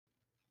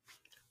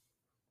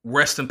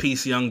Rest in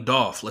peace, young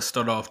Dolph. Let's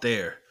start off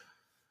there.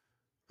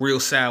 Real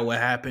sad what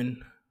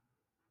happened.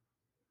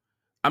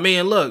 I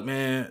mean, look,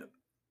 man,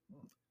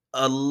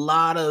 a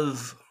lot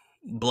of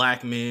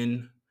black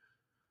men,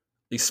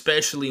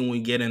 especially when we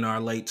get in our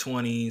late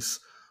 20s,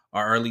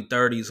 our early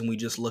 30s, and we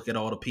just look at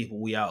all the people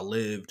we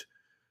outlived,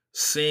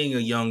 seeing a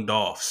young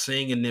Dolph,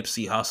 seeing a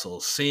Nipsey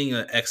Hussle, seeing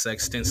a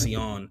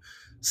XXXTentacion,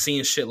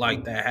 seeing shit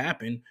like that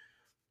happen,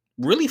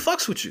 really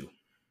fucks with you.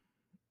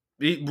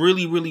 It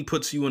really, really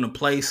puts you in a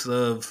place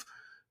of,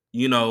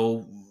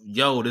 yo,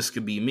 this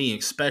could be me,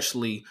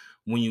 especially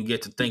when you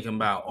get to thinking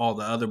about all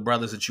the other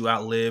brothers that you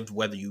outlived,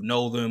 whether you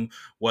know them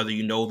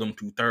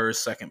through third,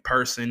 second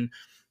person.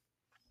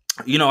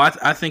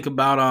 I think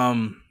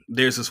about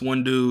there's this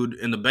one dude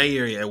in the Bay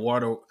Area,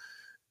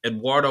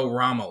 Eduardo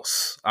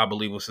Ramos, I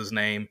believe was his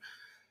name.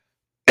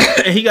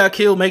 And he got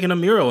killed making a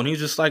mural, and he's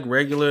just like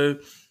regular,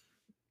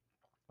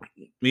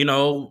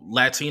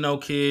 Latino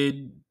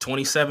kid,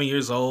 27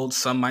 years old.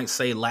 Some might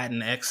say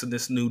Latinx in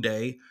this new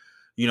day,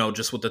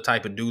 just with the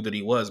type of dude that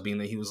he was, being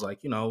that he was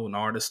like, an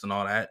artist and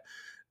all that.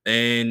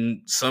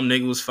 And some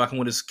nigga was fucking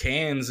with his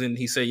cans, and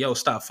he said, "Yo,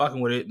 stop fucking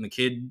with it." And the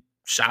kid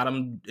shot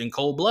him in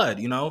cold blood,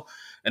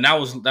 And that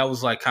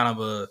was like kind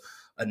of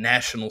a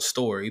national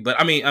story. But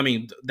I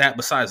mean that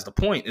besides the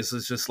point is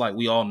it's just like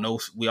we all know,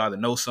 we either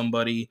know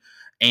somebody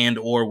and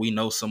or we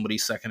know somebody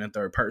second and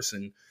third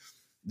person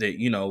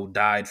that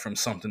died from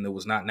something that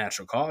was not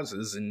natural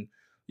causes, and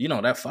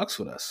that fucks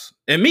with us.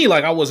 And me,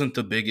 like, I wasn't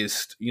the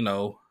biggest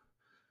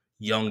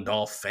Young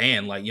Dolph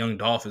fan. Like, Young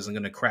Dolph isn't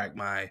gonna crack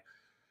my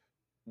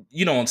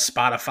on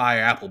Spotify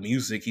or Apple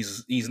Music,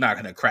 he's not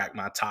gonna crack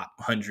my top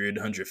 100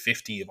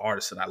 of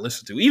artists that I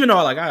listen to, even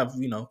though like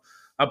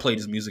I played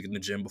his music in the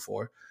gym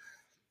before.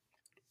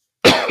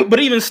 But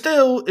even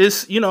still,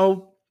 it's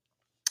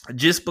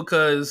just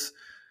because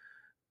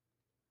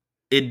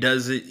he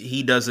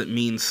doesn't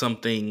mean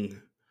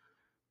something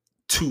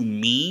to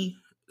me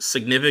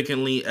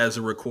significantly as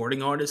a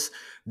recording artist,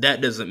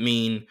 that doesn't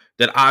mean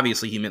that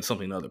obviously he meant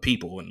something to other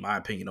people. In my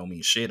opinion, don't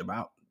mean shit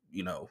about,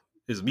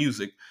 his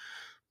music.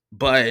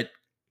 But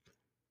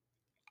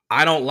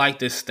I don't like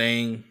this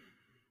thing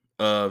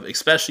of,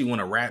 especially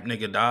when a rap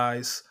nigga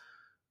dies,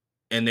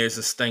 and there's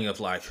this thing of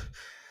like,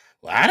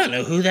 well, I don't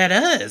know who that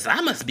is. I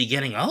must be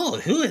getting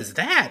old. Who is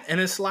that? And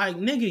it's like,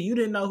 nigga, you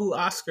didn't know who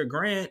Oscar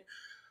Grant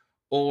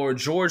or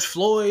George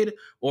Floyd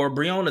or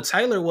Breonna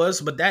Taylor was,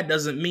 but that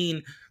doesn't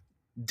mean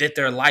that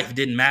their life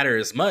didn't matter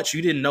as much.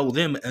 You didn't know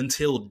them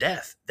until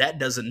death. That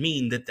doesn't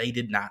mean that they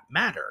did not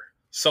matter.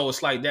 So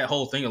it's like that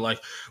whole thing of like,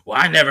 well,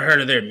 I never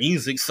heard of their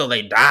music, so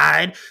they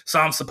died, so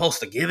I'm supposed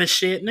to give a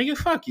shit. Nigga,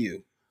 fuck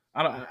you.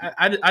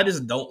 I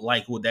just don't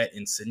like what that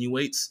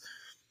insinuates.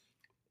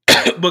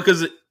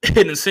 Because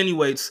it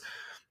insinuates,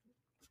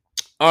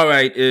 all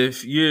right,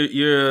 if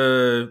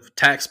you're a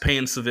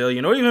tax-paying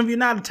civilian, or even if you're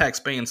not a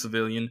tax-paying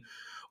civilian,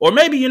 or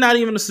maybe you're not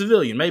even a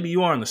civilian, maybe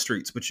you are in the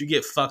streets, but you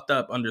get fucked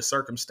up under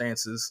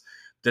circumstances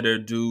that are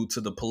due to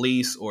the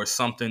police or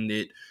something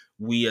that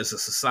we as a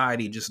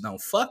society just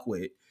don't fuck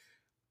with.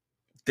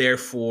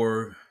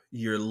 Therefore,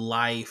 your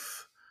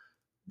life,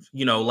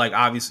 like,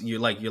 obviously you're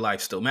like, your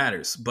life still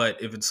matters.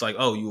 But if it's like,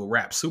 oh, you a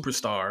rap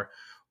superstar,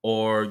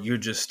 or you're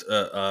just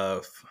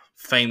a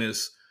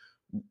famous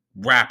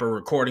rapper,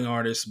 recording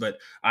artist, but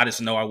I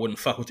just know I wouldn't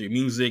fuck with your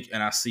music,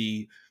 and I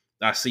see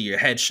your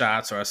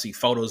headshots or I see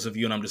photos of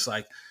you, and I'm just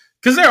like,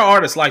 because there are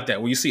artists like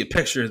that where you see a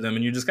picture of them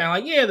and you're just kind of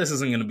like, yeah, this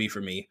isn't going to be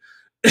for me,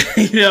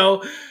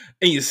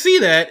 and you see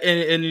that,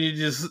 and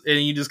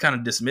you just kind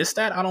of dismiss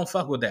that. I don't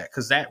fuck with that,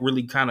 because that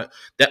really kind of,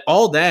 that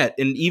all that,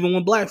 and even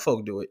when black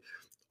folk do it,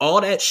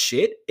 all that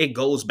shit, it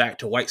goes back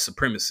to white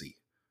supremacy.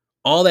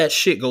 All that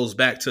shit goes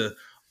back to,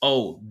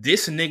 oh,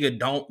 this nigga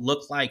don't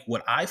look like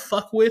what I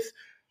fuck with,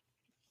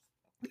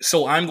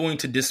 so I'm going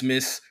to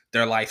dismiss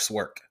their life's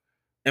work.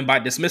 And by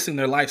dismissing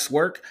their life's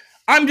work,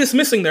 I'm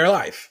dismissing their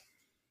life.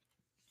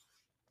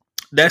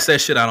 That's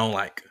that shit I don't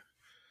like.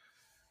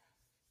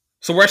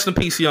 So rest in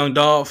peace, Young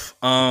Dolph.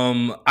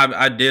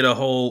 I did a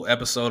whole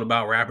episode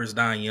about rappers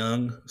dying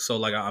young. So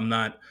like, I'm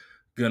not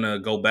gonna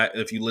go back.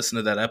 If you listen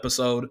to that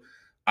episode,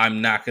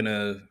 I'm not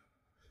gonna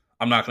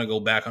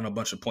go back on a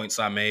bunch of points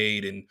I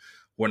made, and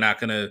we're not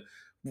gonna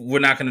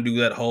do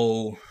that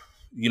whole,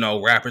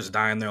 rappers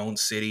die in their own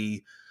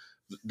city,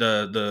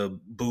 the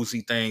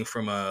boozy thing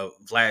from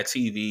Vlad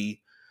TV.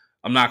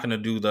 I'm not gonna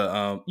do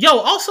the yo.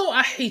 Also,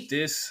 I hate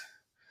this.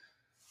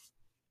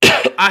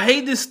 I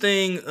hate this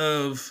thing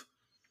of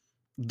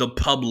the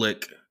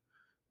public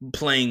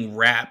playing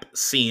rap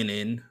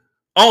CNN.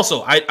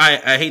 Also,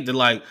 I hate that,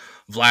 like,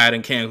 Vlad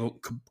and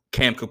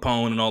Cam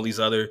Capone and all these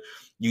other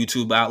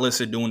YouTube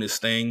outlets are doing this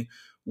thing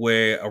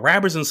where a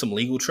rapper's in some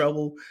legal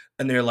trouble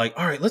and they're like,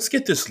 all right, let's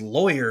get this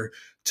lawyer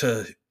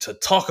to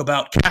talk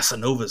about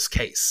Casanova's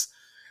case.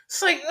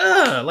 It's like,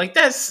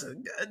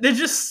 there's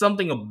just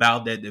something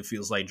about that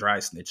feels like dry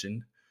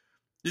snitching.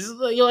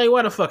 You're like,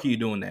 why the fuck are you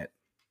doing that?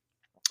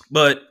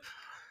 But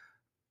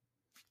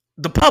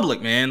the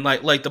public, man,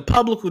 like the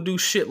public will do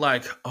shit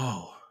like,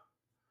 oh,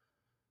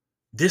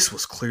 this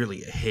was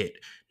clearly a hit.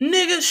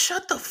 Nigga,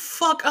 shut the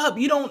fuck up.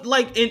 You don't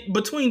like in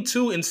between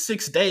 2 and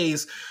 6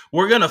 days,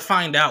 we're gonna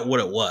find out what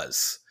it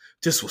was.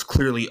 This was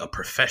clearly a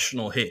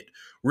professional hit.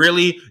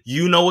 Really?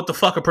 You know what the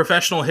fuck a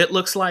professional hit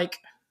looks like?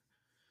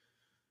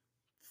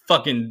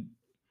 Fucking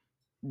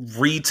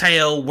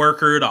retail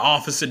worker, the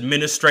office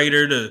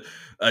administrator, the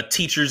a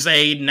teacher's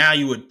aide, now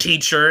you a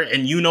teacher,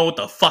 and you know what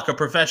the fuck a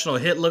professional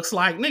hit looks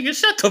like? Nigga,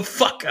 shut the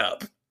fuck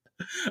up.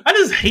 I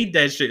just hate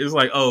that shit. It's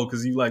like, oh,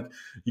 because you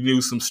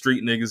knew some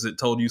street niggas that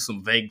told you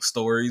some vague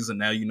stories, and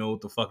now you know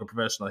what the fuck a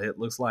professional hit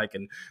looks like,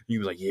 and you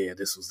was like, yeah,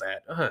 this was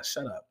that.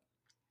 Shut up.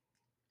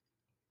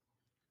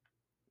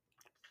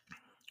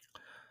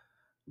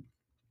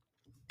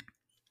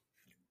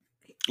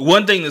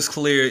 One thing that's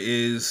clear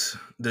is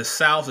the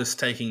South is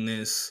taking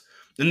this,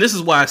 and this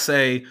is why I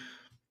say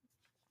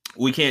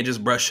we can't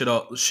just brush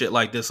shit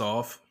like this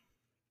off,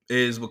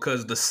 is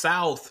because the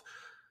South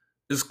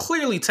is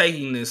clearly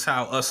taking this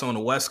how us on the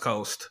West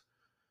Coast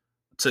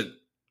took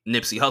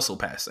Nipsey Hussle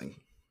passing.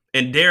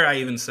 And dare I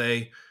even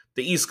say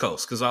the East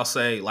Coast, because I'll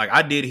say, like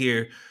I did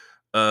here,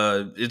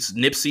 it's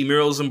Nipsey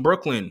murals in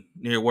Brooklyn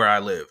near where I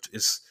lived.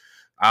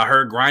 I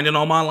heard grinding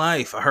all my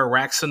life. I heard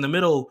racks in the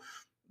middle,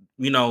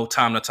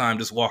 time to time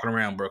just walking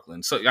around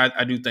Brooklyn. So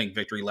I do think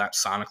Victory Lap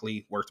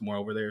sonically worked more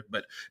over there.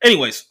 But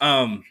anyways,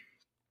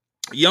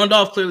 Young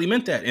Dolph clearly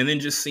meant that. And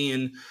then just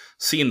seeing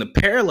the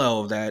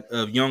parallel of that,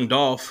 of Young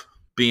Dolph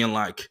being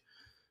like,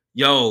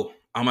 yo,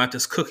 I'm at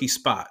this cookie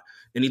spot.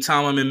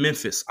 Anytime I'm in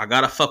Memphis, I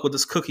gotta fuck with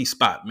this cookie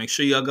spot. Make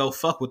sure y'all go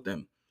fuck with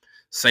them.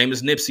 Same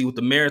as Nipsey with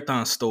the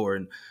Marathon store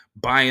and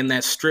buying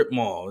that strip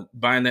mall,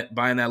 buying that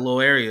little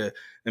area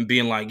and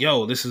being like,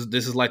 yo, this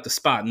is like the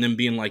spot. And then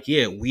being like,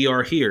 yeah, we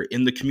are here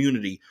in the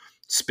community,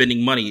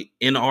 spending money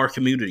in our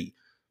community,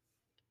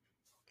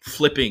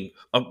 flipping,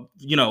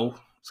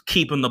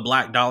 keeping the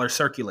black dollar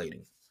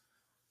circulating.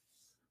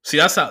 See,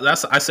 that's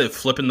I said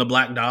flipping the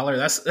black dollar.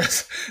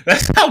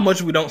 That's how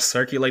much we don't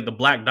circulate the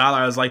black dollar.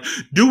 I was like,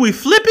 do we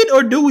flip it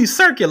or do we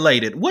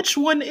circulate it? Which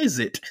one is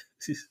it?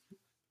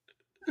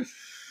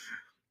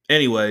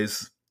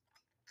 Anyways,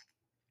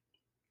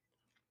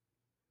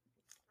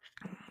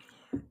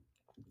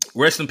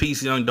 rest in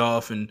peace, Young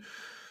Dolph, and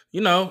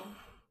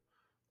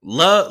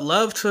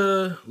love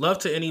to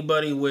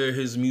anybody where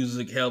his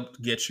music helped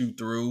get you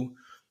through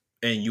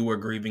and you were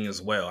grieving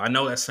as well. I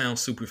know that sounds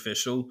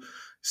superficial,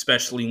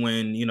 especially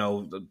when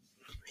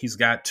he's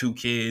got 2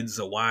 kids,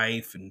 a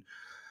wife,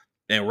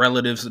 and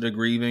relatives that are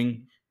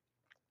grieving.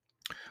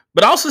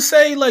 But I also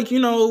say, like,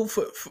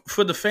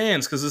 for the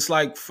fans, because it's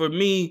like, for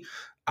me,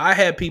 I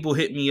had people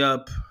hit me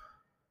up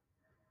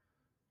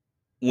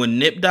when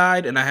Nip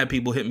died, and I had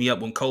people hit me up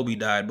when Kobe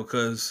died,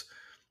 because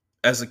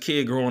as a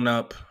kid growing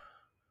up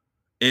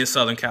in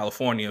Southern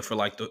California for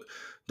like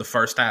the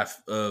first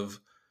half of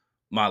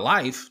my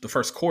life, the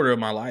first quarter of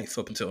my life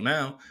up until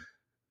now,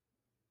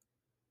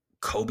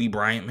 Kobe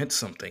Bryant meant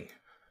something.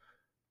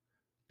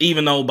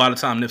 Even though by the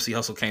time Nipsey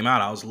Hussle came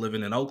out, I was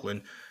living in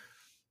Oakland,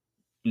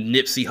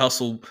 Nipsey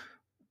Hussle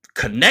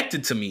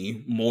connected to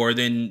me more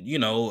than,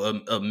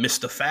 a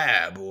Mr.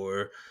 Fab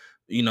or,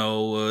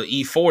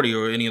 E40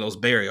 or any of those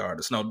Barry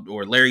artists. No,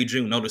 or Larry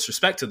June. No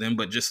disrespect to them,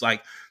 but just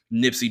like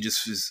Nipsey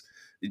just is,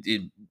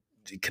 it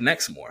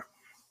connects more.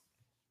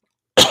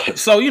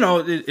 So,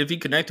 if he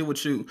connected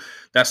with you,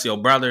 that's your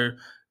brother,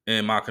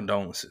 and my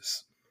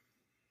condolences.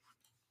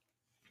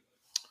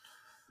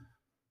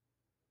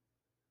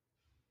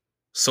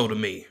 So to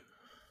me,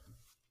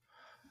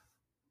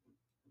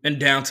 in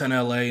downtown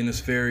LA, in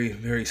this very,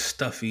 very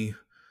stuffy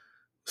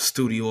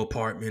studio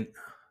apartment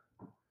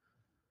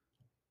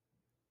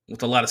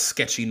with a lot of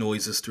sketchy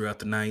noises throughout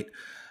the night,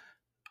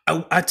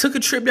 I took a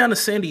trip down to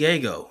San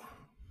Diego.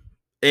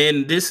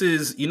 And this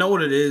is, you know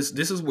what it is?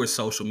 This is where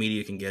social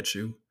media can get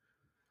you.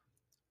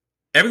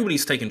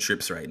 Everybody's taking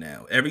trips right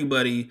now.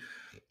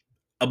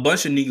 A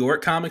bunch of New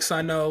York comics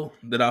I know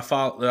that I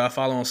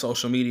follow on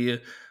social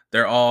media,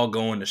 they're all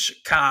going to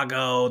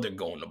Chicago, they're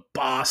going to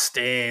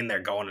Boston, they're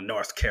going to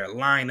North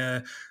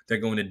Carolina, they're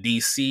going to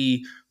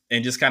DC,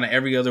 and just kind of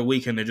every other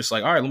weekend they're just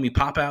like, all right, let me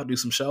pop out, do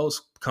some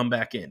shows, come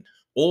back in.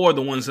 Or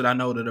the ones that I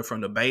know that are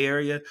from the Bay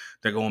Area,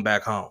 they're going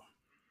back home.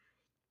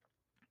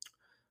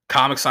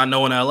 Comics I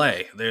know in LA,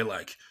 they're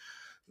like,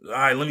 all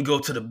right, let me go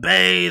to the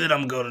Bay, then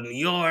I'm going to go to New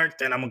York,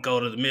 then I'm going to go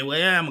to the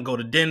Midway, I'm going to go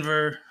to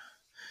Denver.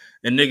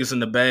 And niggas in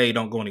the Bay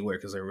don't go anywhere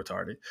because they're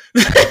retarded.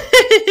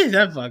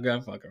 that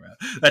fuck around.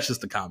 That's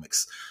just the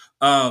comics.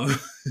 No,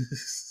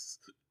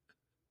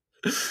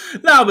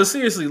 but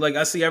seriously, like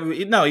I see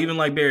even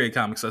like Barry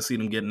comics, I see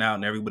them getting out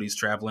and everybody's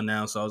traveling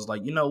now. So I was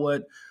like, you know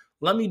what?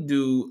 Let me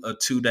do a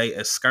 2-day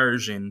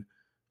excursion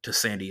to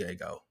San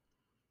Diego.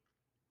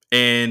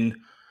 And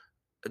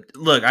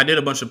look, I did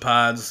a bunch of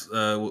pods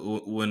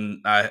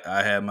when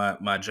I had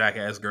my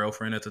jackass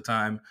girlfriend at the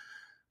time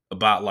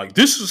about like,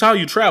 this is how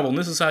you travel and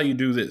this is how you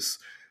do this.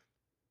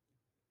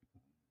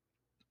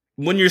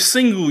 When you're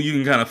single, you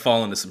can kind of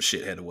fall into some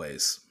shithead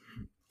ways.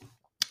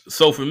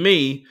 So for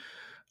me,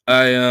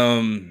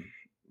 I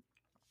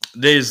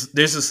there's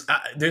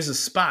a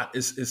spot.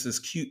 It's this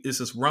cute. It's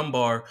this rum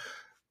bar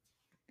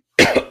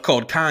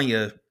called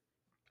Kanye.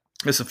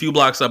 It's a few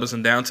blocks up. It's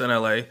in downtown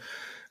LA.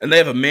 And they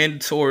have a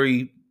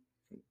mandatory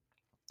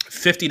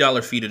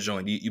 $50 fee to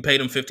join. You pay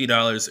them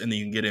 $50 and then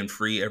you can get in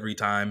free every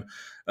time.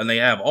 And they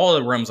have all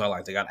the rums I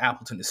like. They got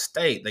Appleton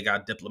Estate. They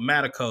got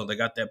Diplomatico. They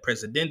got that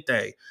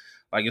Presidente.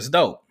 Like, it's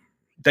dope.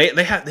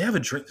 They have a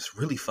drink that's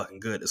really fucking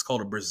good. It's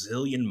called a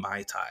Brazilian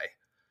Mai Tai.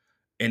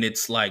 And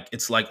it's like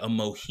a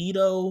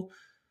mojito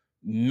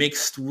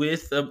mixed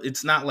with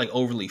it's not like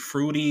overly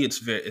fruity. It's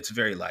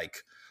very like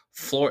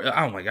floor.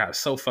 Oh my god, it's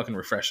so fucking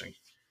refreshing.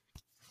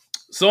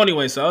 So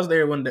anyway, so I was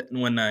there one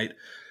night,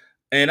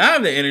 and I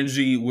have the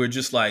energy where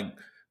just like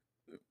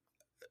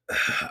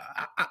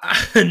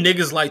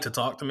niggas like to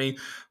talk to me.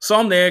 So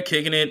I'm there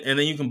kicking it, and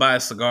then you can buy a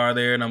cigar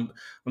there, and I'm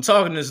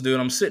talking to this dude.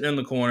 I'm sitting in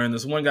the corner, and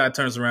this one guy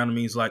turns around to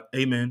me. He's like,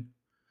 "Hey man."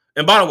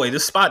 And by the way,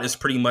 this spot is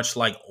pretty much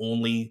like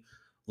only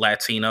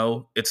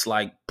Latino. It's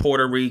like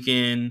Puerto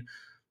Rican,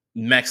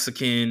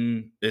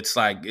 Mexican. It's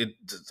like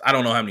I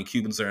don't know how many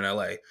Cubans are in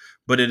LA,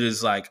 but it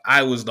is like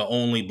I was the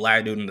only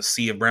black dude in the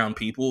sea of brown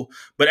people.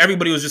 But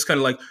everybody was just kind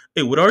of like,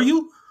 "Hey, what are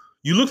you?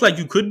 You look like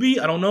you could be.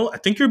 I don't know. I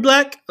think you're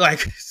black."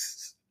 Like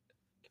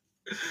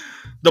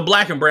the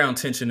black and brown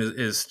tension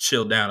is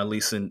chilled down, at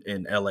least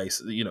in LA.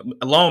 So,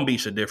 Long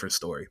Beach a different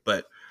story.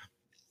 But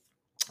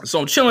so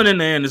I'm chilling in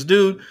there, and this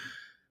dude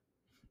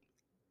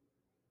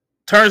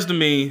turns to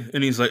me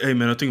and he's like, "Hey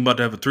man, I'm thinking about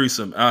to have a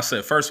threesome." And I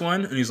said, "First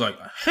one?" And he's like,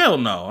 "Hell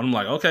no." And I'm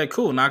like, "Okay,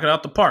 cool, knock it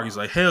out the park." He's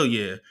like, "Hell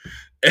yeah."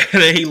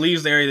 And then he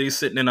leaves the area that he's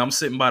sitting in. I'm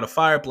sitting by the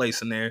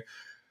fireplace in there.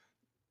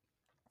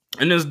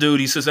 And this dude,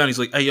 he sits down, he's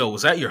like, "Hey yo,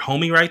 was that your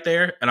homie right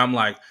there?" And I'm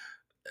like,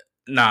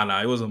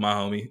 nah, it wasn't my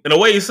homie. And the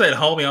way he said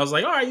homie, I was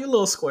like, "All right, you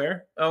little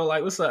square." I was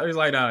like, "What's up?" He's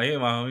like, "Nah, he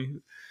ain't my homie."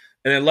 And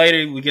then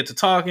later we get to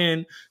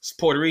talking. It's a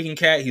Puerto Rican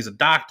cat. He's a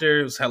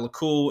doctor. It was hella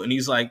cool. And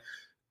he's like,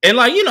 and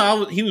like,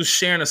 he was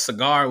sharing a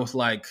cigar with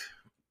like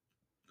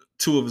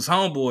two of his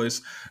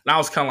homeboys. And I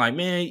was kind of like,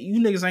 "Man, you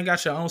niggas ain't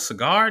got your own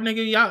cigar,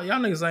 nigga. Y'all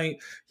niggas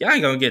y'all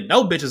ain't gonna get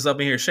no bitches up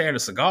in here sharing a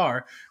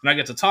cigar." And I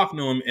get to talking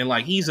to him, and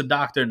like, he's a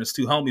doctor and his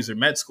two homies are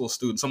med school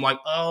students. I'm like,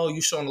 "Oh,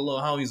 you showing the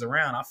little homies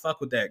around. I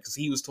fuck with that." Because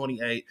he was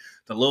 28.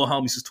 The little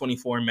homies was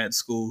 24 in med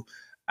school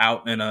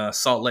out in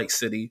Salt Lake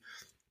City.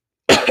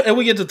 And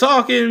we get to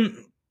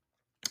talking.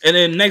 And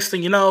then next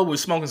thing you know, we're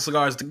smoking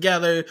cigars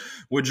together.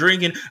 We're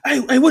drinking.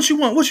 Hey, what you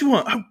want? What you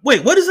want?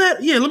 Wait, what is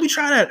that? Yeah, let me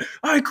try that.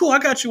 All right, cool. I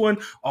got you one.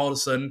 All of a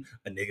sudden,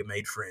 a nigga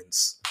made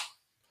friends.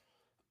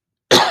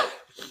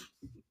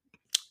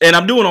 And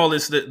I'm doing all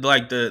this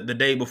like the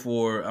day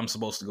before I'm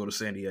supposed to go to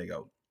San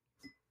Diego.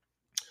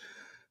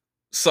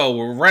 So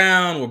we're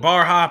around, we're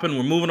bar hopping,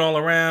 we're moving all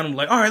around. I'm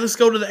like, "All right, let's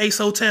go to the Ace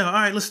Hotel. All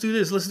right, let's do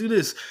this.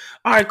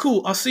 All right,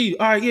 cool. I'll see you.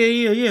 All right,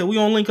 yeah. We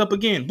gonna link up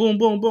again. Boom,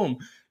 boom, boom.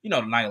 The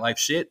nightlife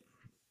shit.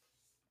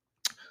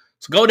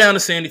 So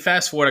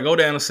fast forward, I go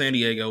down to San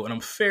Diego and I'm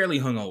fairly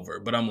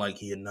hungover, but I'm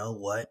like, you know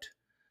what?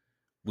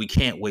 We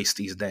can't waste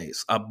these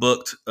days. I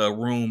booked a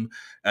room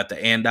at the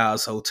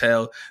Andaz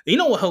Hotel. You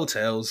know what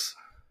hotels?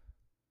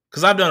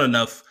 Because I've done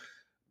enough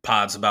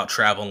pods about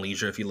travel and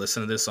leisure if you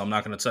listen to this, so I'm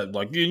not going to tell you,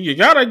 like, you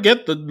got to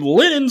get the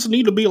linens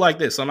need to be like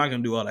this. I'm not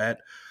going to do all that.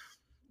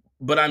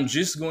 But I'm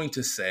just going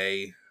to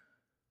say,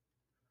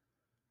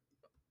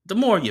 the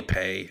more you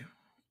pay,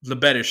 the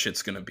better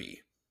shit's going to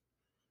be.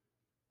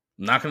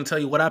 I'm not going to tell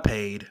you what I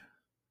paid.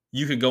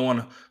 You could go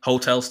on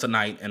Hotels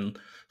Tonight and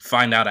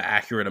find out an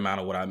accurate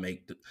amount of what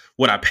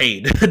I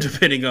paid,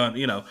 depending on,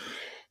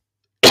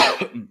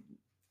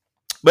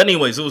 But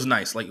anyways, it was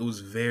nice. Like, it was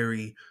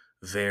very,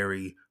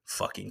 very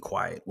fucking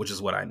quiet, which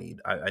is what I need.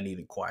 I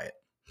needed quiet.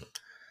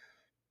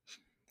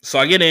 So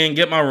I get in,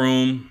 get my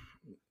room,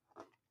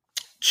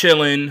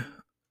 chilling.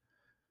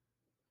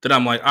 Then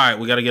I'm like, all right,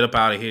 we got to get up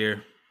out of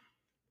here.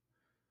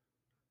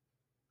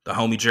 The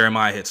homie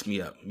Jeremiah hits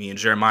me up. Me and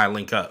Jeremiah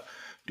link up.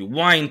 Do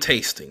wine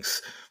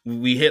tastings.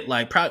 We hit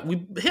like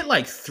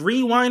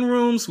 3 wine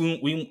rooms.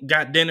 We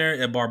got dinner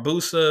at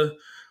Barbusa,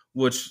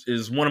 which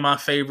is one of my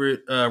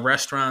favorite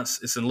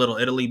restaurants. It's in Little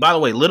Italy. By the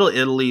way, Little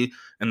Italy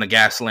and the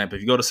Gas Lamp. If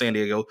you go to San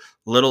Diego,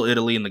 Little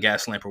Italy and the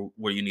Gas Lamp are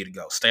where you need to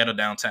go. Stay out of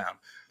downtown.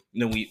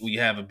 And then we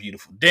have a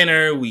beautiful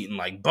dinner. We eating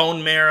like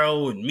bone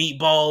marrow and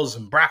meatballs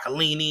and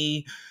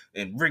broccolini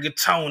and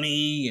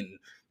rigatoni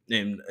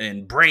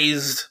and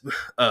braised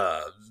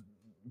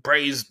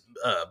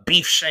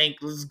beef shank.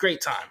 It was a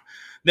great time.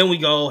 Then we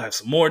go have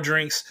some more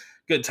drinks.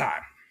 Good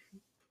time.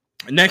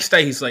 Next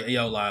day, he's like,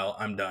 "Yo, Lyle,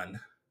 I'm done."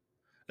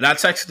 And I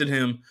texted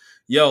him,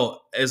 "Yo,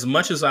 as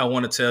much as I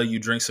want to tell you,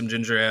 drink some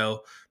ginger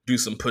ale, do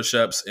some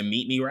push-ups, and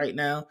meet me right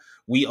now,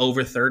 we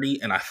over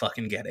 30, and I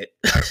fucking get it."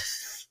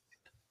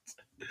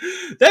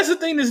 That's the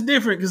thing that's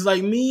different, because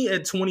like me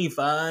at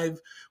 25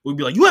 would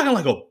be like, "You acting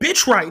like a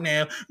bitch right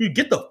now. You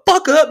get the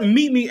fuck up and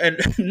meet me." And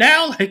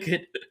now, like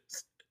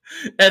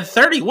at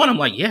 31, I'm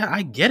like, "Yeah,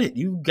 I get it.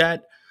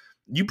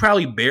 You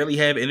probably barely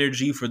have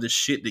energy for the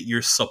shit that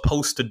you're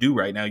supposed to do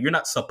right now. You're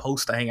not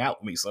supposed to hang out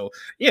with me." So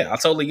yeah, I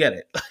totally get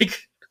it.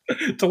 Like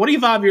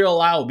 25-year-old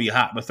Lyle would be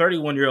hot, but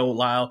 31-year-old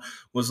Lyle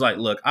was like,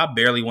 "Look, I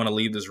barely want to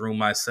leave this room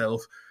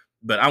myself,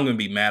 but I'm going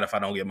to be mad if I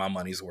don't get my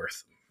money's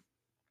worth."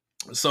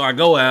 So I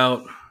go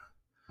out,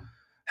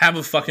 have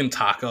a fucking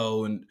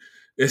taco, and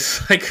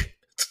it's like,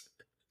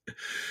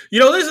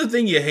 there's a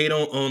thing you hate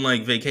on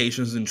like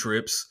vacations and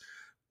trips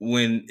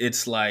when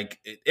it's like,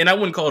 and I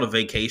wouldn't call it a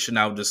vacation.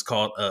 I would just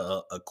call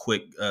it a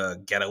quick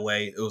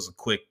getaway. It was a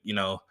quick,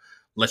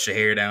 let your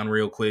hair down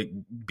real quick,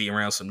 be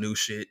around some new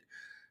shit.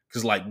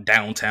 Because like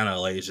downtown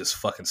LA is just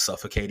fucking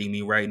suffocating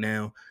me right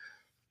now.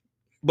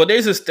 But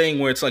there's this thing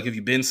where it's like if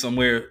you've been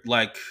somewhere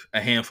like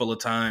a handful of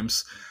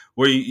times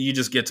where you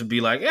just get to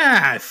be like,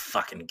 I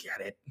fucking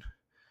get it.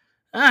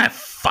 I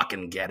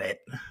fucking get it.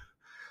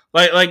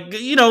 Like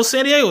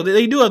San Diego,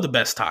 they do have the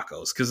best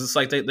tacos because it's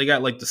like they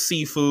got like the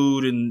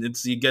seafood and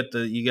it's you get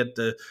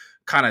the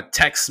kind of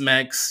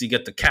Tex-Mex, you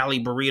get the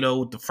Cali burrito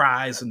with the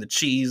fries and the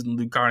cheese and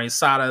the carne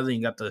asada, then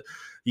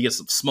you get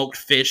some smoked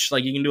fish.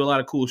 Like you can do a lot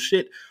of cool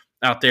shit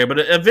out there, but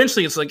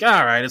eventually it's like,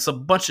 all right, it's a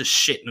bunch of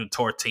shit in a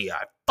tortilla.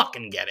 I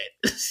fucking get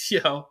it,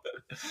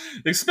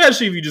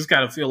 especially if you just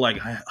kind of feel like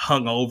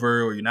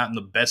hungover or you're not in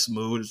the best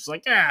mood. It's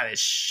like, this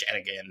shit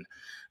again,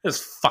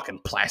 this fucking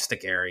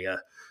plastic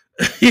area.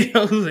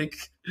 Like,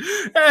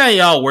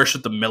 y'all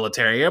worship the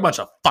military. You're a bunch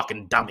of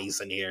fucking dummies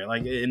in here.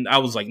 Like, and I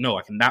was like, no,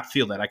 I cannot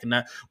feel that. I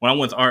cannot. When I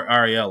went to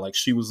Ariel, like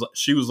she was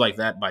like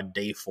that by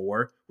day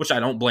 4, which I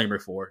don't blame her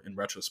for in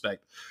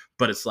retrospect.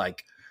 But it's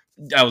like,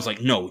 I was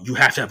like, no, you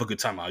have to have a good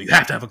time out. You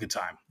have to have a good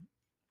time.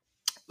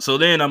 So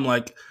then I'm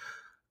like,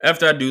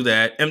 after I do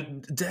that,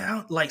 and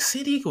down like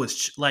San Diego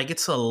is like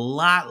it's a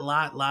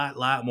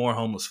lot more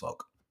homeless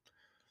folk.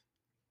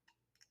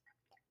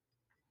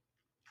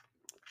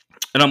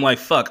 And I'm like,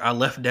 fuck, I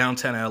left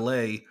downtown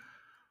LA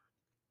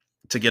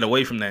to get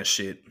away from that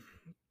shit.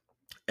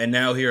 And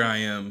now here I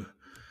am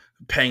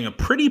paying a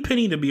pretty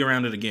penny to be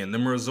around it again.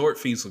 Them resort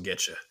fees will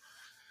get you.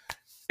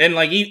 And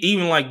like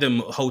even like them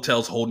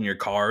hotels holding your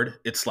card,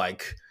 it's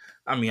like,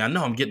 I mean, I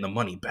know I'm getting the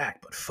money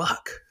back, but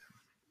fuck.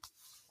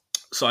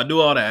 So I do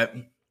all that.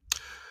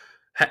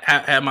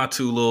 Have my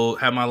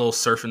little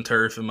surf and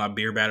turf and my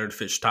beer battered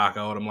fish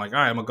taco. And I'm like, all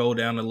right, I'm gonna go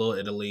down to Little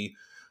Italy.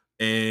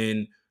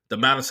 And the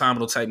amount of time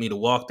it'll take me to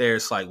walk there,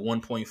 it's like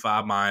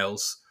 1.5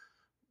 miles.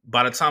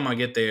 By the time I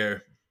get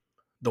there,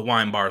 the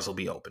wine bars will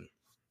be open.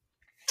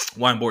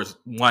 Wine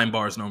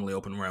bars normally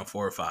open around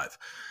 4 or 5.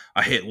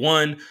 I hit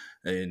one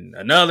and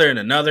another and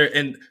another.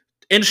 And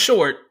in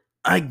short,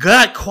 I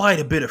got quite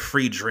a bit of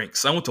free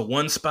drinks. I went to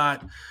one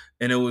spot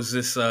and it was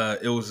this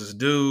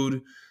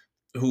dude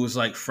who was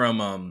like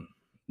from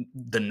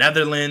the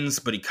Netherlands,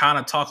 but he kind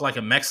of talked like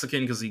a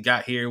Mexican because he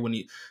got here when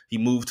he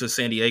moved to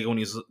San Diego when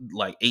he was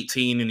like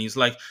 18, and he's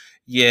like,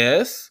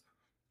 yes,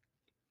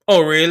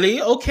 oh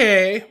really,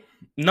 okay,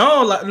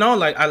 no,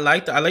 like I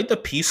like the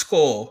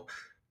pisco.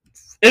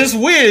 It's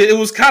weird. It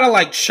was kind of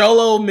like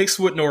Cholo mixed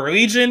with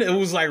Norwegian. It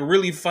was like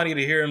really funny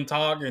to hear him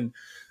talk, and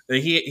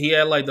he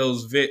had like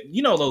those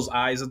those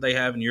eyes that they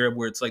have in Europe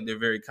where it's like they're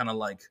very kind of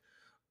like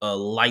a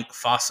light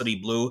faucety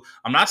blue.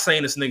 I'm not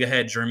saying this nigga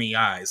had germy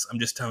eyes. I'm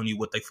just telling you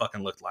what they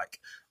fucking looked like.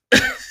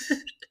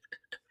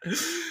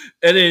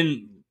 And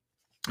then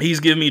he's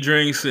giving me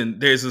drinks, and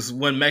there's this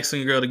one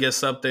Mexican girl that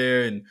gets up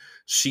there, and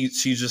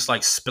she's just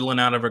like spilling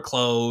out of her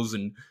clothes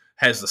and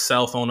has the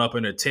cell phone up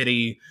in her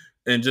titty,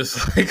 and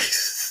just like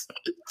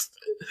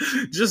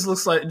just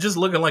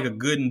looking like a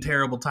good and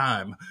terrible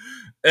time.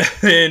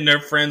 And their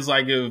friends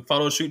like a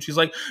photo shoot. She's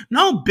like,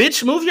 no,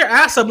 bitch, move your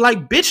ass up.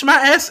 Like, bitch, my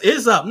ass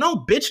is up. No,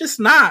 bitch, it's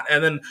not.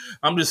 And then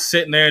I'm just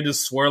sitting there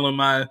just swirling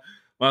my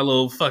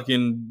little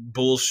fucking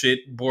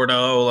bullshit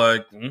Bordeaux,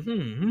 like,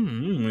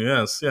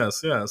 yes.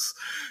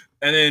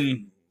 And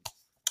then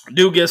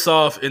dude gets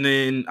off, and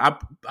then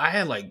I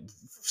had like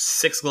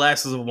 6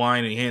 glasses of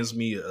wine, and he hands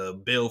me a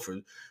bill for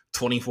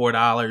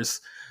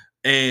 $24.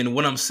 And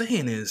what I'm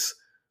saying is,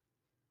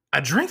 I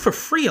drink for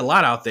free a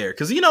lot out there.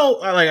 Cause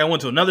like I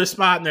went to another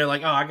spot and they're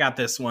like, oh, I got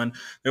this one.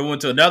 Then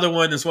went to another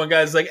one. This one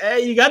guy's like,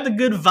 hey, you got the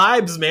good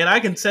vibes, man. I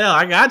can tell.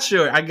 I got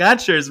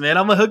yours, man.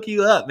 I'm gonna hook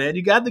you up, man.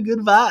 You got the good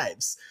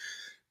vibes.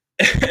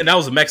 And that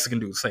was a Mexican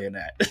dude saying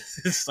that.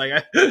 It's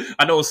like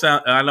I know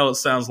it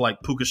sounds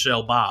like Puka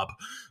Shell Bob,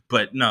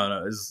 but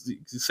no, it's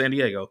San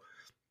Diego.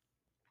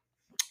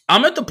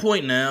 I'm at the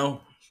point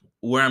now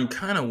where I'm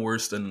kind of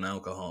worse than an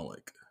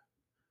alcoholic.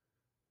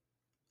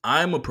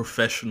 I'm a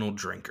professional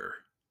drinker.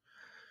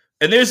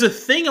 And there's a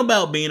thing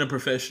about being a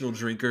professional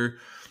drinker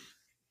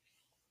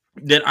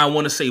that I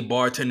want to say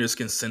bartenders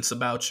can sense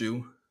about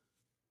you,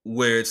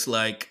 where it's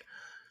like,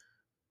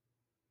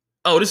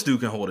 oh, this dude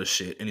can hold his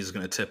shit and he's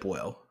going to tip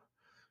well.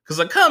 Because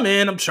like, come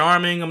in, I'm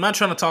charming. I'm not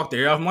trying to talk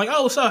their ear off. I'm like,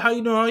 oh, what's up? How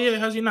you doing? Oh, yeah,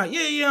 how's your night?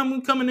 Yeah,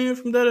 I'm coming in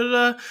from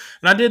da-da-da.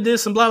 And I did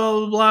this and blah, blah,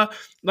 blah, blah.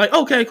 Like,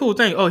 okay, cool,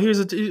 thank you. Oh, here's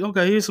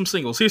some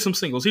singles. Here's some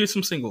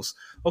singles.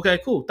 Okay,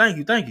 cool, thank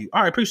you.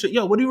 All right, appreciate it.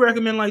 Yo, what do you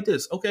recommend like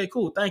this? Okay,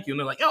 cool, thank you. And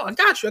they're like, yo, I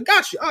got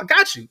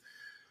you.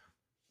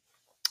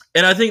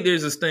 And I think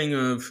there's this thing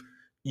of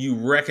you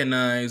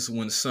recognize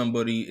when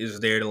somebody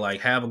is there to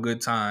like have a good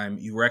time.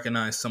 You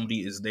recognize somebody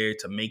is there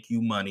to make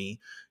you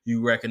money.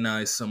 You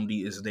recognize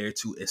somebody is there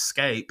to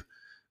escape.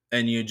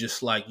 And you're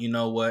just like, you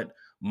know what?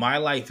 My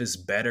life is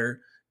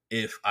better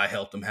if I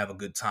help them have a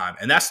good time.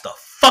 And that's the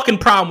fucking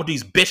problem with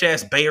these bitch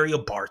ass Bay Area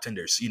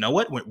bartenders. You know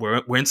what?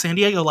 We're in San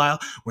Diego, Lyle.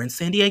 We're in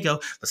San Diego.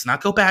 Let's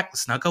not go back.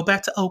 Let's not go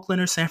back to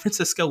Oakland or San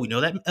Francisco. We know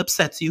that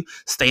upsets you.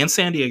 Stay in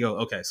San Diego.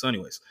 Okay, so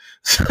anyways.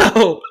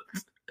 So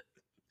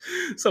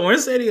we're in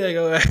San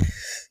Diego.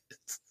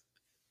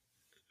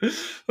 On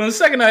the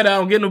second night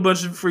out, I'm getting a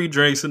bunch of free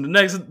drinks, and the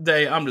next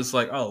day I'm just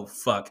like, oh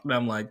fuck. And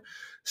I'm like,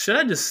 should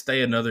I just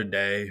stay another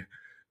day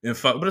and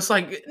fuck? But it's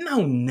like, no,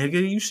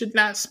 nigga, you should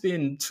not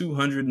spend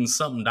 $200 and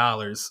something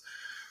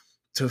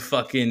to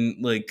fucking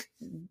like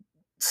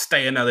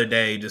stay another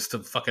day just to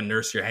fucking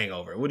nurse your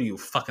hangover. What are you,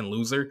 fucking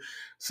loser?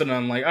 So then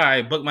I'm like, all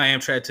right, book my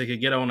Amtrak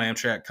ticket, get on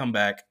Amtrak, come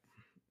back.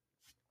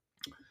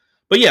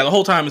 But yeah, the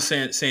whole time in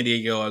San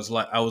Diego, I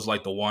was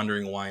like the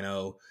wandering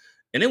wino,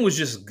 and it was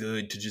just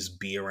good to just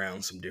be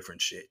around some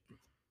different shit.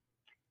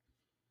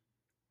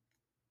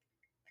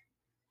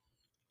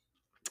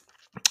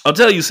 I'll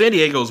tell you, San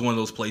Diego is one of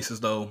those places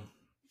though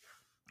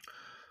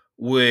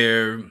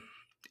where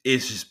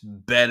it's just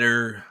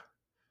better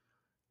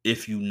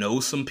if you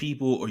know some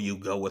people or you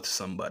go with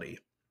somebody.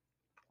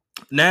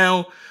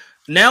 Now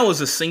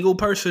as a single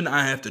person,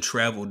 I have to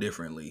travel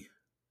differently.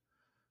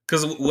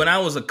 Because when I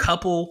was a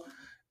couple,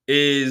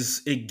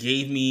 it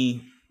gave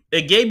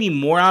me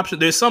more options.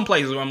 There's some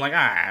places where I'm like,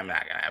 I'm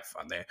not gonna have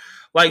fun there.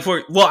 Like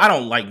I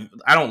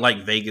don't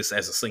like Vegas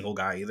as a single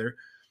guy either.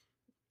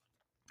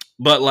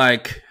 But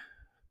like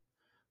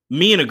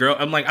me and a girl,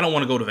 I'm like, I don't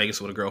want to go to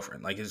Vegas with a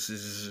girlfriend. Like,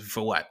 it's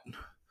for what?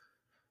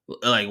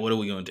 Like, what are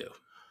we gonna do?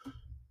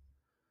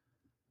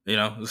 You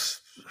know,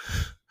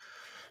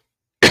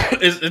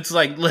 it's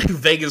like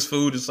Vegas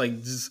food. It's like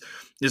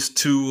it's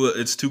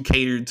too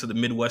catered to the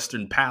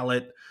Midwestern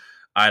palate.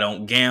 I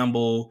don't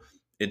gamble.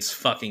 It's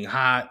fucking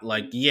hot.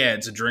 Like, yeah,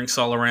 it's drinks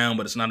all around,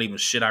 but it's not even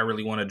shit I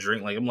really want to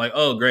drink. Like, I'm like,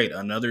 oh great,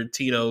 another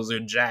Tito's or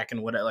Jack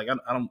and whatever. Like,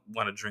 I don't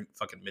want to drink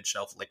fucking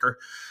mid-shelf liquor.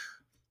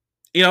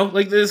 You know,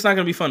 like, it's not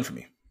gonna be fun for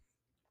me.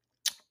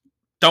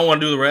 Don't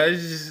want to do the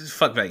rest.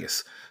 Fuck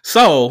Vegas.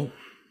 So,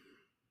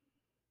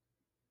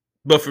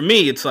 but for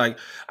me, it's like,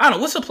 I don't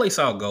know. What's a place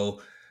I'll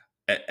go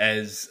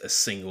as a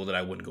single that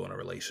I wouldn't go in a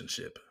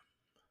relationship?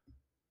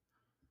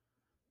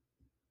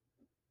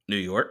 New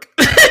York.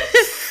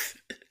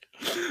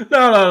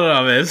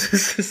 No, man.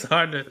 It's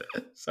hard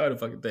to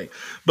fucking think.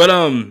 But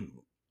I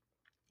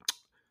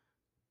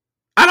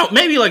don't.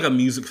 Maybe like a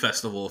music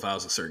festival if I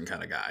was a certain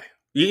kind of guy.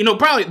 You know,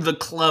 probably the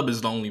club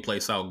is the only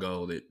place I'll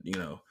go that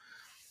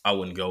I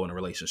wouldn't go in a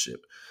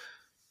relationship.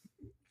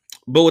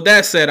 But with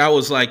that said, I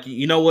was like,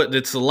 you know what?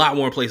 It's a lot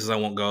more places I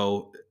won't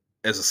go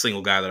as a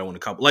single guy that I want to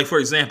couple. Like, for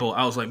example,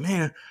 I was like,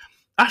 man,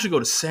 I should go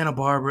to Santa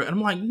Barbara. And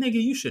I'm like,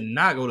 nigga, you should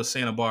not go to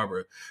Santa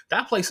Barbara.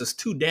 That place is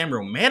too damn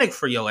romantic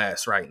for your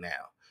ass right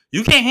now.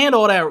 You can't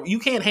handle that. You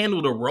can't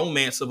handle the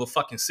romance of a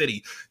fucking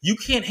city. You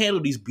can't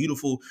handle these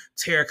beautiful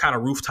terracotta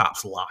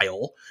rooftops,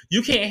 Lyle.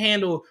 You can't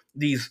handle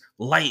these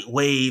light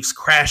waves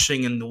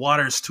crashing and the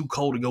water is too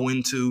cold to go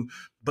into,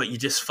 but you're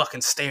just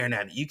fucking staring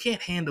at it. You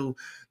can't handle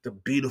the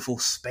beautiful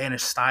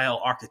Spanish style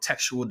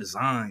architectural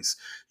designs.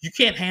 You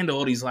can't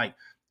handle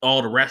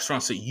all the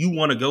restaurants that you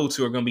want to go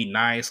to are going to be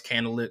nice,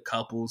 candlelit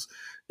couples.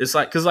 It's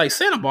like, because like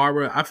Santa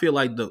Barbara, I feel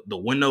like the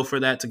window for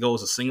that to go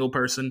as a single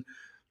person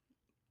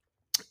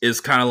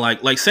is kind of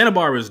like Santa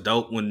Barbara is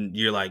dope when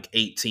you're like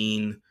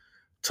 18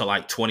 to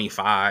like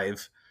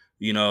 25.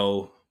 You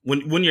know,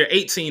 when you're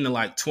 18 to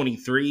like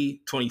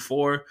 23,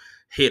 24,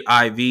 hit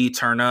IV,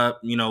 turn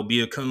up,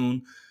 be a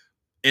coon.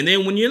 And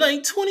then when you're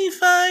like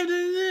 25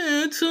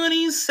 to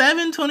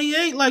 27,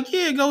 28, like,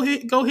 yeah, go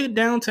hit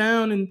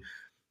downtown and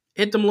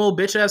hit them little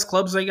bitch ass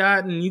clubs they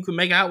got, and you can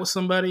make out with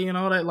somebody and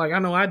all that. Like, I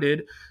know I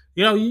did.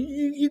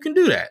 You can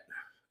do that.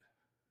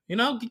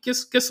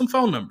 Get some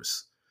phone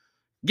numbers.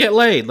 Get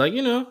laid, But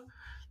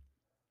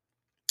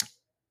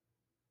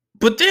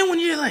then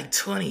when you're like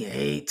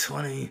 28,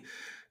 20,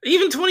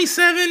 even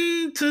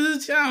 27 to,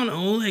 I don't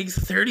know, like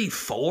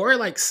 34,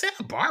 like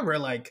Santa Barbara,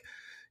 like,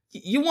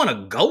 you want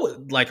to go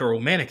with like a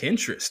romantic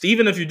interest,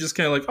 even if you're just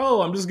kind of like,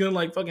 oh, I'm just gonna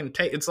like fucking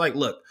take. It's like,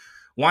 look,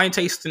 wine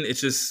tasting.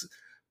 It's just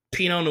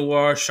Pinot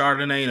Noir,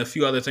 Chardonnay, and a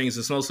few other things.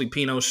 It's mostly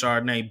Pinot,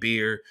 Chardonnay,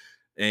 beer,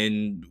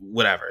 and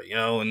whatever,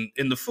 And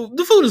the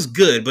food is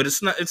good, but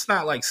it's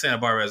not like Santa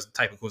Barbara as a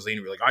type of cuisine.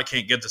 You're like, I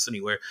can't get this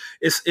anywhere.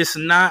 It's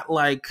not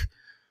like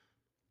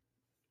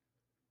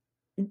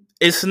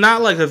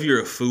if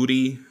you're a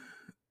foodie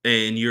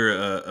and you're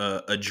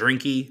a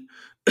drinky.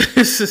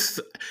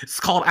 It's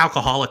called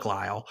alcoholic,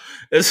 Lyle.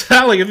 It's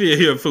not like if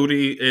you're a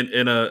foodie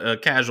and a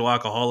casual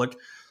alcoholic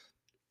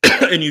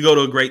and you go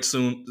to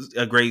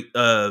a great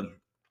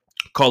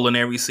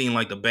culinary scene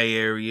like the Bay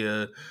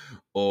Area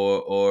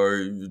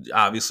or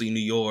obviously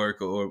New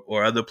York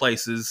or other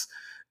places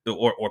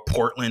or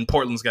Portland.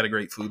 Portland's got a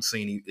great food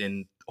scene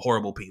and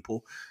horrible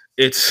people.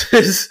 It's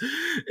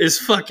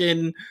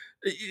fucking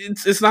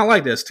it's not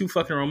like that. It's too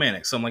fucking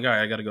romantic. So I'm like, all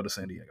right, I got to go to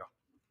San Diego.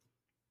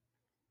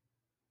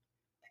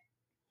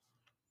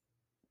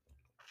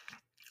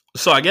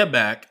 So I get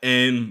back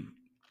and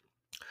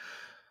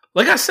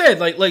like I said,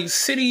 like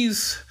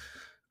cities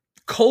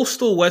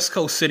coastal West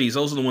Coast cities,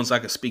 those are the ones I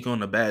could speak on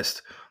the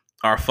best,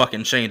 are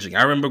fucking changing.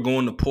 I remember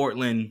going to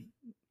Portland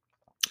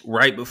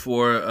right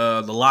before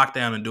the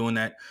lockdown and doing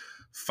that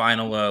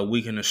final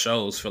weekend of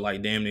shows for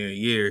like damn near a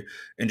year,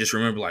 and just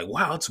remember like,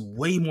 wow, it's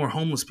way more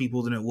homeless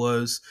people than it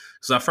was.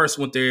 So I first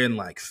went there in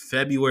like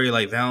February,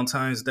 like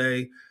Valentine's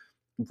Day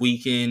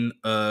weekend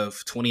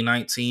of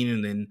 2019,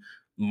 and then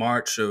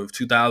March of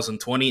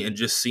 2020, and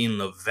just seeing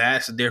the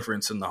vast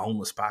difference in the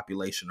homeless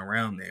population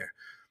around there,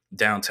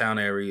 downtown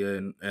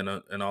area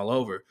and all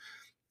over.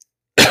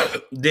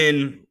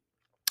 Then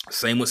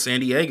same with San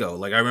Diego.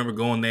 Like I remember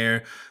going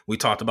there. We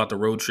talked about the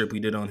road trip we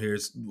did on here,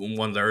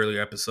 one of the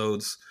earlier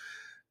episodes,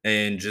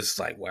 and just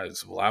like, wow,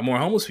 there's a lot more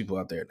homeless people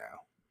out there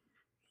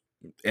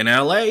now. In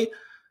LA,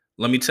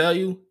 let me tell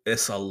you,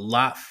 it's a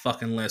lot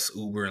fucking less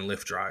Uber and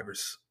Lyft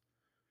drivers.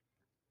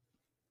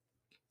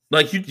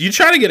 Like you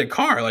try to get a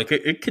car, like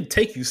it could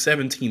take you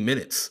 17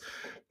 minutes,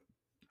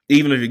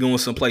 even if you're going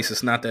someplace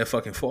that's not that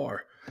fucking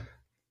far.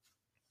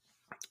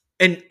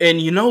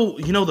 And you know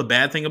the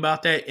bad thing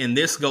about that, and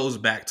this goes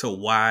back to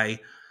why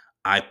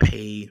I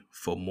pay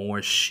for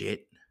more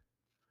shit.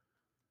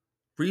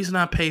 Reason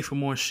I pay for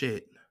more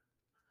shit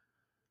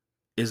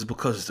is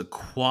because the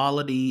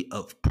quality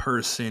of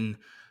person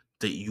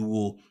that you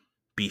will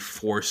be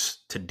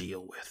forced to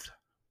deal with.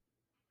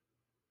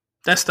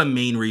 That's the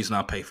main reason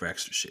I pay for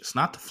extra shit. It's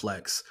not the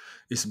flex.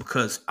 It's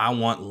because I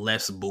want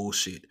less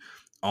bullshit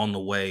on the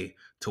way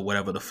to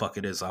whatever the fuck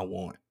it is I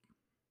want.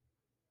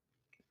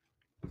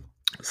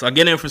 So I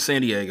get in from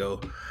San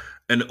Diego,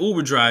 and the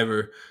Uber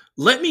driver,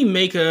 let me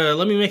make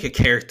a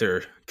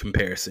character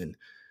comparison.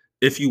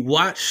 If you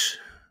watch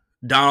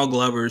Donald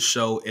Glover's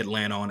show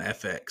Atlanta on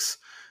FX,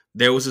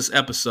 there was this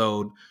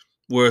episode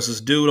where it's this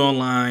dude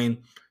online,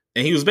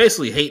 and he was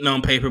basically hating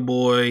on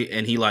Paperboy,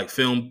 and he like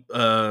filmed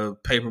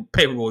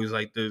Paperboy is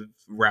like the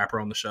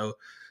rapper on the show.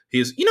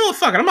 He's, you know what,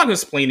 fuck it, I'm not gonna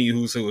explain to you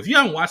who's who. If you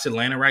haven't watched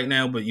Atlanta right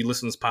now, but you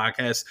listen to this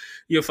podcast,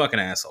 you're a fucking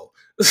asshole.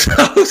 So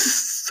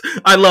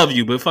I love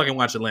you, but fucking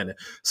watch Atlanta.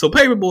 So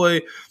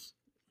Paperboy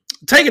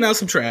taking out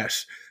some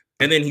trash,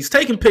 and then he's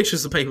taking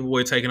pictures of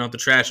Paperboy taking out the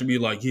trash and be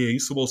like, yeah,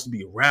 he's supposed to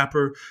be a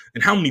rapper,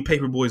 and how many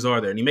Paperboys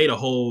are there? And he made a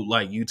whole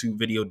like YouTube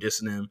video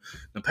dissing him.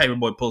 And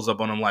Paperboy pulls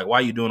up on him like, why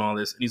are you doing all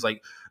this? And he's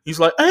like,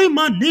 hey,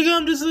 my nigga,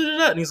 I'm just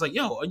that. And he's like,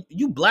 yo, are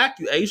you black?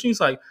 You Asian? He's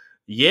like,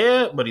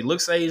 yeah, but he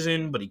looks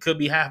Asian, but he could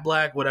be half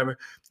black, whatever.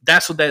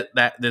 That's what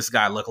that this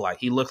guy looked like.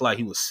 He looked like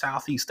he was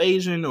Southeast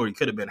Asian, or he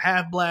could have been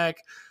half black,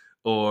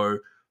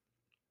 or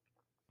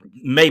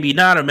maybe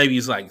not, or maybe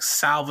he's like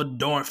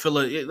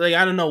Salvadoran, like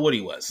I don't know what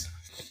he was.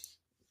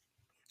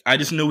 I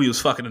just knew he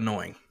was fucking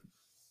annoying.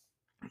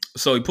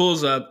 So he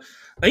pulls up,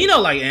 and you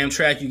know, like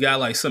Amtrak, you got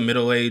like some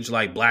middle-aged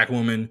like black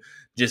woman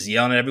just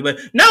yelling at everybody.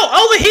 No,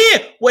 over here.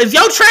 Is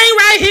your train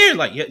right here?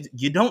 Like,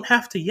 you don't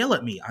have to yell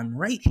at me. I'm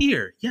right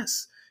here.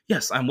 Yes,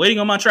 I'm waiting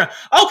on my train.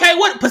 Okay,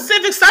 what,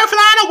 Pacific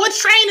Surfliner? What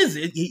train is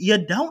it?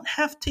 You don't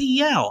have to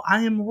yell.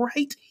 I am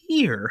right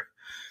here.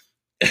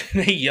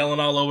 They yelling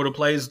all over the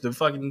place. The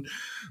fucking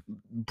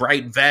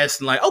bright vest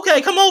and like,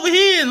 okay, come over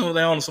here. And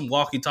they're on some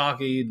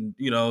walkie-talkie, and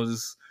you know,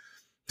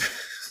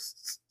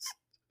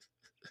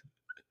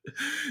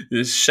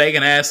 just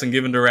shaking ass and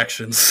giving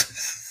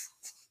directions.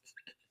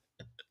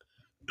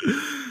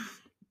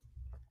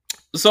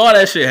 So all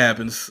that shit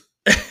happens.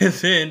 And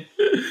then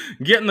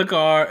get in the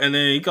car, and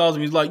then he calls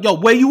me. He's like, yo,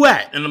 where you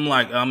at? And I'm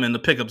like, I'm in the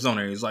pickup zone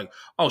area. He's like,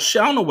 oh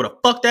shit, I don't know where the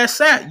fuck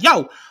that's at.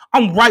 Yo,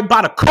 I'm right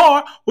by the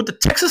car with the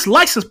Texas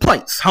license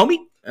plates, homie.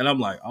 And I'm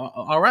like,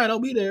 all right, I'll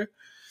be there.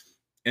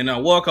 And I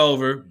walk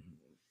over.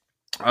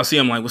 I see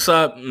him like, what's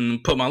up?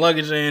 And put my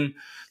luggage in.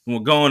 And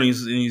we're going.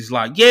 He's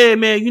like, yeah,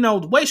 man, you know,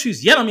 the way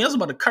she's yelling at me, I was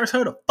about to curse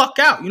her the fuck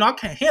out. You know, I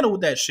can't handle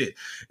with that shit.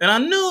 And I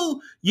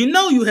knew,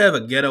 you have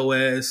a ghetto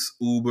ass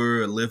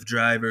Uber or Lyft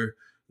driver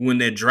when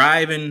they're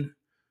driving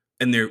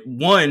and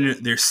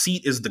their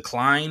seat is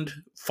declined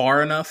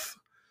far enough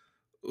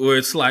where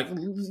it's like,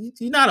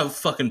 you're not a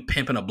fucking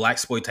pimp in a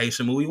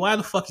blaxploitation movie. Why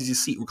the fuck is your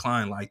seat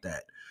reclined like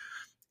that?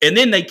 And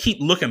then they keep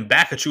looking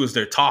back at you as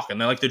they're talking.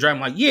 They're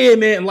driving like, yeah,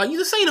 man. And like, you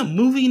just ain't a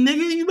movie,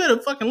 nigga. You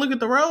better fucking look at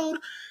the road.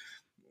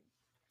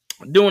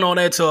 Doing all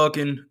that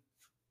talking.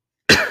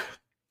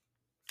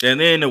 And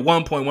then at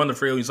one point, one of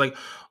the freeways, he's like,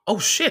 oh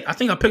shit, I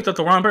think I picked up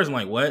the wrong person.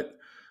 I'm like, what?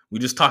 We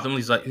just talked to him.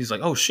 He's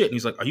like, oh shit. And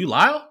he's like, are you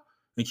Lyle?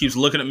 And he keeps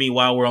looking at me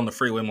while we're on the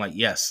freeway. I'm like,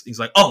 yes. He's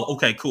like, oh,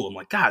 okay, cool. I'm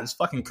like, God, this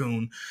fucking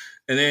coon.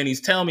 And then he's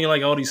telling me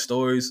like all these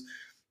stories.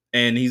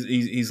 And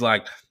he's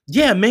like,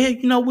 yeah, man,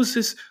 you know, what's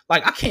this?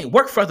 Like, I can't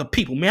work for other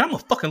people, man. I'm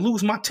gonna fucking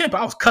lose my temper.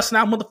 I was cussing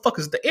out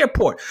motherfuckers at the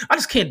airport. I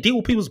just can't deal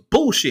with people's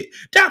bullshit.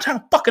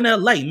 Downtown fucking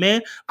LA,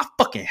 man. I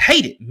fucking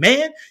hate it,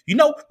 man. You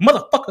know,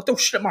 motherfucker throw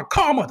shit at my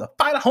car, mother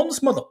fight a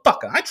homeless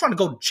motherfucker. I ain't trying to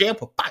go to jail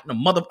for fighting a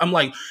mother. I'm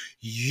like,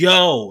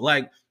 yo,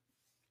 like,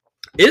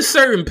 it's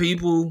certain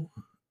people,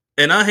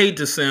 and I hate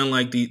to sound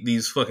like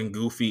these fucking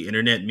goofy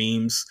internet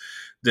memes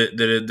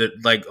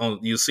that like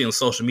you see on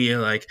social media,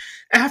 like,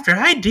 after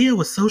I deal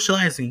with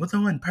socializing with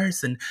one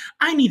person,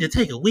 I need to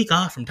take a week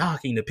off from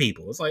talking to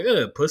people. It's like,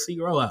 pussy,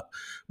 grow up.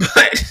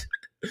 But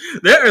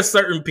There are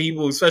certain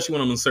people, especially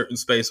when I'm in a certain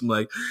space, I'm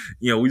like,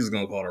 we just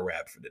gonna call it a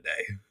wrap for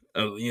today.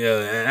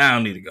 Yeah, I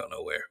don't need to go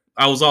nowhere.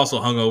 I was also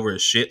hungover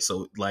as shit,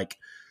 so like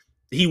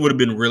he would have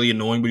been really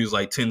annoying, but he was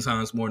like 10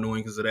 times more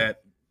annoying because of that.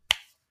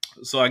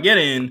 So I get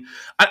in.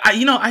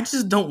 I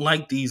just don't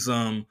like these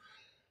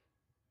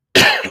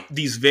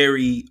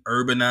very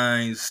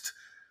urbanized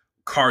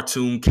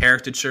cartoon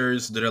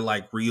caricatures that are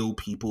like real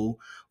people.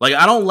 Like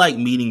I don't like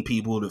meeting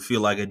people to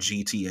feel like a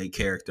GTA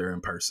character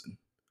in person.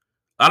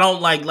 I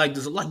don't like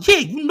this. Like, yeah,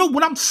 you know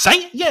what I'm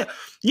saying? Yeah,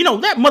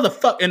 that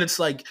motherfucker. And it's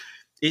like,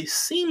 it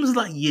seems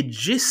like you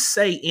just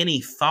say any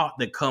thought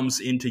that comes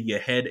into your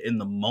head in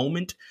the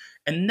moment,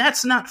 and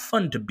that's not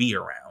fun to be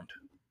around.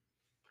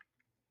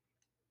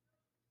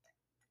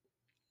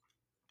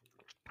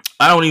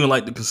 I don't even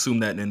like to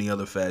consume that in any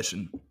other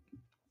fashion.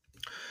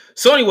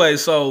 So anyway,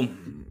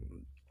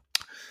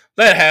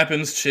 that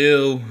happens.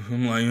 Chill.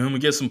 I'm like, I'm gonna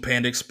get some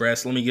Panda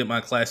Express. Let me get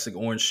my classic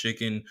orange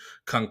chicken,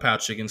 kung pao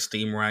chicken,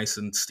 steamed rice,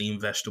 and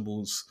steamed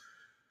vegetables.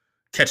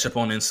 Ketchup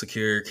on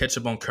Insecure.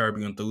 Ketchup on Curb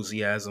Your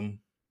Enthusiasm.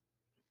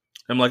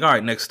 I'm like, all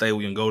right, next day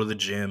we can go to the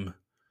gym.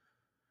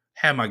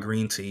 Have my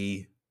green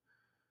tea.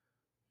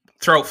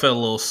 Throat felt a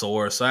little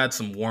sore, so I had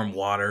some warm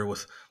water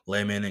with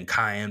lemon and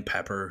cayenne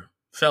pepper.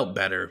 Felt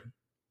better.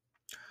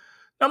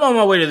 I'm on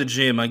my way to the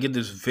gym. I get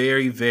this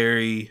very,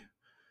 very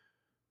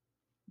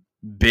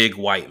big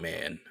white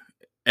man.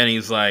 And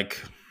he's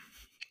like,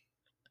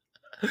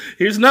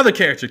 here's another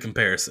character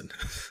comparison.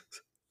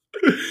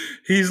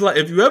 He's like,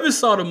 if you ever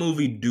saw the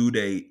movie Due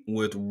Date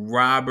with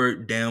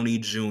Robert Downey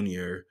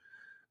Jr.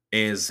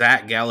 and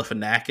Zach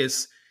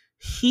Galifianakis,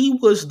 he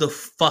was the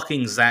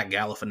fucking Zach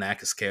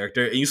Galifianakis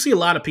character. And you see a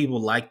lot of people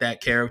like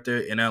that character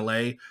in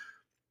LA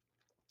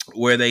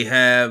where they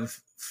have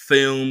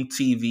film,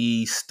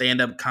 TV,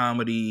 stand-up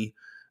comedy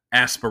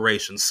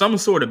aspirations, some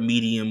sort of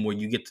medium where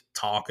you get to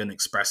talk and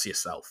express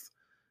yourself.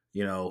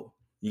 You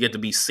get to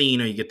be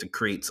seen or you get to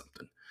create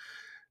something.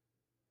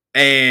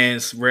 And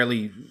it's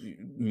rarely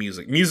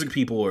music. Music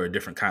people are a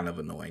different kind of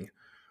annoying.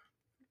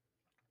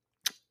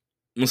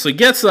 And so he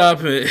gets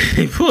up, and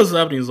he pulls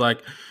up, and he's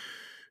like,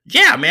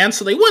 yeah, man,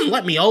 so they wouldn't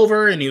let me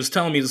over, and he was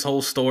telling me this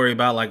whole story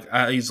about, like,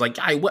 he's like,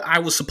 I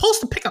was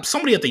supposed to pick up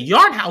somebody at the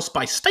Yard House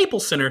by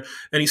Staples Center,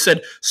 and he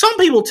said, some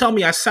people tell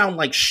me I sound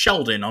like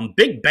Sheldon on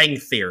Big Bang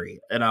Theory,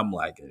 and I'm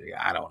like,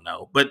 I don't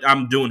know, but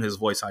I'm doing his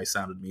voice how he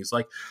sounded to me. He's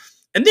like,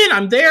 and then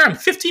I'm there, I'm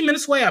 15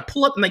 minutes away, I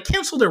pull up, and they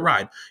cancel their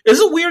ride. Is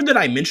it weird that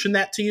I mentioned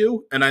that to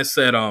you? And I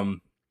said,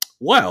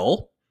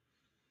 well...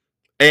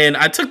 And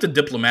I took the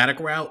diplomatic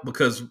route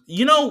because,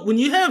 when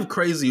you have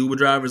crazy Uber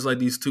drivers like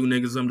these two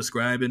niggas I'm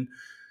describing,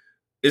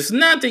 it's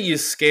not that you're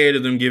scared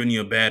of them giving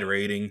you a bad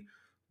rating,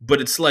 but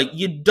it's like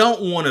you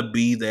don't want to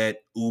be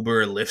that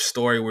Uber or Lyft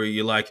story where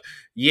you're like,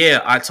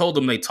 yeah, I told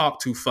them they talk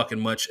too fucking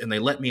much and they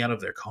let me out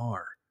of their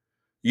car.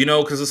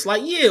 Because it's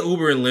like, yeah,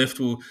 Uber and Lyft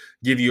will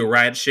give you a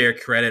ride share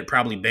credit,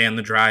 probably ban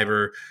the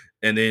driver,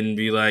 and then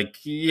be like,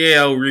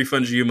 yeah, I'll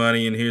refund you your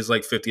money and here's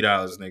like $50,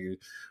 nigga.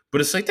 But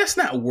it's like, that's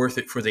not worth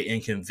it for the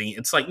inconvenience.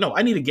 It's like, no,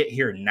 I need to get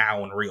here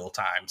now in real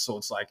time. So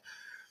it's like,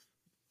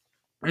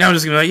 I'm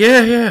just going to be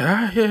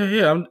like,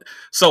 yeah.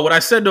 So what I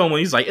said to him when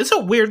he's like, is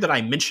it weird that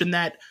I mentioned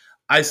that?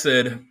 I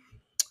said,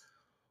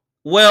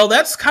 well,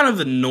 that's kind of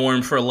the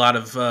norm for a lot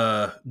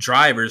of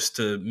drivers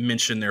to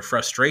mention their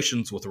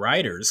frustrations with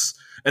riders.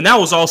 And that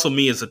was also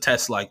me as a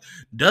test. Like,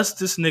 does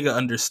this nigga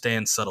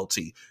understand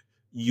subtlety?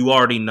 You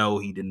already know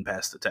he didn't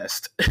pass the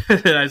test.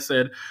 And I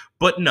said,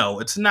 but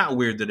no, it's not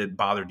weird that it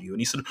bothered you. And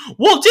he said,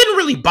 well, it didn't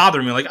really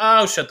bother me. Like,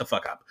 oh, shut the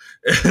fuck up.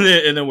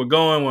 And then we're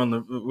on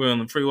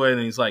the freeway, and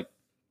he's like,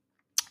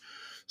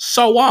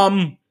 so,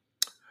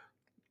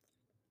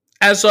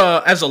 as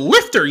a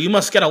lifter, you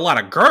must get a lot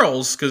of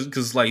girls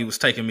because like he was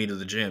taking me to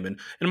the gym, and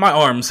my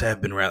arms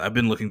have been I've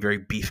been looking very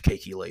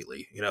beefcakey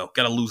lately.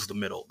 Got to lose the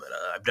middle, but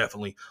I've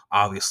definitely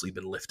obviously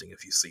been lifting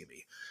if you see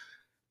me.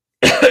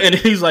 And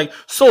he's like,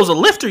 so as a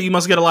lifter, you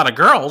must get a lot of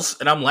girls.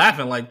 And I'm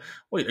laughing like,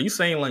 wait, are you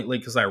saying like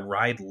because I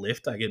ride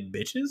Lyft, I get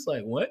bitches?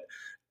 Like what?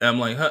 And I'm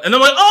like, huh? And I'm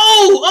like,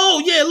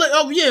 oh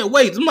yeah,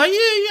 wait. I'm like, yeah,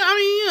 I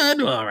mean, yeah, I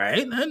do all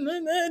right.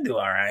 I do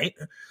all right.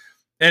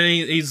 And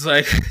he's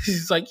like,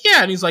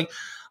 yeah, and he's like,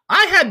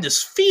 I had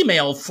this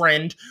female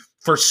friend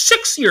for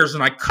 6 years,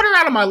 and I cut her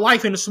out of my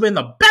life, and it's been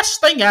the best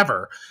thing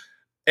ever.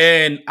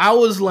 And I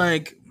was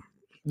like,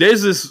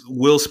 there's this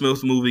Will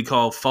Smith movie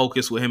called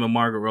Focus with him and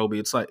Margaret Robbie.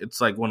 It's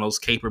like one of those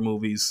caper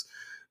movies,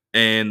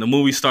 and the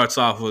movie starts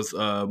off with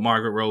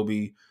Margaret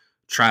Robbie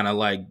trying to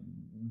like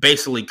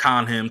basically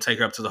con him, take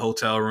her up to the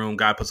hotel room.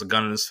 Guy puts a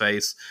gun in his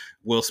face.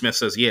 Will Smith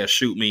says, "Yeah,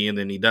 shoot me," and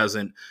then he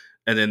doesn't.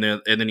 And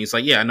then he's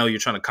like, "Yeah, I know you're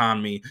trying to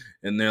con me."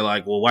 And they're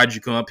like, "Well, why'd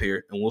you come up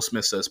here?" And Will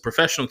Smith says,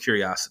 "Professional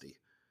curiosity."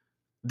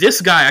 This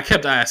guy, I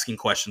kept asking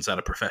questions out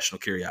of professional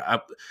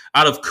curiosity,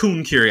 out of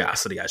coon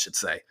curiosity, I should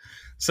say.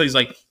 So he's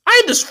like,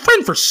 I had this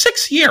friend for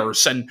 6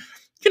 years, and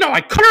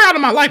I cut her out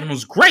of my life, and it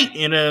was great.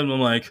 And I'm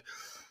like,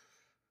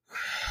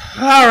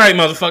 all right,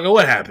 motherfucker,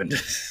 what happened?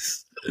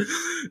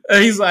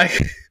 And he's like,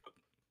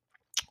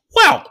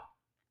 well,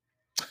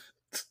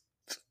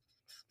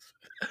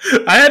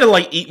 I had to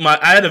like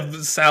I had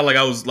to sound like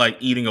I was like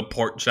eating a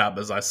pork chop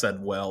as I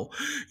said, well.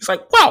 He's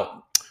like,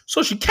 well,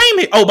 so she came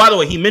here. Oh, by the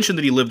way, he mentioned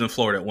that he lived in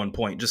Florida at one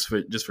point, just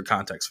for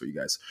context for you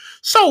guys.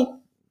 So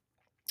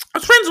I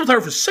was friends with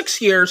her for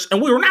 6 years,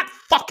 and we were not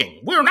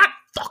fucking. We were not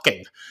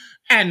fucking.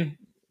 And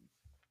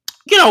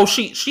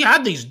she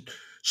had these.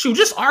 She would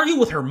just argue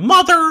with her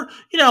mother.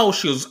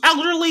 She was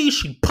elderly.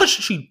 She'd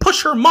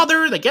push her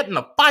mother. They get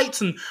into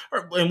fights, and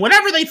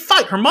whenever they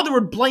fight, her mother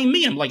would blame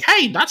me. I'm like,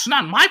 hey, that's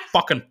not my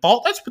fucking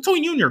fault. That's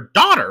between you and your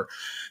daughter.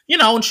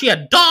 And she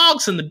had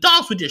dogs, and the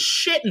dogs would just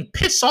shit and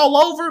piss all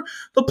over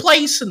the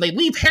place, and they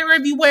leave hair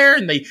everywhere,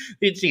 and they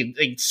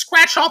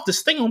scratch off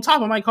this thing on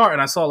top of my car,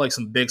 and I saw like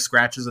some big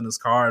scratches in his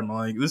car, and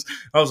I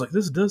was like,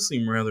 this does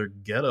seem rather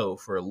ghetto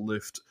for a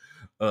Lyft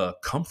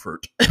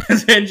comfort. And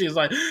then he's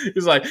like,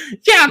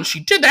 yeah, and she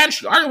did that, and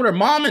she argued with her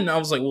mom, and I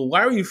was like, well,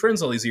 why were you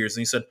friends all these years?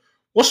 And he said,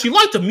 well, she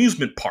liked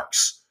amusement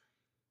parks.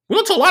 We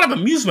went to a lot of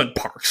amusement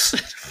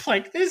parks.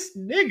 Like, this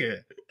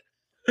nigga.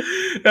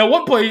 At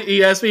one point,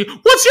 he asked me,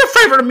 what's your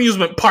favorite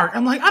amusement park?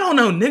 I'm like, I don't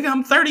know, nigga.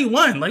 I'm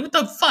 31. Like, what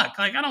the fuck?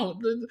 Like, I don't...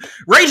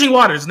 Raging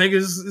Waters, nigga,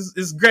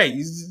 is great.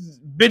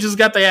 Bitches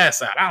got their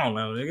ass out. I don't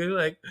know, nigga.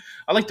 Like,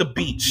 I like the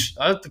beach.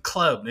 I like the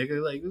club,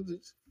 nigga. Like,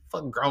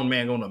 fucking grown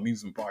man going to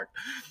amusement park.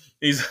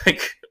 He's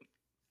like,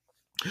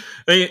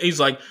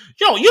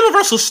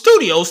 Universal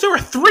Studios, there were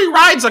 3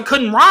 rides I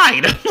couldn't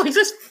ride. I'm like,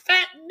 this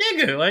fat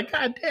nigga. Like,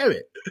 god damn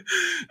it.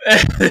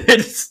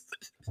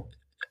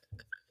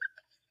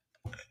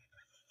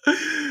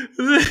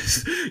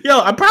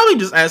 I probably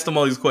just asked him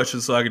all these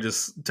questions so I could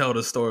just tell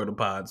the story of the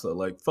pod. So,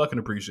 like, fucking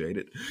appreciate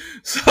it.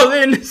 So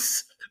then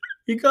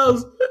he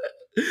goes,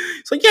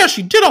 it's like, yeah,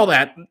 she did all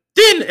that.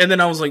 And then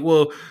I was like,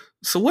 well,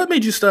 so what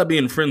made you stop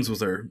being friends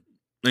with her?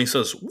 And he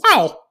says,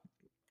 well,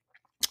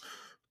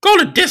 go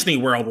to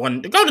Disneyland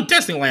one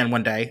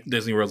day.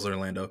 Disney World's in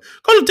Orlando.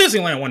 Go to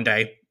Disneyland one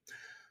day.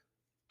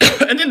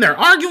 And then they're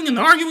arguing and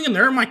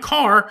they're in my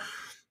car.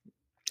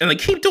 And they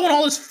keep doing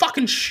all this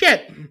fucking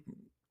shit.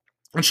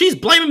 And she's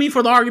blaming me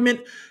for the argument.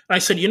 And I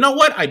said, you know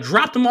what? I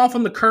dropped them off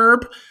on the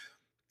curb.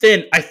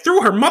 Then I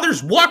threw her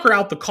mother's walker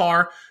out the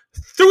car,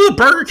 threw the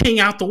Burger King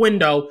out the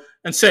window,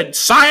 and said,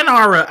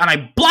 sayonara. And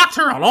I blocked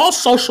her on all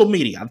social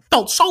media. I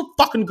felt so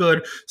fucking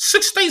good.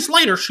 6 days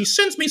later, she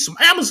sends me some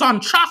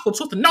Amazon chocolates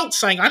with a note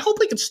saying, I hope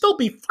we can still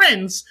be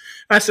friends.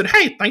 And I said,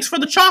 hey, thanks for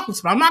the chocolates,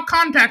 but I'm not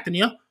contacting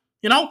you.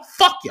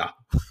 Fuck ya.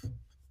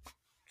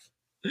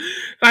 And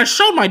I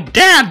showed my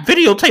dad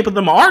videotape of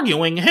them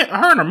arguing,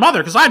 her and her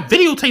mother, because I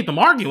videotaped them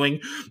arguing.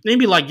 And he'd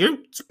be like,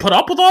 you put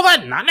up with all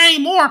that? Not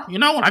anymore.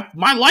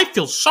 My life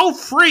feels so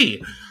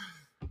free.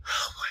 Oh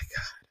my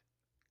God.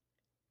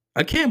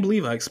 I can't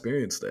believe I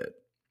experienced that.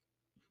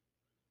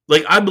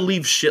 Like, I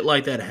believe shit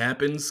like that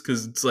happens,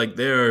 because it's like,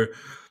 they're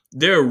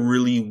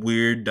really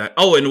weird. And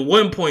at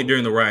one point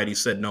during the ride, he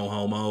said no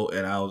homo,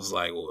 and I was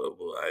like,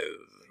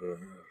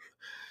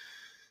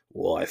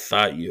 well, I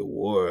thought you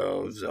were. I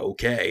was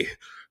okay.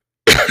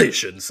 They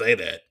shouldn't say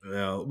that,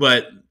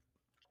 but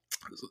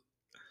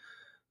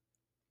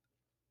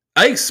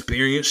I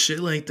experience shit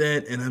like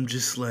that, and I'm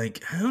just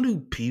like, how do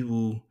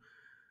people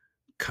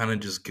kind of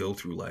just go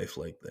through life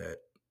like that?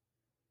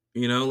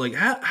 Like,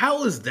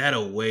 how is that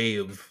a way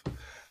of...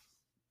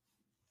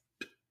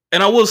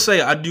 And I will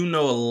say, I do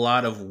know a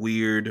lot of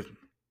weird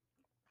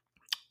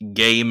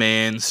gay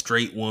man,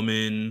 straight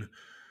woman,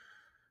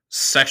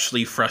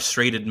 sexually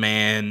frustrated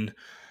man,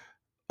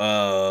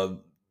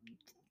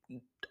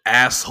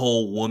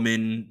 asshole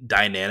woman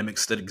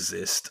dynamics that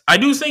exist. I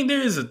do think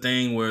there is a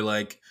thing where,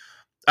 like,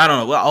 I don't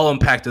know, well, I'll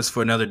unpack this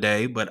for another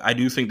day, but I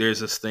do think there's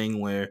this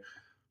thing where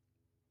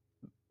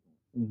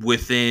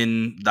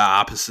within the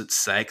opposite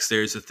sex,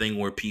 there's a thing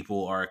where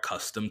people are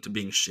accustomed to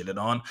being shitted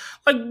on.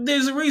 Like,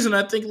 there's a reason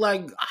I think,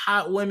 like,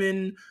 hot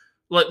women,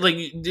 like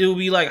it'll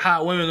be like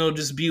hot women, they'll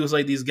just be with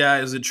like these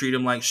guys that treat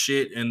them like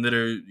shit and that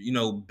are,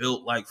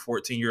 built like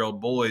 14-year-old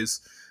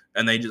boys,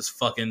 and they just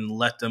fucking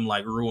let them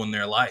like ruin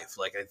their life.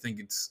 Like, I think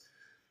it's,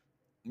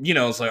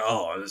 it's like,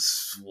 oh,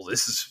 this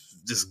is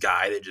this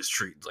guy that just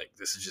treats like,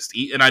 this is just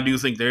eat. And I do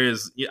think there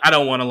is, I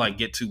don't want to like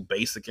get too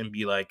basic and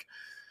be like,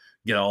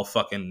 all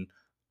fucking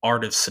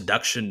art of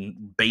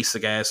seduction,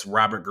 basic ass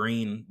Robert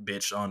Greene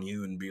bitch on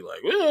you and be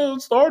like, well,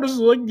 it's the artists,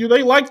 like,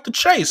 they like the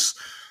chase.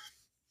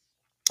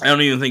 I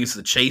don't even think it's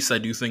the chase. I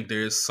do think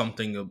there's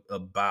something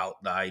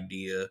about the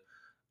idea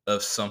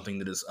of something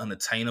that is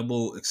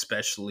unattainable,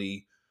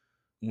 especially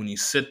when you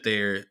sit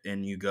there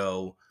and you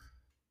go,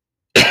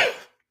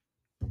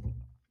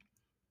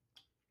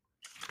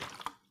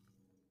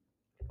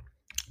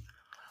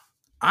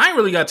 I ain't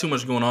really got too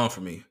much going on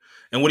for me.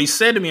 And what he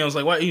said to me, I was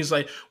like, what? He's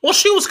like, well,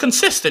 she was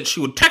consistent. She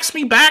would text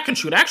me back and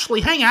she would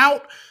actually hang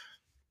out.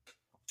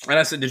 And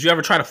I said, did you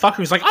ever try to fuck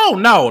her? He's like, oh,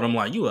 no. And I'm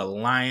like, you a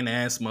lying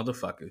ass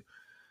motherfucker.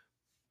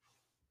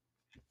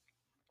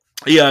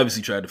 He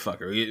obviously tried to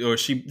fuck her. Or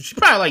she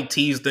probably like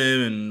teased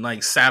him and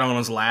like sat on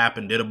his lap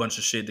and did a bunch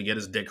of shit to get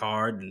his dick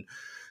hard. And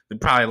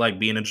they'd probably like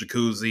be in a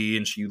jacuzzi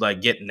and she'd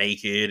like get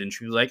naked. And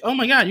she was like, oh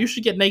my God, you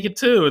should get naked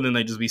too. And then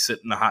they'd just be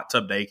sitting in the hot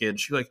tub naked. And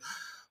she's like,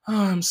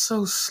 oh, I'm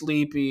so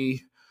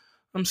sleepy.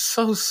 I'm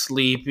so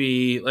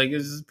sleepy. Like,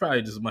 it's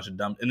probably just a bunch of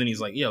dumb. And then he's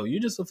like, yo,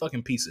 you're just a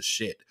fucking piece of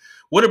shit.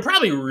 What it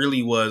probably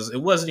really was,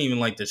 it wasn't even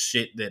like the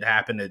shit that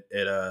happened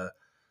at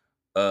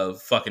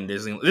fucking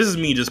Disney. This is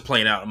me just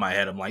playing out in my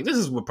head. I'm like, this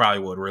is what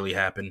probably what really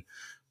happened.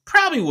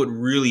 Probably what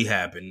really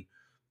happened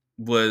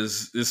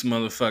was this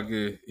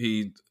motherfucker,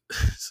 he.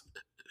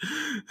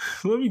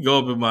 Let me go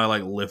up in my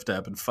like Lyft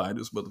app and find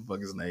this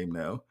motherfucker's name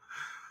now.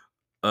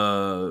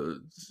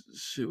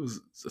 Shit was,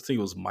 I think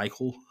it was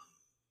Michael.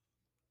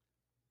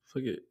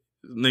 Forget,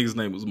 nigga's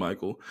name was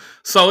Michael.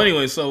 So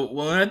anyway,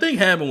 what I think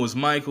happened was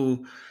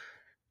Michael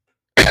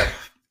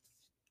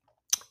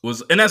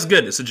was, and that's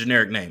good. It's a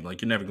generic name.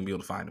 Like, you're never gonna be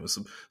able to find it. It's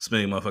a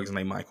million motherfuckers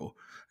named Michael.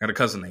 I got a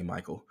cousin named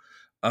Michael.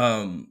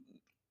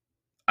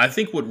 I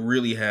think what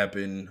really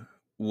happened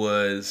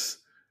was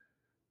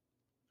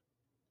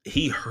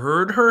he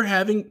heard her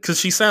having, because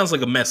she sounds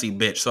like a messy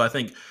bitch. So I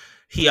think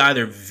he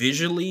either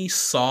visually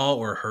saw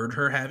or heard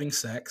her having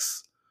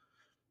sex,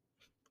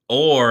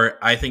 or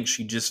I think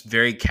she just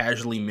very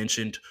casually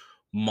mentioned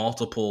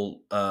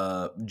multiple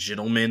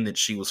gentlemen that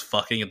she was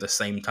fucking at the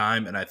same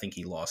time, and I think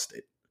he lost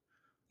it.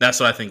 That's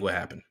what I think what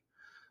happened.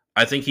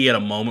 I think he had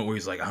a moment where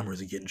he's like, I'm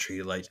really getting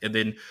treated like, and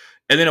then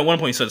at one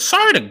point he said,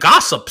 sorry to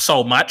gossip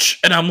so much.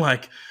 And I'm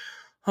like,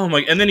 oh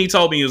my, and then he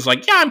told me, he was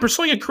like, yeah, I'm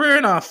pursuing a career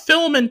in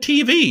film and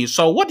TV.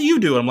 So what do you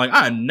do? And I'm like,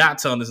 I'm not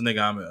telling this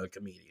nigga I'm a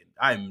comedian.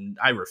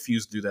 I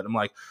refuse to do that. I'm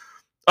like,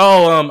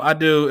 oh, I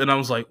do. And I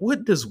was like,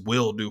 what does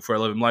Will do for a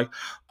living? I'm like,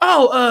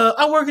 oh,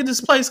 I work at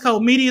this place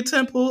called Media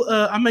Temple.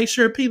 I make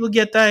sure people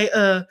get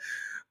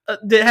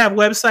they have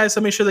websites.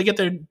 I make sure they get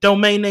their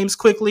domain names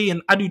quickly,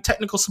 and I do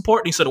technical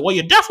support. And he said, well,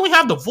 you definitely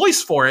have the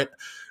voice for it.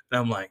 And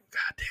I'm like,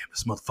 God damn,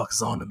 this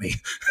motherfucker's on to me.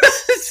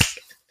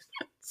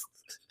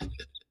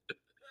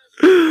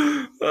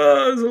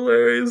 Oh, it's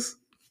hilarious.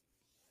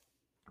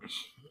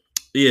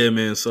 Yeah,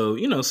 man. So,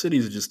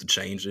 cities are just a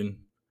changing.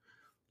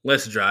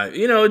 Let's drive.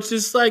 It's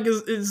just like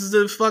it's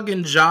the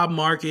fucking job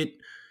market.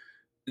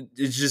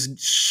 It's just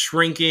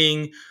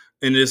shrinking,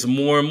 and there's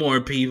more and more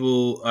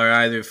people are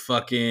either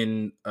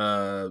fucking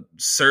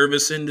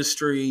service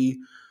industry,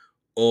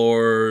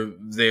 or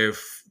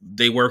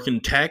they work in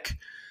tech.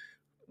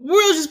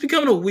 World's just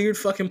becoming a weird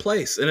fucking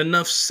place, and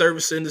enough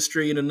service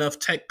industry and enough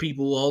tech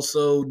people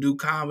also do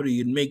comedy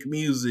and make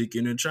music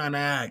and are trying to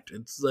act.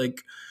 It's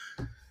like,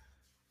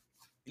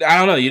 I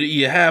don't know.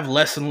 You have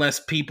less and less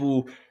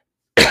people.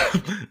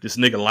 This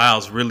nigga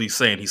Lyle's really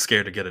saying he's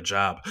scared to get a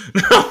job.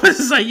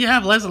 It's like you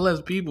have less and less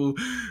people.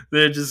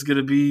 They're just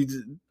gonna be,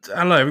 I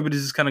don't know.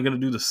 Everybody's just kind of gonna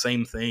do the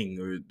same thing,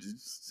 or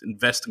just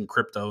invest in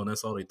crypto, and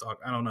that's all they talk.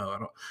 I don't know. I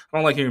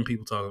don't like hearing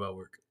people talk about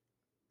work.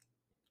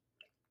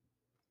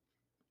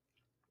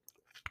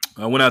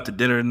 I went out to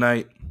dinner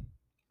tonight,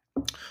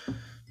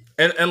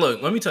 and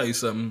look, let me tell you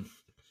something.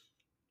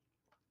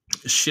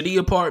 Shitty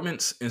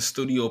apartments and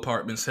studio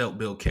apartments help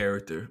build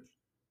character.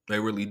 They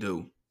really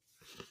do.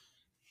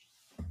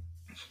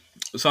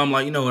 So I'm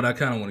like, you know what? I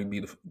kind of want to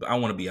be. I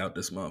want to be out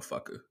this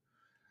motherfucker.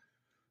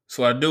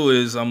 So what I do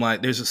is I'm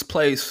like, there's this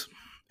place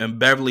in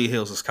Beverly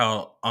Hills. It's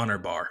called Honor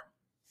Bar,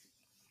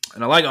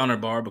 and I like Honor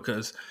Bar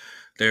because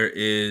there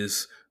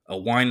is a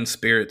wine and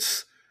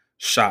spirits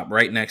shop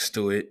right next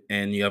to it,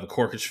 and you have a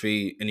corkage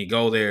fee, and you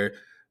go there,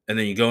 and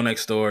then you go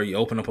next door, you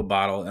open up a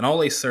bottle, and all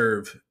they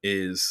serve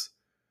is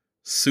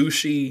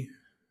sushi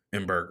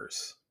and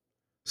burgers,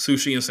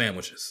 sushi and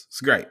sandwiches.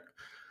 It's great.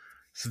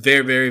 It's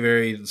very, very,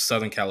 very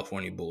Southern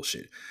California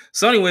bullshit.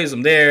 So, anyways,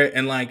 I'm there,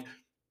 and like,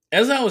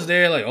 as I was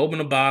there, like,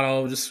 open a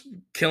bottle, just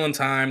killing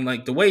time.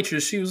 Like, the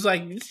waitress, she was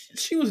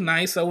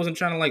nice. I wasn't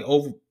trying to like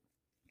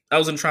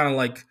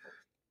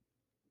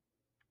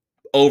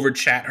over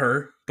chat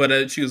her,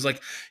 but she was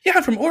like, "Yeah,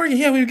 I'm from Oregon."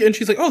 Yeah, and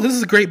she's like, "Oh, this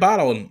is a great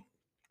bottle." And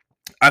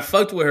I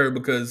fucked with her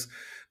because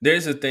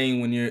there's a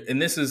thing when you're,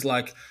 and this is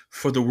like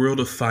for the world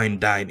of fine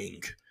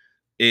dining,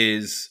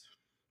 is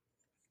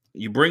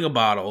you bring a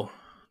bottle.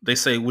 They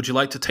say, "Would you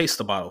like to taste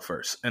the bottle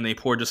first?" And they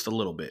pour just a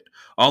little bit.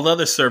 All the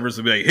other servers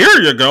would be like,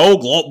 "Here you go,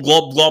 glop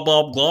glop glop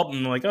glop glop,"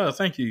 and I'm like, "Oh,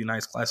 thank you, you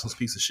nice classless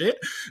piece of shit."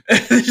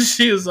 And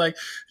she was like,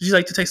 "Would you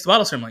like to taste the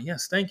bottle, sir?" I'm like,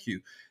 "Yes, thank you."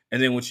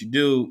 And then what you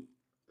do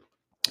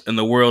in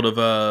the world of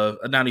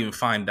not even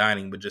fine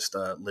dining, but just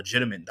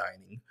legitimate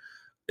dining,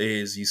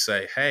 is you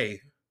say,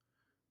 "Hey,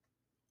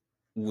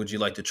 would you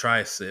like to try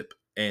a sip?"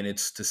 And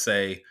it's to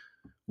say,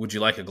 "Would you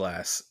like a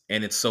glass?"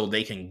 And it's so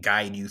they can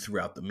guide you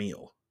throughout the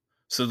meal.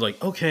 So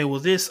like, okay, well,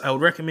 this, I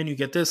would recommend you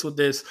get this with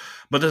this,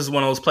 but this is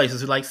one of those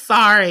places who like,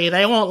 sorry,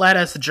 they won't let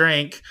us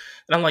drink.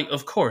 And I'm like,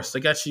 of course, they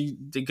got you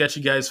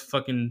guys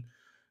fucking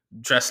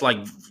dressed like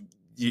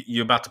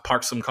you're about to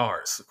park some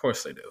cars. Of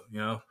course they do,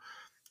 It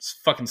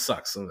fucking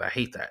sucks. I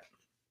hate that.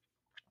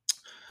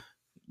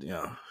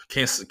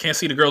 Can't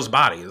see the girl's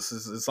body.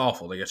 It's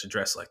awful. They got you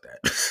dressed like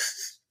that.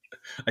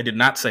 I did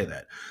not say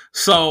that.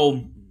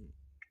 So,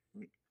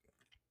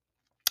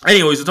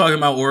 anyways, we're talking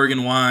about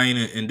Oregon wine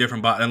and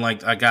different bottles. And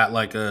like, I got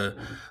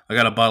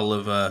a bottle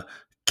of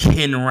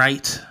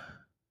Kenwright,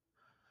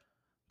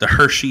 the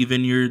Hershey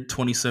Vineyard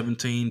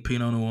 2017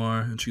 Pinot Noir,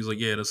 and she's like,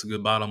 "Yeah, that's a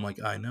good bottle." I'm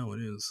like, "I know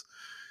it is."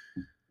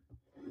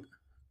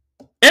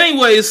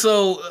 Anyway,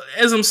 so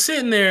as I'm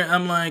sitting there,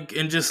 I'm like,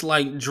 and just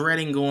like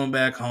dreading going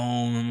back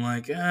home. I'm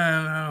like,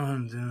 I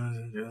don't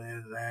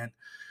do that.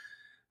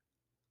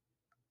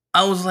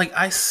 I was like,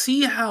 I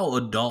see how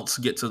adults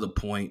get to the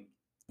point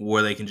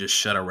where they can just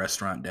shut a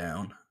restaurant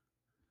down.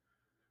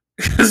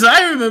 Because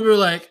I remember,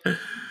 like,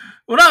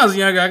 when I was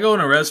younger, I go in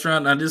a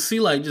restaurant and I just see,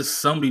 like, just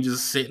somebody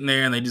just sitting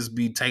there and they just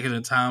be taking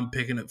the time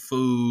picking up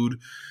food,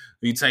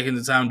 be taking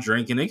the time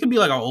drinking. It could be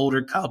like an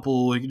older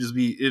couple. It could just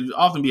be, it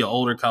often be an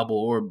older couple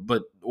or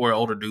an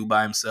older dude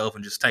by himself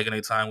and just taking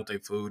their time with their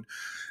food.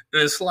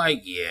 And it's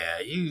like, yeah,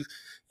 you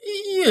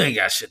ain't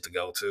got shit to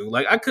go to.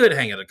 Like, I could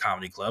hang at a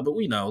comedy club, but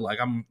we know, like,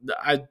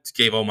 I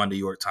gave all my New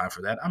York time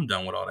for that. I'm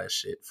done with all that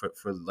shit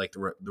for like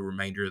the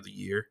remainder of the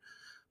year.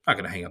 I'm not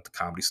gonna hang out the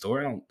Comedy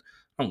Store. I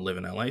don't live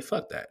in LA.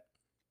 Fuck that.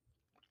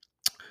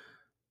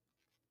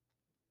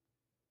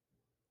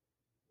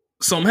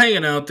 So I'm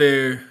hanging out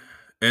there,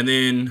 and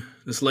then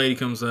this lady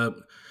comes up,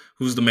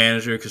 who's the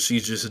manager, because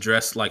she's just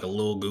dressed like a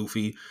little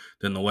goofy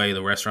than the way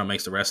the restaurant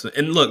makes the rest of it.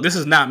 And look, this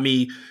is not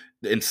me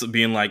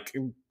being like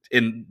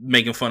and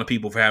making fun of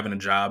people for having a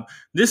job.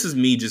 This is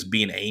me just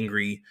being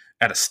angry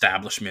at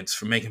establishments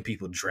for making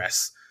people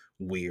dress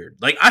weird.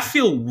 Like, I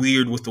feel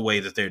weird with the way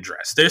that they're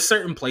dressed. There's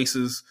certain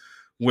places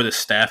where the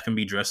staff can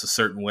be dressed a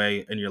certain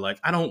way, and you're like,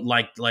 I don't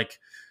like.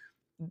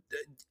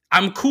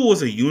 I'm cool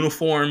with a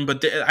uniform,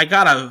 but I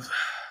gotta.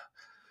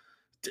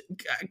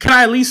 Can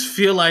I at least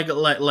feel like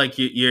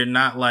you're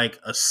not like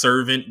a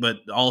servant, but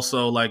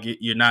also like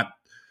you're not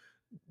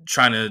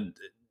trying to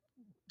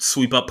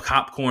sweep up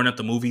popcorn at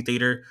the movie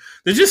theater?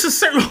 There's just a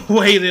certain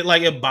way that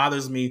like it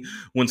bothers me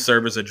when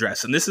servers are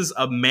dressed, and this is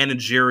a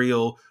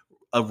managerial,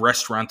 a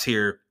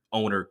restaurateur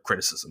owner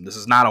criticism. This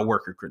is not a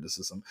worker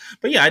criticism.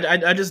 But yeah,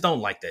 I just don't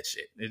like that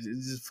shit. It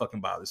just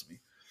fucking bothers me.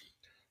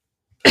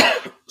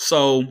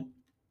 So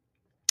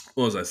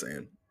what was I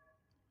saying?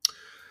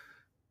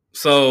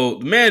 So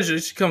the manager,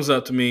 she comes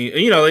up to me,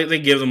 and they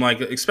give them like,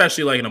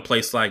 especially like in a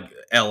place like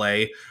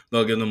LA,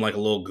 they'll give them like a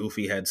little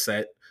goofy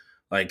headset.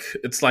 Like,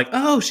 it's like,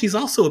 oh, she's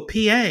also a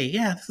PA.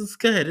 Yeah, this is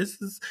good.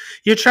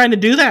 You're trying to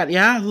do that.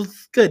 Yeah,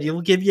 it's good.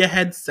 We'll give you a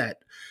headset.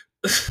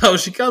 So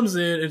she comes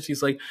in and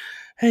she's like,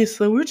 hey,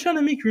 so we're trying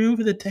to make room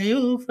for the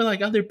table for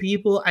like other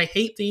people. I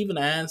hate to even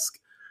ask.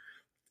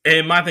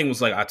 And my thing was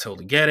like, I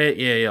totally get it.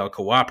 Yeah, I'll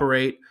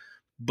cooperate.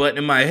 But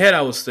in my head,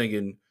 I was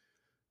thinking,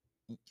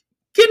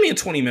 give me a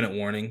 20-minute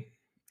warning.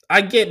 I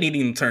get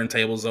needing the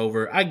turntables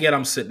over. I get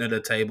I'm sitting at a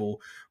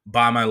table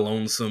by my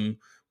lonesome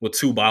with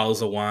 2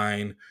 bottles of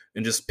wine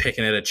and just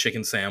picking at a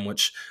chicken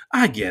sandwich.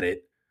 I get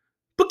it.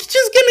 But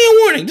just give me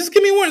a warning. Just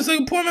give me a warning so I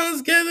can pour my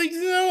let's get, like,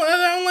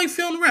 I don't like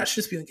feeling rushed.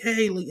 Just be like,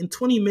 hey, like in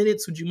 20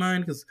 minutes, would you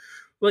mind? Because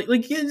like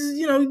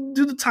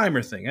do the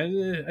timer thing.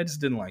 I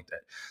just didn't like that.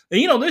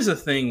 And there's a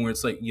thing where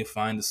it's like you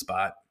find a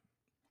spot.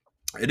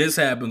 This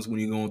happens when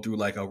you're going through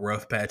like a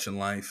rough patch in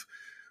life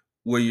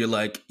where you're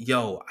like,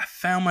 yo, I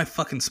found my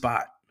fucking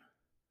spot.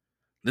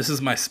 This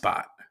is my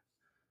spot.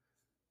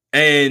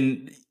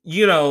 And,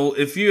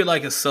 if you're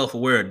like a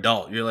self-aware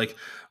adult, you're like,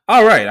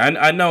 all right,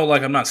 I know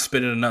like I'm not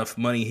spending enough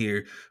money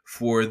here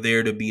for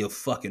there to be a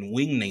fucking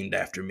wing named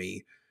after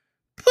me.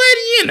 But,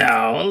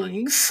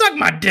 suck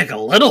my dick a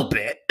little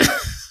bit.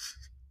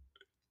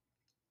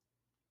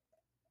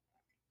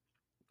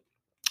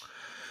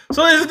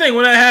 So there's the thing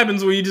when that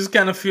happens, where you just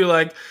kind of feel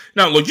like,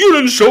 no, look, you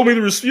didn't show me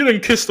you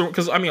didn't kiss the,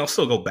 because I mean I'll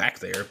still go back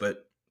there,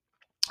 but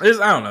I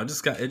don't know, it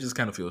just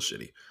kind of feels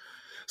shitty.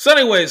 So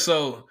anyway,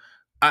 so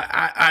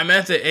I'm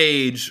at the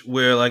age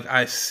where like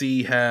I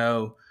see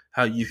how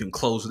you can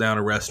close down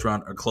a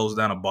restaurant or close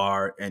down a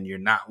bar and you're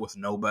not with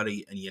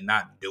nobody and you're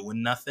not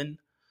doing nothing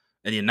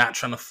and you're not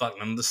trying to fuck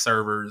none of the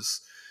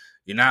servers.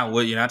 You're not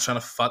trying to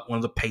fuck one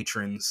of the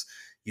patrons.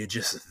 You're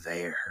just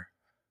there.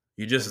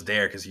 You're just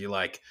there because you're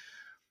like,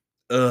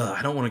 I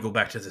don't want to go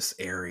back to this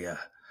area.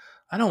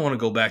 I don't want to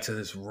go back to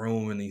this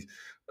room and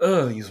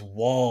these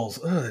walls.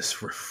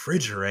 This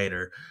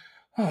refrigerator.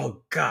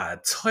 Oh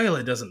God,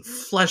 toilet doesn't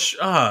flush.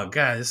 Oh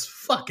God, this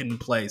fucking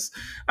place.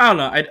 I don't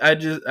know.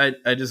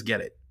 I just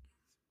get it.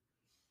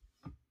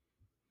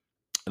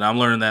 And I'm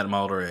learning that in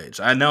my older age.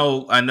 I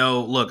know.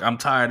 Look, I'm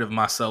tired of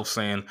myself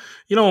saying,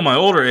 in my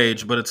older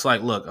age, but it's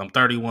like, look, I'm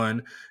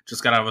 31,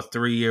 just got out of a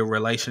 3-year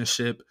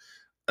relationship.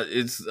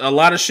 It's a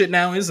lot of shit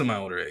now is in my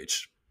older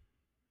age.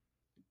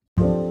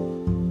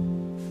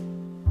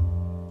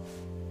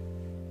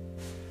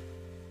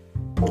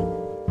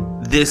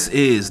 This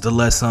is the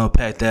Let's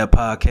Unpack That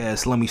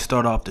podcast. Let me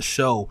start off the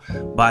show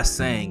by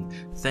saying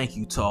thank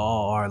you to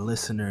all our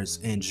listeners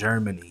in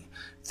Germany.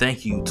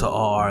 Thank you to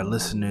all our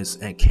listeners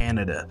in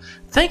Canada.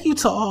 Thank you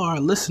to all our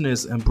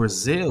listeners in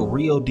Brazil,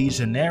 Rio de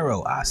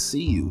Janeiro. I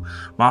see you.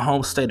 My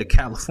home state of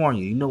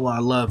California. You know I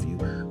love you.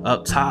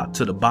 Up top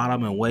to the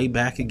bottom and way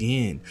back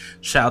again.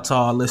 Shout out to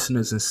all our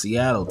listeners in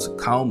Seattle,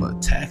 Tacoma,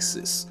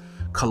 Texas,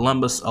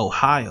 Columbus,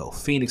 Ohio,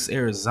 Phoenix,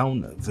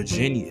 Arizona,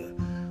 Virginia.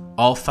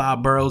 All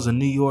 5 boroughs in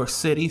New York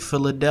City,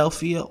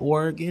 Philadelphia,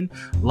 Oregon,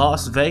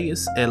 Las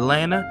Vegas,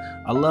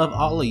 Atlanta. I love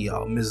all of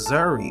y'all.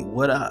 Missouri,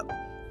 what up?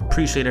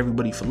 Appreciate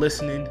everybody for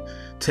listening.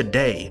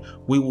 Today,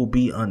 we will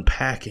be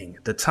unpacking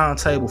the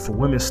timetable for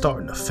women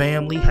starting a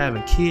family,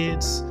 having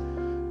kids,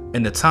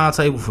 and the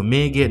timetable for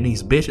men getting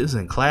these bitches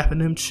and clapping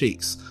them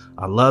cheeks.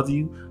 I love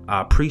you,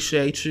 I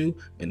appreciate you,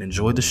 and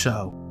enjoy the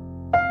show.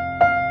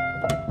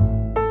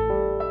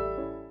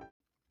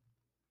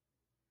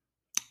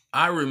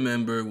 I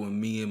remember when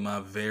me and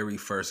my very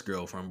first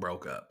girlfriend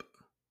broke up.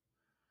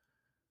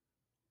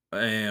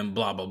 And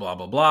blah, blah, blah,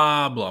 blah,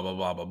 blah, blah, blah,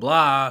 blah, blah,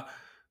 blah.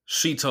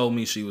 She told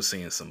me she was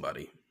seeing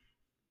somebody.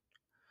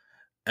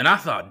 And I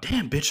thought,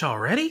 damn, bitch,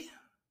 already?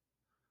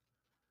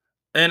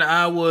 And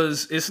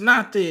it's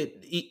not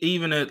that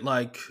even at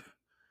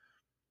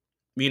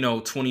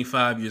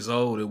 25 years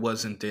old, it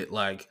wasn't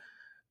that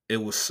it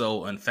was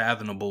so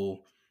unfathomable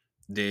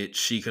that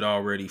she could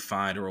already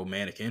find a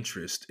romantic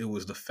interest. It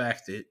was the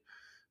fact that,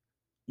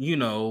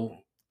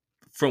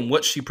 from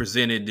what she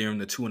presented during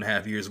the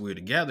 2.5 years we were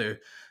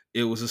together,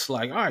 it was just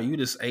like, all right, you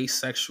this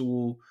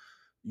asexual,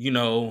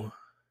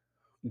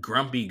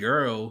 grumpy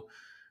girl,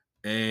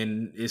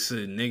 and it's a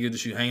nigga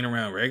that you hanging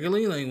around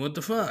regularly. Like, what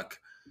the fuck?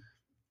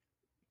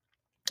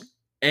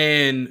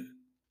 And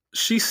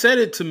she said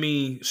it to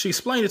me. She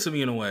explained it to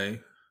me in a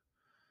way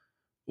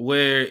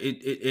where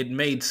it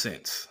made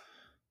sense.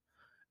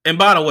 And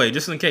by the way,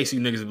 just in case you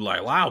niggas be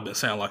like, wow, I've been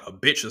sounding like a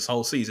bitch this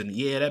whole season.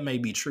 Yeah, that may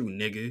be true,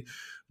 nigga.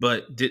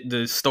 But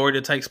the story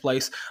that takes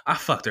place, I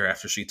fucked her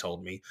after she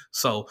told me.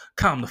 So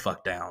calm the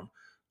fuck down.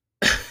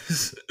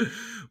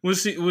 when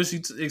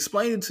she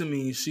explained it to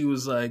me, she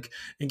was like,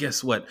 and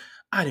guess what?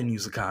 I didn't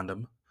use a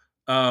condom.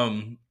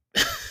 When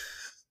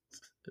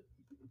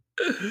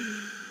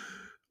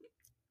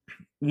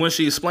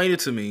she explained it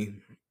to me,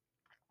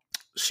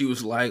 she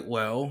was like,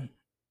 well,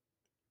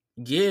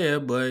 yeah,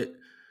 but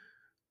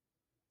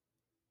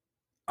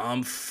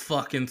I'm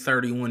fucking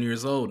 31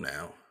 years old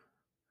now.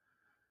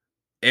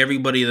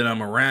 Everybody that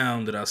I'm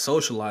around, that I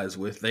socialize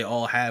with, they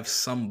all have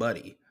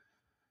somebody.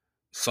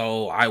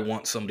 So I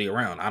want somebody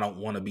around. I don't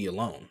want to be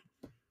alone.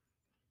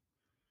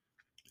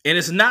 And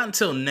it's not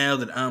until now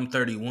that I'm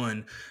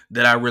 31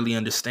 that I really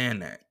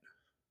understand that.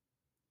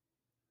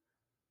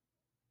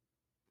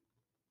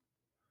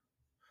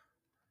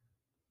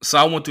 So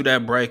I went through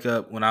that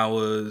breakup when I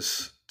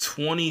was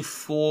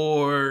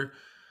 24,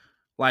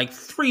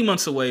 3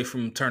 months away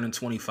from turning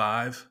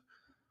 25.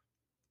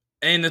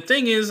 And the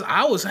thing is,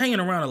 I was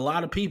hanging around a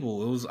lot of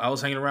people. I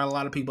was hanging around a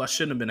lot of people I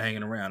shouldn't have been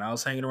hanging around. I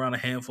was hanging around a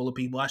handful of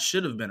people I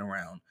should have been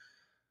around.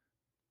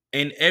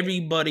 And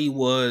everybody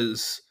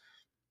was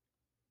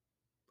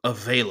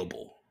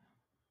available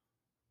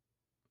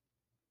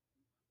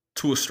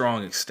to a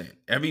strong extent.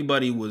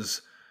 Everybody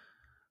was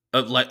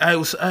hey,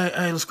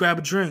 let's grab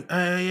a drink.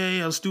 Hey,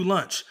 yeah, let's do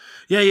lunch.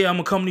 Yeah, I'm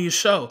gonna come to your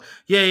show.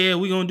 Yeah,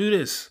 we gonna do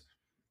this.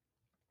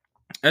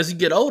 As you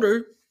get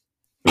older,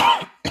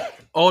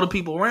 all the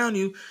people around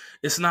you,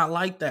 it's not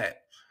like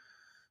that.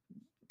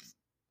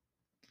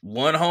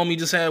 One homie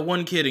just had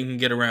one kid and can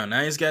get around.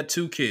 Now he's got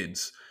 2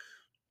 kids.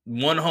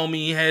 One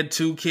homie had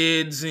 2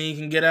 kids and he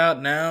can get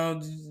out. Now,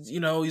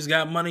 he's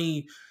got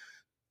money.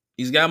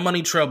 He's got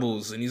money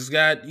troubles and he's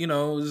got,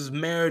 his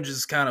marriage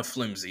is kind of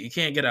flimsy. He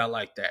can't get out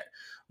like that.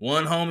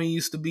 One homie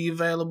used to be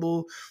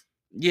available.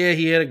 Yeah,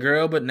 he had a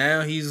girl, but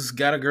now he's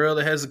got a girl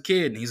that has a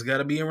kid and he's got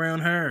to be around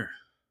her.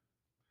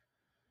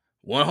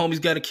 One homie's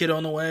got a kid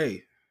on the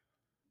way.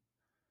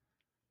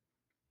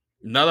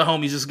 Another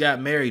homie just got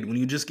married. When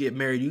you just get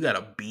married, you got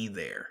to be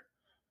there.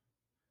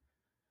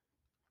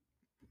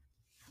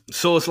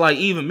 So it's like,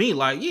 even me,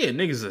 yeah,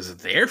 niggas is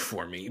there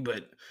for me,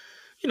 but,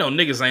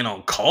 niggas ain't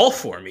on call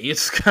for me.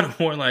 It's kind of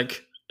more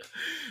like,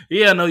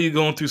 yeah, I know you're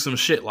going through some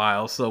shit,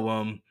 Lyle.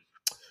 So,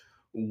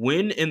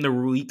 when in the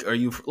week are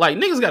you,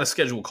 niggas got to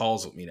schedule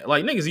calls with me.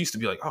 Niggas used to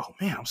be like, oh,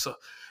 man, I'm so,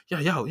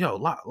 yo,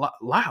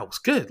 Lyle, what's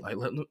good?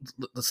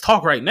 Let's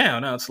talk right now.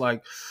 Now it's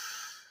like,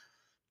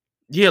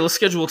 yeah, let's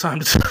schedule a time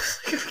to talk.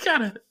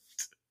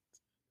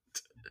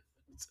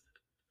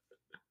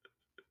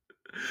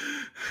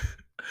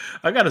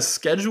 I gotta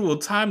schedule a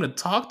time to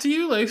talk to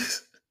you?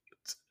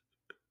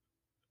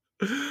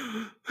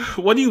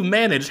 What do you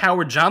manage?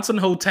 Howard Johnson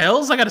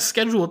hotels? I gotta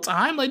schedule a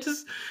time?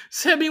 Just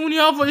hit me when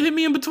y'all hit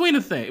me in between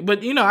a thing. But,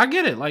 I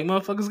get it.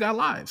 Motherfuckers got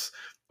lives.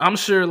 I'm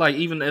sure,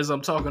 even as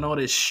I'm talking all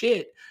this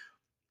shit,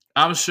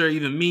 I'm sure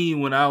even me,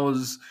 when I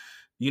was,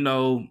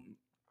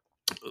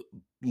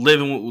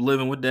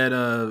 living with that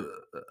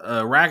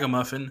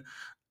ragamuffin,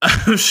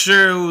 I'm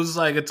sure it was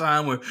a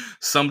time where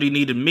somebody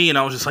needed me and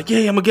I was just like,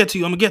 yeah, I'm gonna get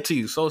to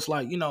you. So it's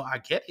I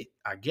get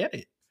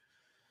it.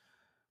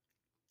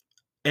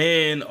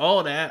 And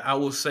all that, I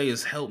will say,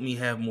 has helped me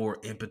have more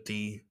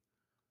empathy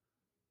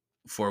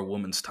for a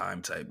woman's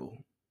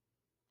timetable.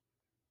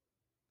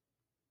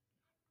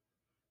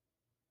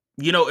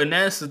 And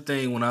that's the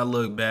thing, when I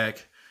look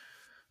back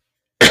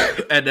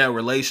at that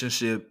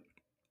relationship,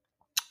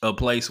 a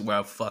place where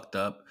I fucked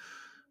up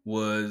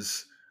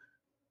was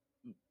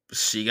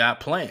she got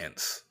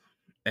plans.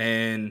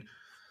 And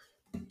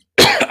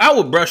I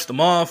would brush them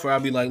off, or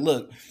I'd be like,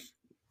 look,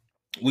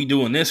 we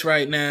doing this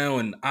right now.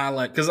 And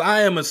because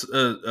I am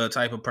a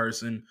type of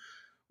person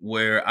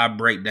where I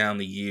break down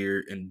the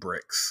year in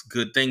bricks.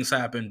 Good things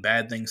happen,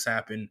 bad things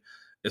happen.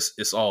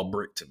 It's all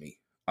brick to me.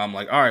 I'm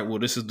like, all right, well,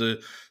 this is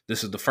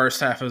the first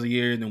half of the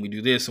year, then we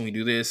do this and we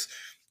do this.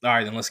 All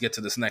right, then let's get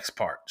to this next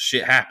part.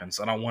 Shit happens.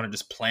 I don't want to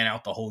just plan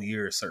out the whole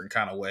year a certain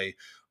kind of way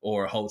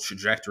or a whole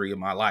trajectory of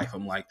my life.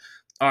 I'm like,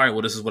 all right,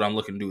 well, this is what I'm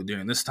looking to do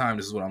during this time.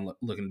 This is what I'm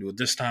looking to do at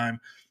this time.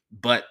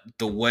 But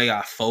the way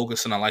I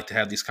focus and I like to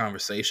have these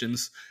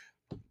conversations,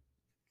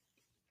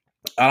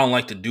 I don't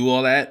like to do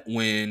all that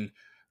when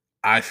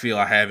I feel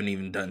I haven't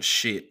even done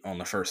shit on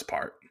the first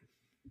part.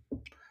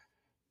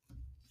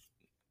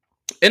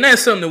 And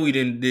that's something that we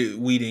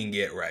didn't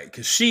get right.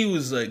 Because she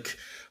was like,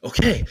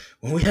 okay,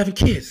 when we having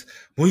kids,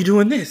 when we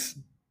doing this.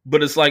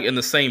 But it's like in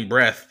the same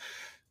breath,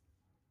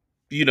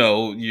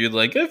 you're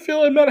like, I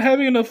feel I'm not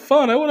having enough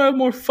fun. I want to have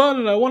more fun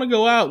and I want to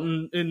go out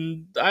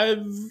and I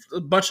have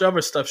a bunch of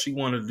other stuff she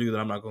wanted to do that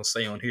I'm not going to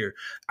say on here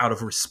out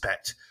of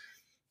respect.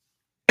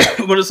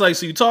 But it's like,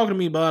 so you're talking to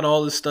me about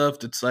all this stuff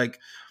that's like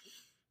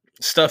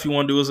stuff you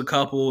want to do as a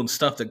couple and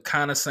stuff that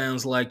kind of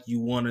sounds like you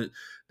want to,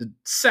 that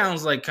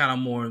sounds like kind of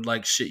more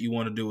like shit you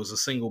want to do as a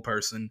single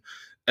person.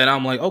 And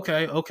I'm like,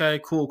 okay,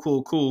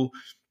 cool.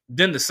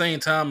 Then the same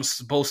time, I'm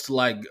supposed to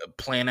like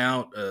plan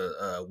out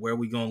where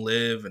we gonna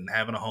live and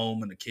having a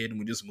home and a kid, and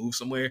we just move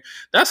somewhere.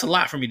 That's a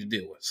lot for me to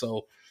deal with.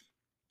 So,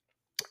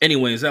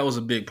 anyways, that was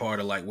a big part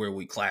of like where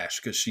we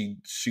clashed because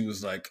she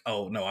was like,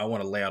 "Oh no, I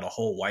want to lay out a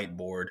whole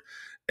whiteboard,"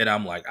 and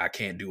I'm like, "I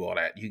can't do all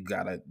that. You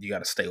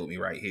gotta stay with me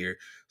right here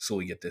so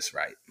we get this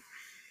right."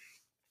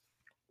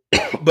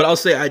 But I'll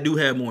say I do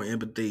have more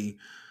empathy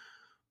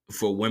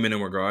for women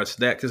in regards to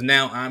that because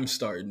now I'm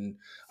starting.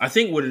 I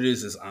think what it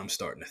is I'm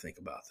starting to think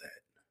about that.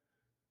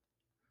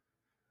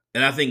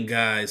 And I think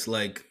guys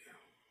like,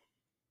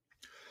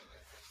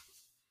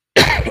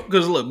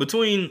 because look,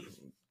 between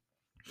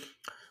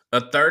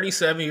a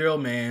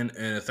 37-year-old man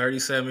and a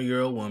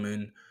 37-year-old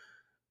woman,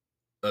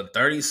 a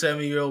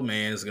 37-year-old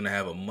man is going to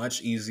have a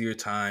much easier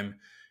time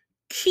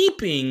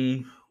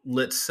keeping,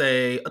 let's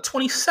say, a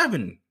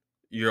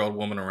 27-year-old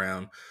woman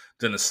around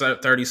than a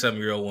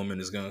 37-year-old woman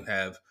is going to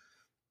have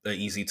an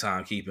easy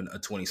time keeping a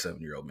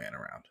 27-year-old man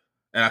around.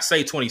 And I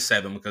say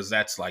 27 because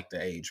that's like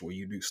the age where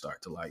you do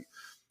start to like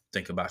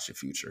think about your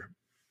future.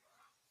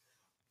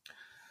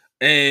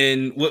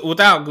 And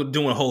without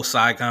doing a whole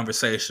side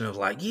conversation of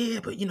like, yeah,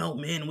 but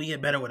men, we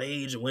get better with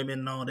age and women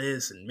and all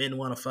this, and men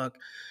want to fuck.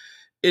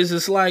 It's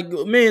just like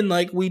men,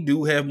 like we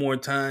do have more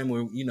time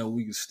where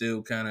we can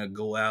still kind of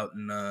go out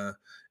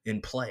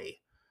and play.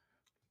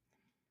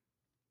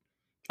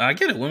 I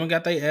get it. Women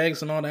got their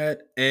eggs and all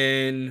that,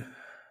 and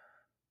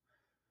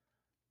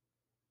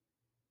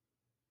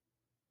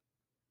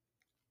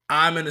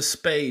I'm in a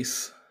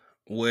space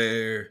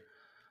where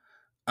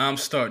I'm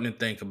starting to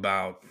think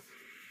about,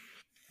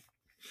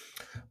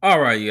 all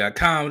right, you got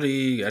comedy,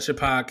 you got your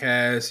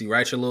podcast, you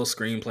write your little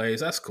screenplays.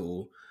 That's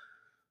cool.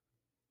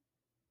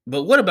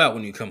 But what about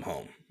when you come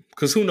home?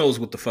 Because who knows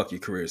what the fuck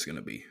your career is going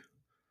to be.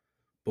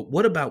 But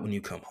what about when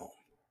you come home?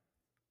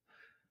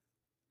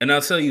 And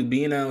I'll tell you,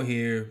 being out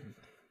here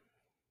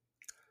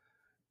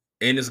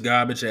in this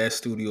garbage ass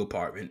studio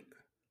apartment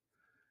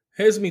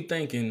has me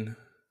thinking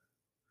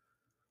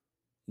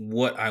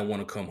what I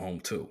want to come home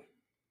to.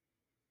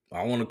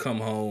 I want to come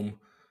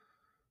home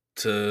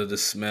to the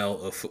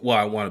smell of, well,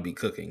 I want to be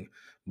cooking,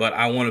 but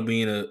I want to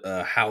be in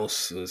a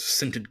house of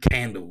scented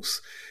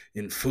candles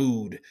and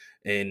food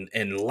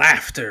and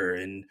laughter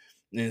and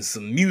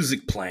some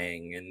music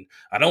playing. And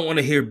I don't want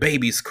to hear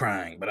babies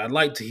crying, but I'd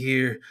like to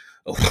hear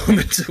a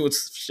woman do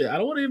shit. I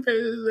don't want to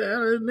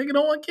hear nigga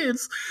don't want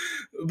kids,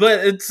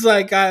 but it's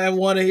like I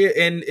want to hear,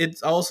 and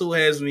it also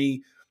has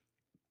me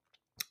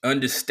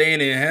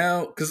understanding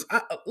how, because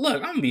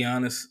look, I'm gonna be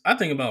honest. I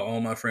think about all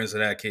my friends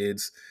that had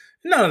kids.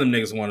 None of them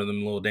niggas wanted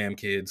them little damn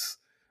kids.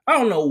 I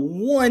don't know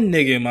one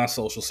nigga in my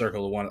social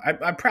circle who wanted.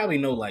 I probably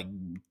know like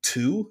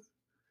two,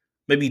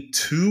 maybe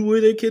two where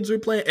their kids were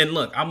playing. And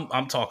look,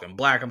 I'm talking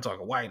black, I'm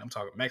talking white, I'm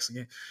talking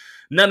Mexican.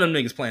 None of them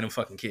niggas playing them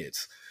fucking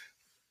kids,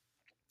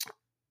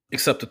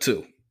 except the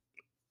two.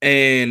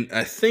 And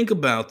I think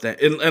about that,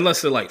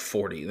 unless they're like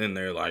 40, then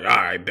they're like, all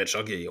right, bitch,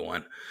 I'll give you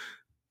one.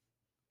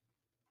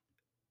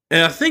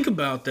 And I think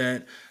about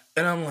that,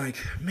 and I'm like,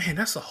 man,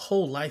 that's a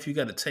whole life you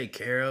got to take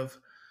care of,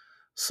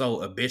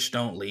 so a bitch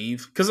don't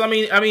leave. Because I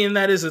mean,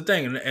 that is the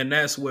thing, and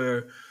that's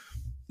where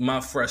my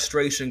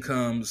frustration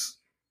comes.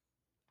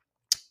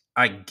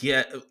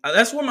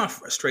 That's where my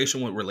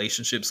frustration with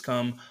relationships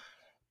come.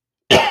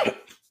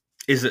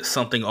 Is that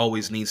something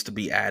always needs to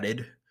be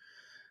added?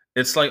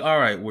 It's like, all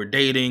right, we're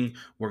dating,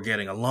 we're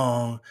getting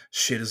along,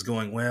 shit is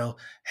going well.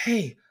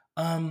 Hey,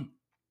 I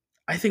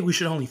think we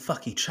should only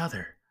fuck each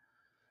other,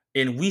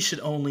 and we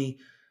should only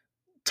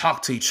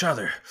talk to each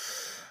other.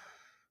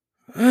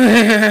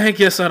 I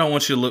guess I don't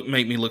want you to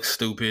make me look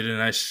stupid,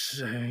 and I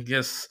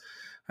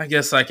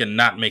guess I can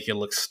not make you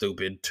look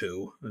stupid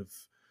too,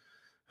 if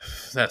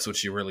that's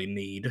what you really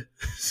need.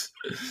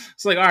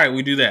 It's like, all right,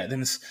 we do that.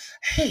 Then it's,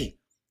 hey,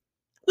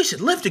 we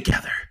should live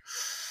together.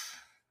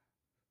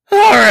 All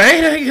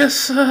right, I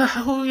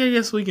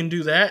guess we can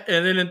do that.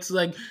 And then it's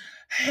like,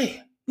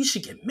 hey, We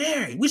should get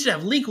married. We should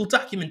have legal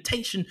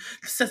documentation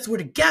that says we're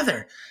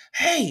together.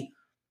 Hey,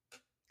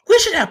 we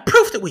should have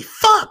proof that we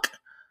fuck.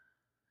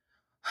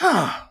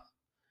 Huh.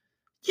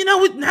 You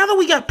know, now that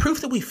we got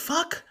proof that we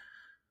fuck,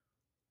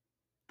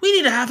 we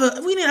need to have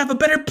a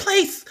better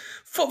place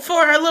for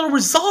our little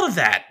result of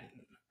that.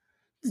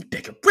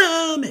 Bigger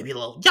room, maybe a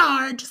little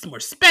yard, just some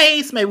more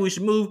space. Maybe we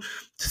should move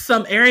to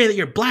some area that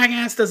your black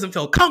ass doesn't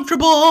feel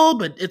comfortable,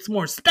 but it's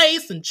more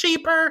space and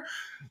cheaper.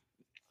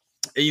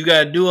 And you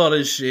gotta do all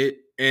this shit,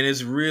 and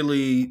it's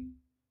really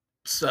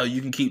so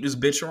you can keep this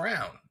bitch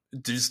around,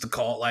 just to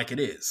call it like it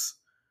is.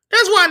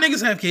 That's why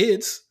niggas have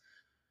kids.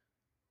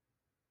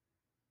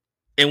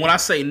 And when I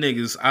say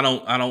niggas, I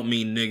don't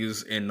mean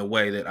niggas in the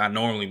way that I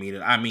normally mean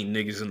it. I mean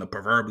niggas in the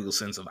proverbial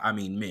sense of I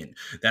mean men.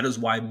 That is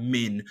why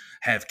men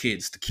have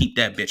kids, to keep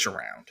that bitch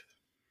around.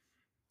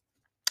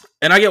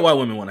 And I get why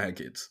women want to have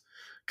kids.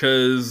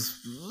 Because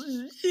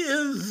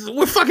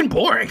we're fucking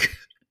boring.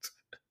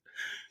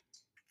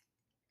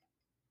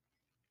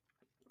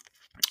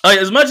 Like,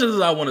 as much as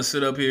I want to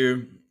sit up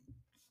here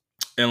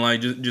and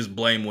like just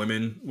blame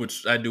women,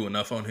 which I do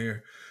enough on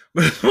here,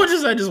 but as much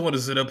as I just want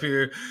to sit up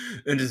here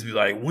and just be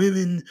like,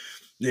 women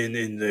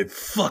and they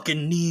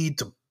fucking need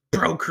to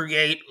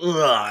procreate,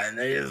 and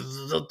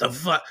what the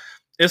fuck?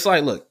 It's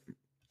like, look,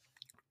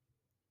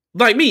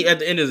 like me at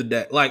the end of the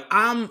day, like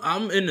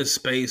I'm in a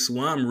space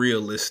where I'm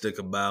realistic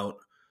about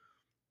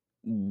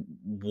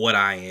what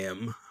I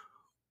am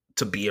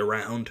to be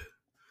around.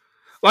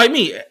 Like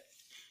me,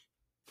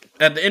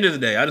 at the end of the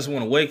day, I just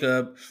want to wake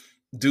up,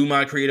 do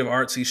my creative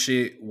artsy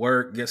shit,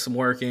 work, get some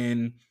work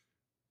in,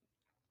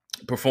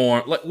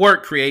 perform, like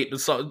work, create.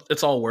 It's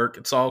all work.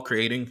 It's all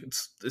creating.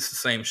 It's the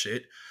same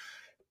shit.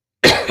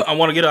 I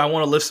want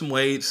to lift some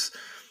weights,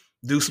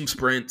 do some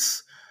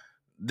sprints.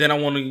 Then I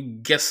want to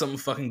get something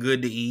fucking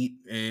good to eat,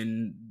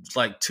 and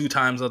like 2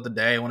 times of the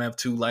day, I want to have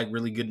 2 like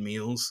really good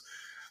meals.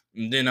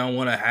 And then I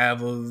want to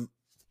have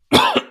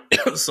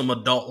some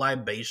adult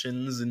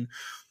libations, and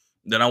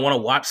then I want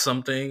to watch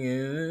something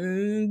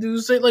and do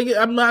say like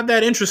I'm not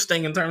that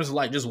interesting in terms of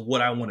like just what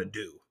I want to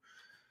do.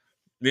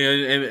 Yeah,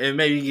 and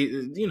maybe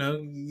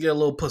get a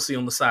little pussy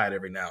on the side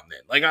every now and then.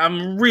 Like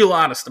I'm real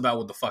honest about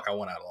what the fuck I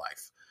want out of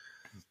life,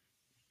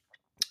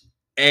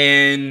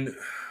 and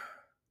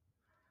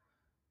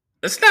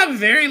it's not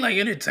very like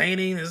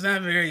entertaining. It's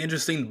not very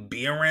interesting to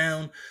be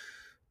around.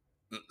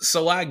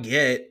 So I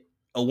get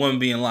a woman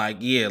being like,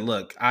 yeah,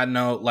 look, I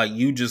know, like,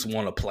 you just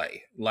want to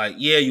play. Like,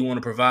 yeah, you want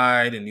to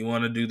provide and you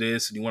want to do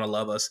this and you want to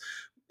love us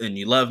and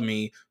you love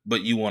me,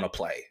 but you want to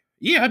play.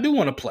 Yeah, I do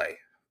want to play.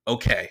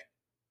 Okay.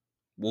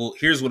 Well,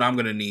 here's what I'm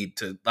going to need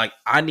to, like,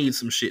 I need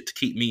some shit to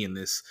keep me in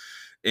this.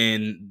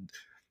 And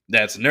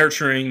that's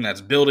nurturing,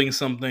 that's building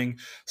something.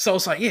 So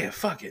it's like, yeah,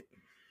 fuck it.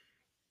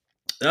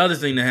 The other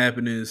thing that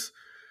happened is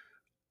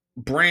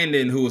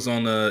Brandon, who was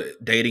on the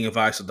Dating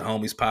Advice with the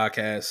Homies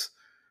podcast,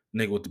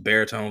 nigga with the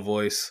baritone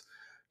voice,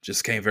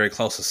 just came very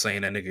close to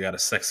saying that nigga got a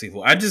sexy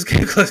voice. I just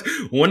came close.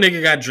 One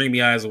nigga got dreamy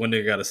eyes and one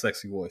nigga got a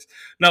sexy voice.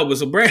 No, but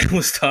so Brandon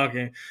was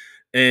talking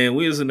and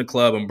we was in the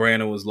club and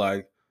Brandon was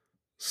like,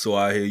 so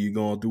I hear you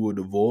going through a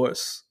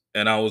divorce?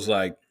 And I was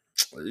like,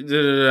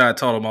 I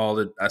told him all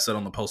that I said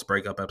on the post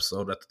breakup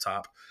episode at the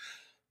top.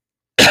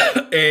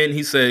 And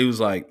he said, he was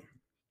like,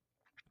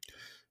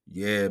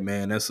 yeah,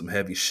 man, that's some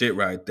heavy shit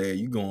right there.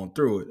 You going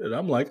through it. And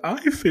I'm like,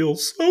 I feel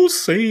so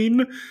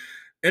seen.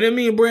 And then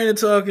me and Brandon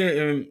talking,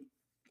 and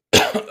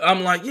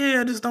I'm like,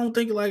 yeah, I just don't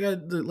think like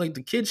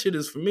the kid shit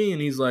is for me.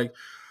 And he's like,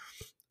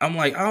 I'm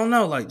like, I don't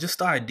know, like just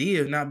the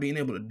idea of not being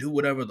able to do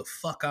whatever the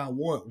fuck I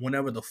want,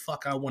 whenever the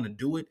fuck I want to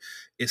do it,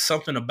 is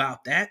something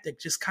about that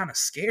just kind of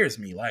scares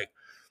me. Like,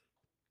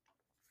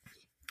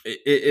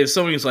 if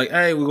somebody's like,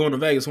 hey, we're going to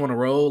Vegas, want to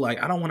roll?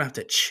 Like, I don't want to have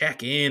to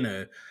check in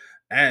or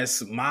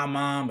ask my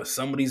mom or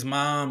somebody's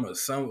mom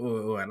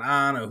or an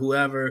aunt or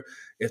whoever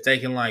if they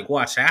can like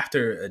watch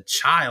after a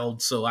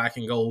child so I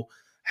can go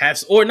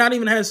have, or not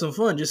even have some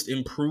fun, just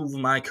improve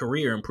my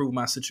career, improve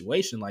my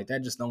situation. Like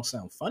that just don't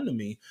sound fun to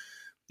me.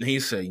 And he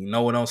said, you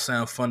know what don't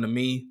sound fun to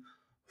me?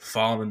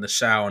 Falling in the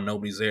shower and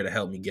nobody's there to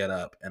help me get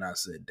up. And I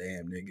said,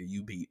 damn nigga,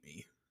 you beat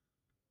me.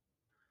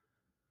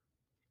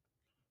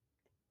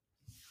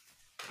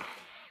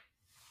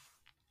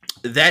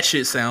 That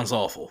shit sounds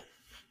awful.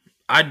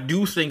 I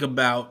do think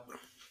about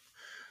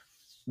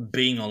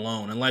being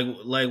alone, and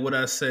like what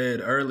I said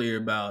earlier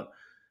about,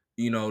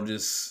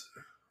 just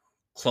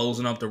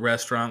closing up the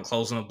restaurant,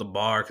 closing up the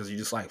bar because you're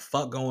just like,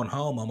 fuck going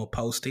home, I'm gonna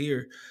post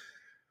here.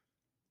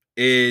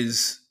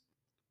 Is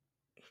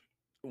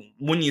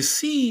when you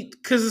see,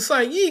 because it's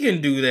like you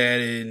can do that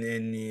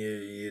in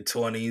your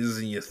 20s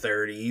and your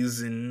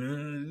 30s,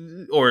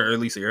 and or at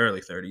least your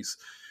early 30s.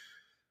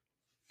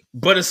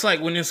 But it's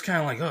like when it's kind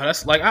of like, oh,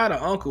 that's like I had an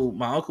uncle,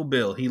 my Uncle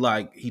Bill. He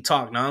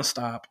talked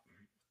nonstop.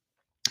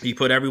 He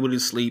put everybody to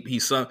sleep.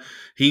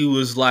 He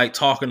was like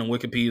talking to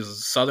Wikipedia. He was a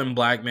Southern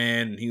black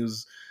man. And he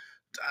was,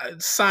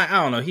 I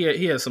don't know.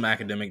 He had some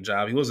academic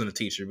job. He wasn't a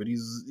teacher, but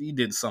he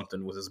did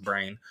something with his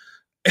brain.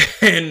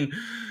 And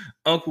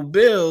Uncle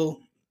Bill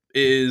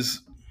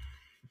is,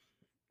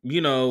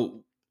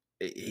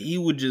 he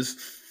would just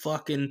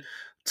fucking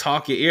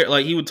talk your ear.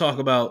 Like he would talk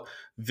about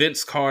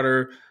Vince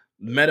Carter,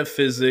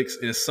 metaphysics,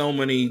 and so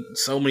many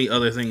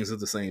other things at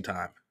the same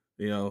time.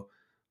 You know,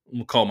 I'm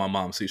gonna call my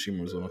mom, see if she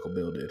remembers what Uncle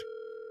Bill did.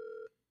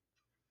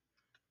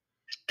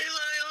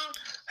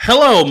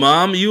 Hello,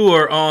 Mom. You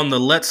are on the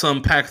Let's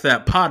Unpack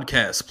That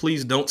podcast.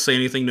 Please don't say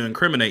anything to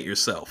incriminate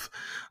yourself.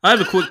 I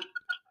have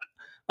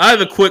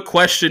a quick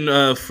question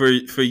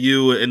for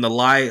you, and the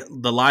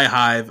lie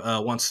hive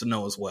wants to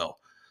know as well.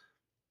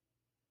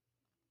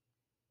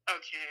 Okay.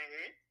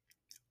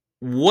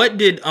 What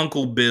did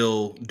Uncle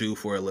Bill do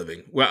for a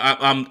living? Well,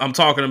 I'm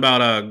talking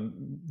about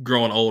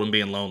growing old and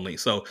being lonely.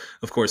 So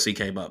of course he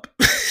came up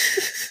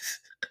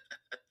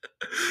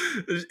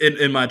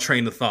in my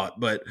train of thought.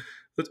 But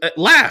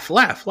laugh.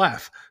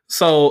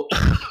 So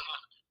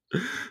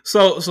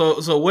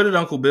so what did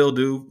Uncle Bill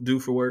do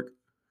for work?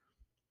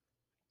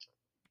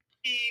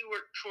 He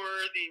worked for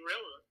the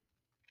railroad.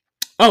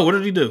 Oh, what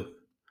did he do?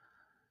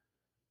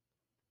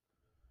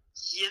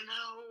 You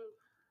know,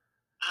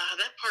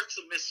 that part's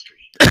a mystery.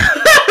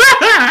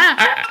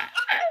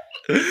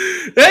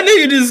 That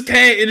nigga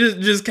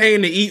just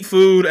came to eat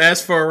food,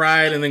 ask for a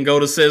ride, and then go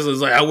to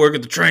Sizzler's like, I work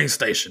at the train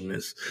station.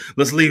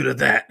 Let's leave it at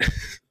that. Why?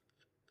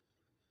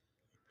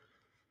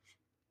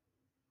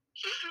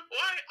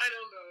 I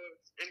don't know if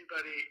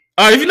anybody.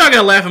 All right, if you're not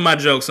gonna laugh at my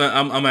jokes,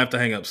 I'm gonna have to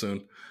hang up soon.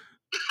 Okay,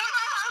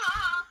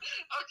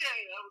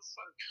 that was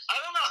fun. I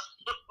don't know.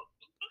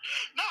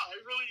 No,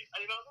 I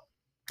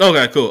don't know.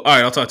 Okay, cool. All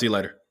right, I'll talk to you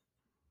later.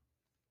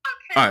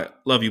 Okay. All right,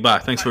 love you. Bye.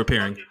 Thanks for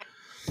appearing.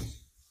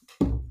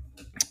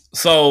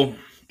 So, all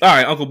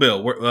right, Uncle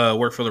Bill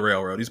worked for the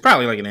railroad. He's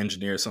probably like an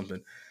engineer or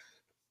something.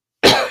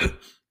 And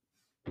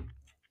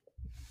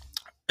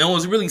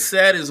what's really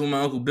sad is when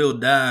my Uncle Bill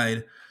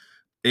died,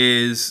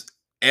 is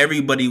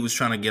everybody was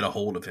trying to get a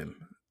hold of him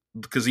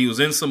because he was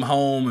in some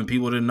home and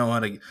people didn't know how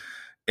to.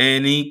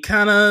 And he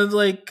kind of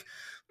like,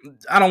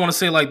 I don't want to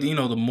say like, you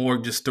know, the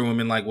morgue just threw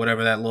him in like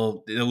whatever that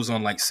little, it was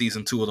on like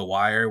season 2 of The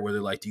Wire where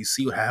they're like, do you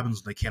see what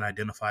happens when they can't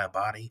identify a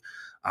body?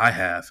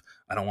 I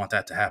don't want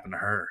that to happen to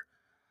her.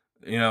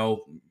 You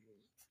know,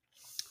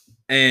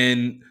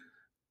 and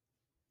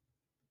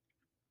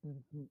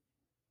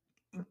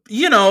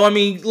you know, I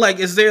mean, like,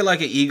 is there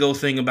like an ego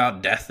thing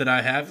about death that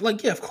I have?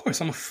 Like, yeah, of course,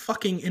 I'm a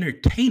fucking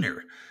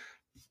entertainer.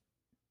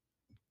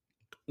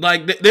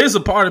 Like, there's a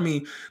part of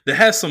me that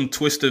has some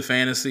twisted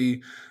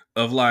fantasy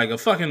of like a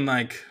fucking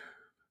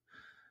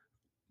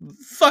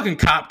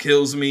cop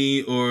kills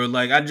me, or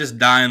like I just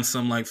die in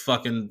some like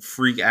fucking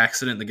freak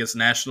accident that gets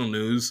national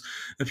news,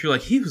 and people are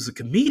like, he was a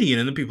comedian,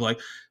 and then people are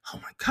like, oh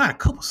my god,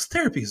 couples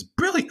therapy is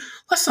brilliant,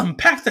 let's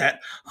unpack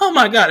that, oh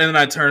my god, and then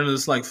I turn to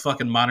this like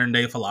fucking modern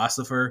day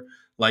philosopher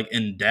like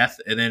in death,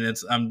 and then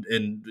I'm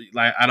in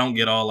like I don't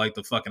get all like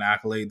the fucking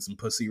accolades and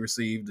pussy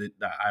received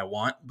that I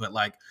want, but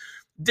like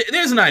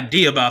there's an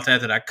idea about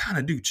that I kind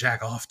of do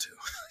jack off to.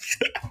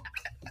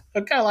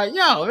 I'm kind of like,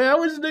 yo, man, I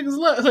wish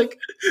niggas like,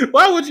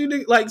 why would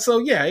you like? So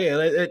yeah,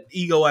 that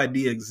ego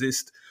idea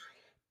exists.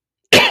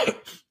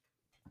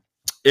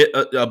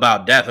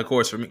 About death, of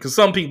course, for me, because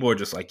some people are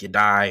just like, you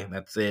die,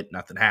 that's it,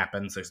 nothing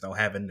happens, there's no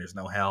heaven, there's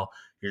no hell,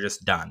 you're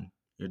just done,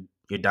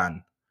 you're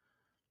done.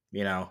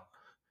 You know,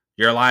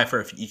 you're alive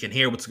for if you can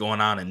hear what's going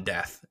on in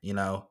death. You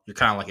know, you're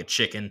kind of like a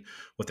chicken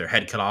with their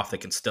head cut off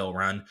that can still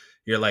run.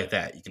 You're like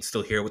that. You can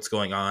still hear what's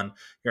going on.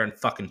 You're in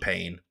fucking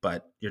pain,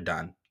 but you're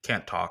done.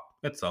 Can't talk.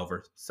 It's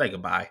over. Say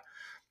goodbye.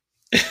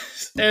 And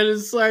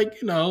it's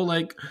like, you know,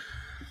 like,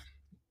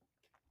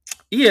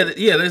 yeah,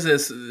 there's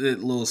this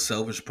little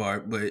selfish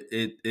part, but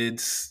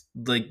it's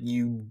like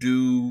you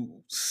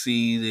do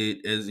see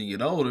that as you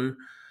get older,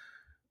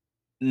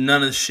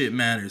 none of the shit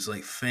matters.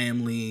 Like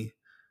family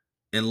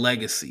and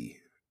legacy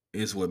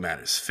is what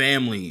matters.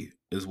 Family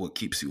is what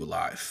keeps you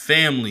alive.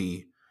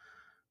 Family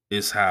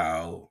is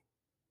how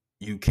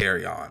you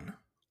carry on.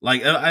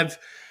 Like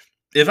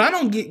if I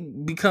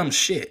don't become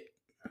shit,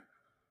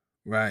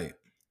 right?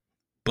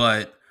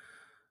 But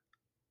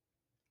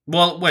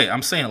well, wait,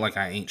 I'm saying it like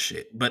I ain't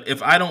shit. But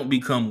if I don't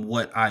become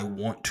what I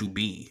want to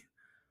be,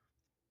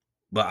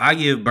 but I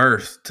give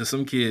birth to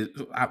some kids.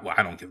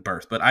 I don't give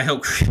birth, but I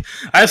help.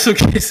 I have some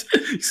kids.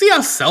 You see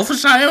how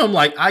selfish I am? I'm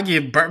like, I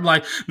give birth. I'm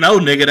like, no,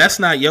 nigga, that's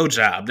not your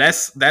job.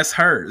 That's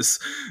hers.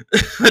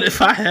 But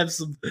if I have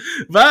some,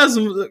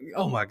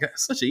 oh my god,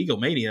 such an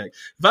egomaniac.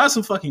 If I have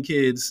some fucking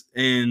kids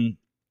and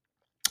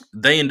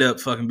they end up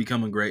fucking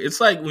becoming great,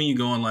 it's like when you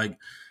go on like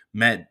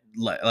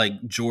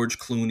like George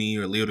Clooney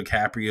or Leo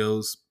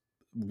DiCaprio's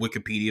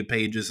Wikipedia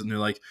pages, and they're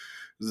like,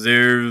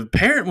 their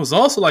parent was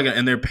also like,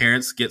 and their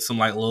parents get some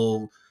like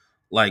little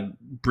like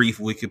brief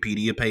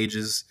Wikipedia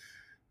pages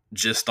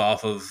just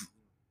off of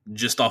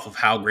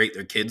how great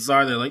their kids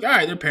are. They're like, all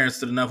right, their parents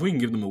did enough, we can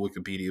give them a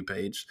Wikipedia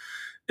page.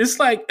 It's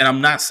like, and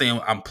I'm not saying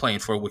I'm playing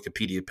for a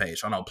Wikipedia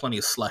page. I know plenty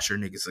of slusher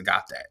niggas that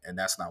got that, and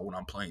that's not what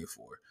I'm playing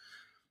for.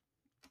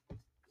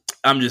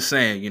 I'm just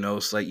saying, you know,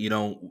 it's like you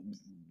don't.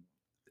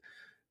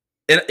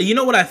 And you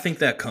know what I think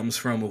that comes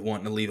from of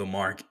wanting to leave a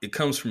mark? It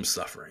comes from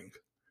suffering.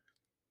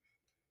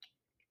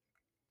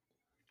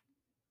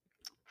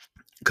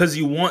 because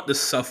you want the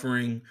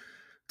suffering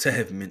to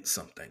have meant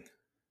something.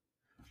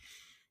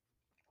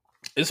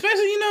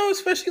 Especially,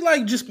 especially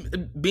like just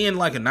being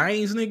like a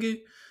 90s nigga.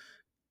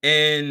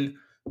 And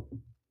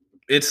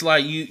it's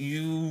like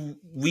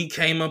we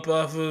came up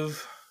off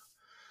of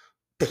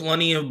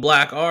plenty of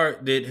black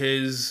art that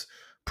has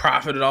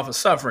profited off of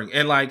suffering.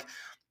 And like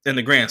in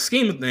the grand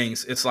scheme of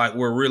things, it's like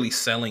we're really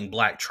selling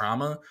black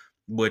trauma,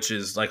 which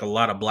is like a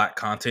lot of black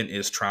content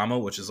is trauma,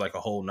 which is like a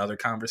whole nother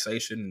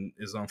conversation and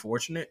is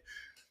unfortunate.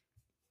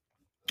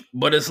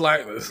 But it's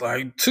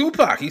like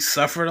Tupac, he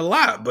suffered a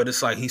lot, but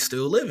it's like he's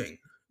still living,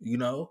 you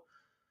know?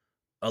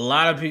 A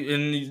lot of people,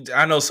 and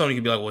I know somebody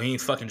could be like, well, he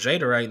ain't fucking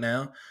Jada right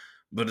now.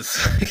 But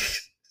it's like,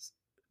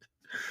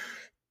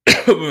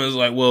 it's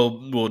like, well,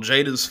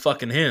 Jada's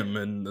fucking him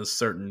in a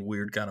certain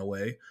weird kind of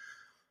way.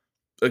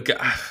 Like,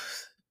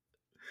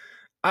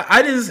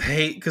 I just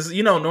hate because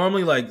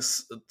normally like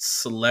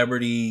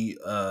celebrity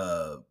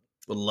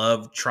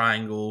love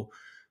triangle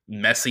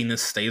messiness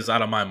stays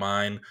out of my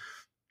mind,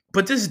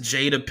 but this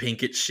Jada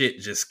Pinkett shit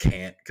just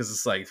can't because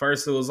it's like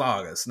first it was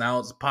August, now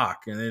it's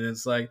Pac, and then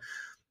it's like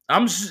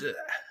there's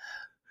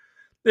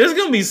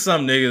gonna be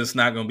some nigga that's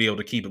not gonna be able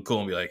to keep it cool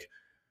and be like,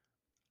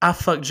 I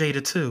fuck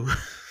Jada too.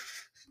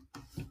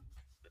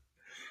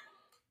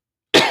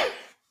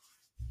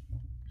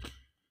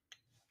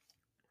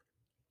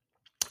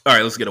 All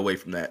right, let's get away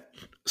from that.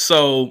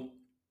 So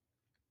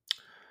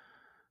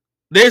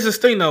there's this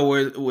thing though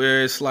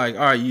where it's like,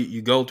 all right,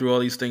 you go through all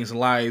these things in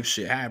life,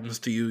 shit happens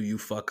to you, you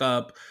fuck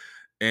up,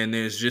 and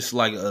there's just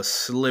like a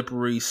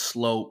slippery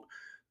slope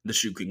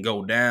that you can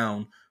go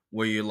down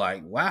where you're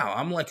like, wow,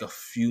 I'm like a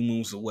few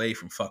moves away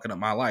from fucking up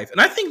my life.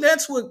 And I think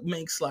that's what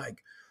makes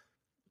like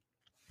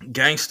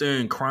gangster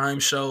and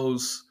crime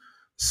shows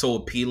so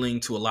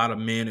appealing to a lot of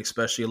men,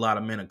 especially a lot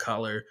of men of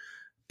color,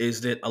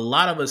 is that a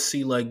lot of us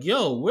see like,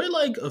 yo, we're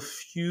like a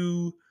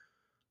few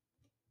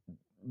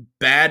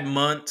bad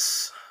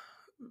months,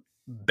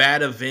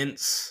 bad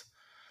events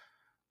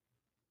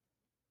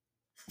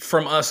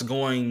from us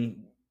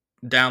going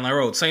down that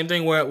road. Same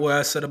thing where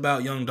I said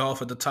about Young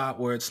Dolph at the top,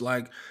 where it's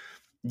like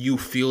you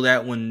feel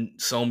that when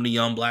so many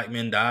young black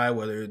men die,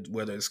 whether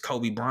it's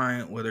Kobe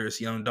Bryant, whether it's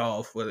Young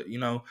Dolph, whether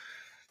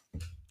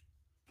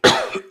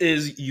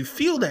is you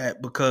feel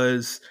that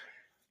because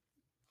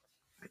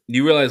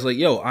you realize like,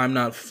 yo, I'm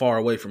not far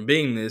away from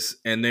being this,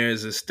 and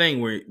there's this thing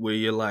where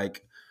you're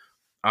like,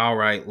 all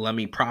right, let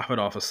me profit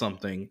off of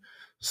something.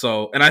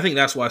 So, and I think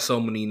that's why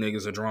so many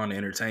niggas are drawn to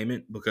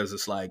entertainment because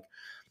it's like,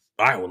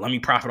 all right, well, let me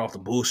profit off the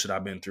bullshit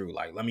I've been through.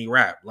 Like, let me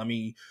rap, let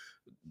me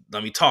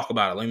talk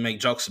about it, let me make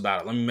jokes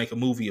about it, let me make a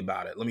movie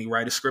about it, let me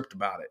write a script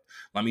about it,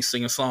 let me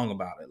sing a song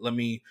about it, let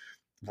me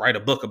write a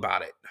book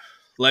about it.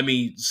 Let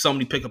me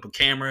somebody pick up a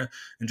camera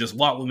and just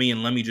walk with me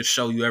and let me just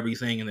show you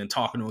everything and then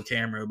talking to a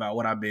camera about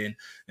what I've been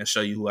and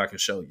show you who I can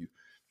show you.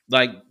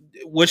 Like,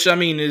 which I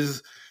mean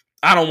is,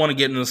 I don't want to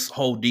get in this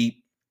whole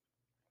deep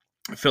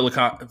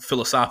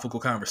philosophical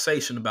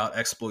conversation about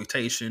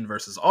exploitation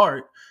versus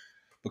art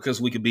because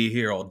we could be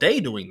here all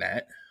day doing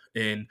that.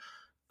 And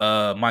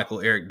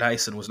Michael Eric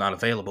Dyson was not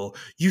available.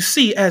 You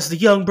see, as the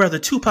young brother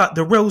Tupac,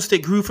 the rose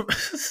that grew from.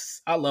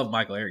 I love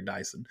Michael Eric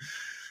Dyson.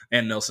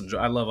 And Nelson,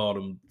 I love all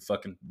them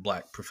fucking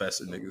black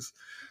professor niggas.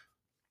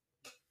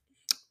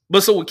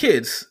 But so with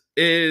kids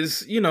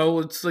is,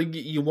 it's like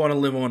you want to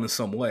live on in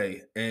some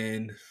way.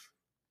 And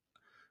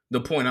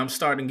the point I'm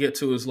starting to get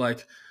to is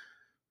like,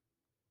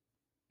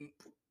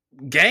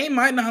 game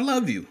might not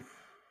love you.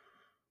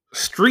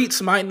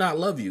 Streets might not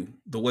love you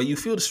the way you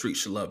feel the streets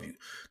should love you.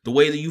 The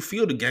way that you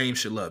feel the game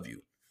should love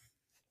you.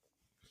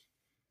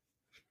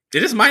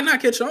 It just might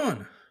not catch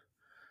on.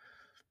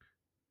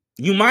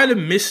 You might have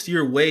missed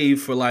your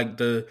wave for like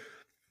the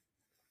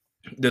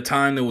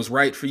time that was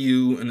right for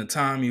you and the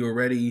time you were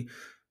ready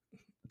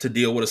to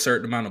deal with a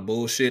certain amount of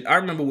bullshit. I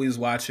remember we was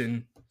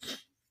watching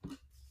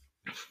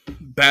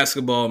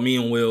basketball, me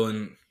and Will,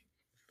 and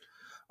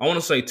I want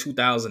to say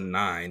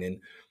 2009, and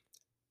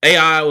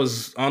AI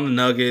was on the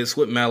Nuggets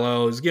with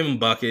Melo, was giving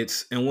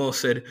buckets, and Will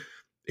said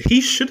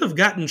he should have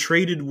gotten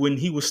traded when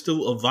he was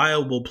still a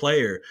viable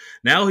player.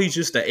 Now he's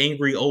just an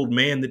angry old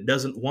man that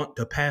doesn't want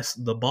to pass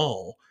the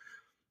ball.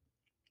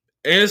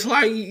 And it's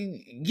like,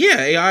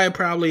 yeah, AI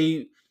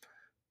probably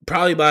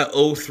by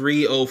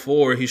 03,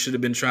 04, he should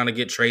have been trying to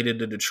get traded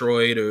to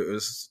Detroit or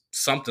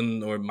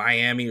something, or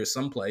Miami or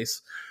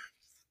someplace,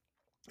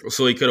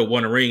 so he could have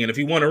won a ring. And if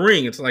he won a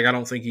ring, it's like,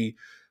 I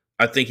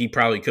think he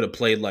probably could have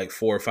played like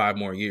 4 or 5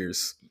 more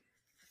years.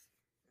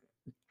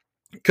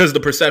 Because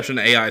the perception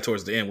of AI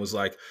towards the end was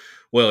like,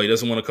 well, he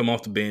doesn't want to come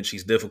off the bench.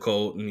 He's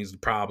difficult and he's the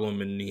problem.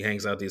 And he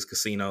hangs out these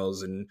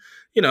casinos. And,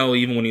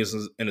 even when he's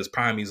in his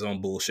prime, he's on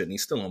bullshit and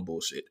he's still on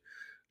bullshit.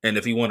 And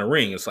if he won a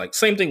ring, it's like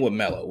same thing with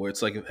Melo, where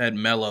it's like if had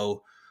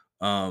Melo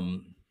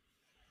won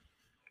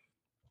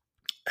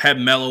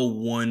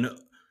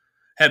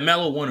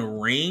a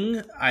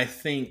ring, I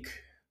think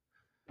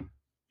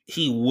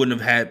he wouldn't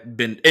have had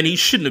been, and he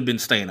shouldn't have been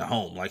staying at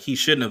home. Like, he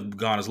shouldn't have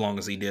gone as long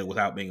as he did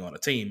without being on a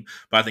team.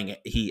 But I think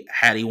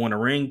had he won a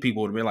ring,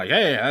 people would have been like,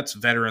 "Hey, that's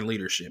veteran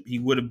leadership." He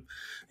would have,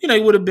 he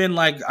would have been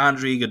like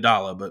Andre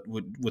Iguodala, but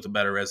with a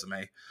better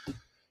resume.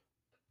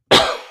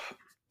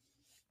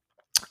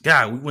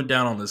 God, we went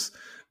down on this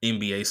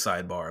NBA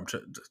sidebar.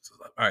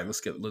 All right, let's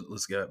get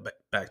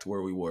back to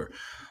where we were.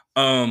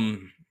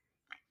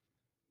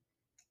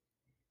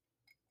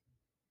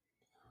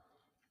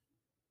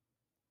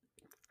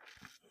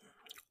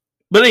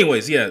 But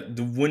anyways, yeah,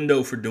 the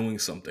window for doing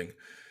something.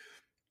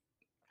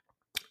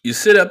 You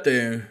sit up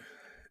there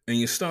and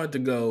you start to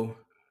go,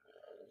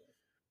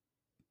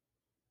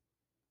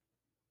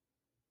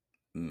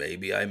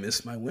 maybe I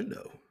missed my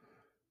window.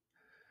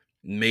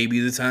 Maybe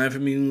the time for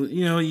me,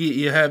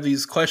 you have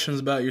these questions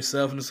about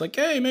yourself, and it's like,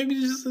 hey, maybe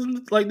just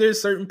like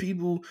there's certain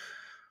people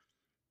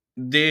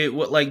did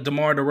what, like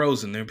DeMar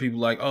DeRozan. There are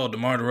people like, oh,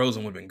 DeMar DeRozan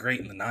would have been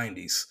great in the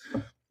 90s.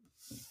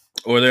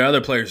 Or there are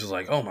other players who's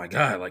like, oh my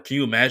God, like, can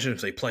you imagine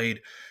if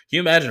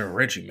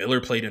Reggie Miller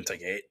played in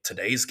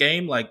today's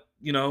game? Like,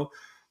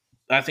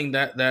 I think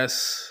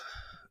that's,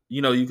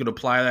 you could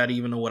apply that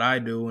even to what I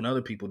do and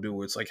other people do,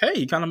 where it's like, hey,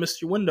 you kind of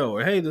missed your window,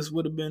 or hey, this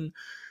would have been.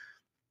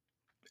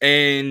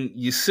 And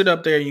you sit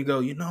up there and you go,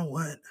 you know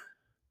what?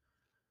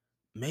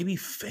 Maybe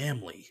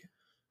family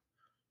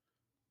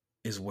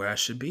is where I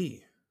should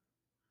be.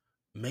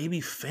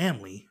 Maybe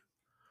family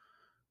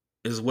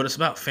is what it's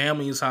about.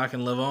 Family is how I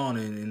can live on,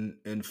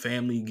 and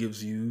family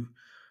gives you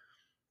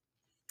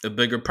a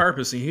bigger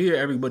purpose. And you hear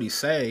everybody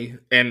say,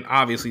 and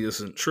obviously this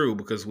isn't true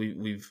because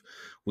we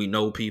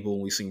know people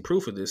and we've seen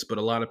proof of this, but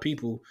a lot of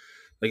people,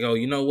 like, oh,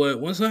 you know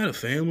what? Once I had a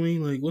family,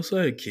 like once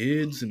I had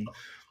kids and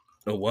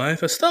a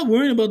wife, I stopped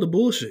worrying about the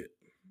bullshit.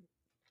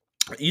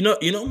 You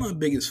know my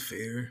biggest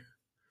fear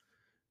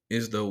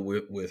is, though,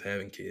 with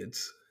having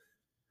kids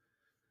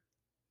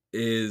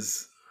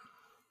is,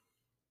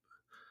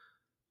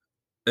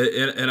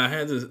 and I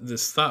had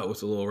this thought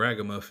with a little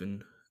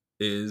ragamuffin,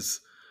 is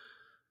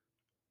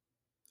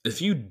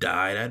if you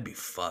died, I'd be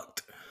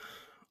fucked.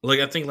 Like,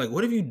 I think, like,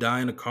 what if you die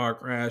in a car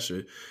crash,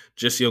 or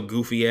just your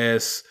goofy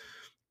ass,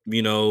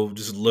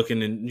 just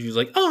looking, and you're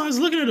like, oh, I was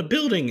looking at a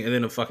building, and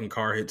then a fucking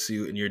car hits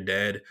you and you're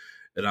dead,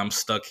 and I'm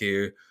stuck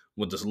here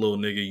with this little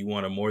nigga you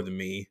wanted more than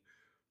me.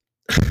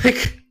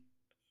 Like,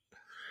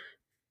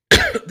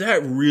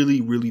 that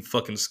really, really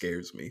fucking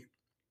scares me.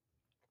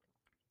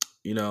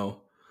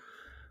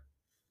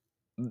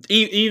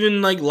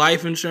 Even like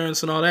life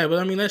insurance and all that, but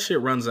I mean, that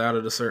shit runs out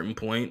at a certain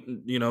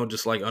point,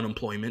 just like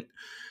unemployment.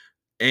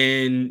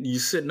 And you're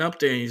sitting up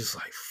there and you're just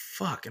like,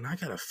 fuck, and I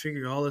gotta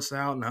figure all this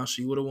out and how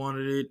she would have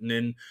wanted it, and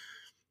then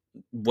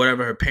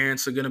whatever her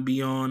parents are gonna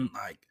be on.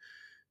 Like,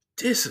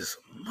 this is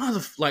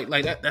like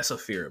that's a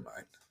fear of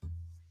mine.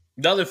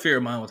 The other fear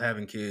of mine with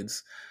having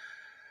kids,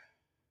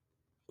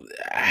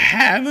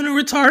 having a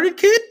retarded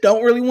kid,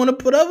 don't really want to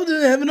put up with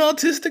it. Having an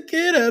autistic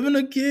kid, having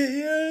a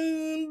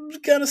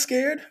kid, kind of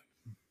scared.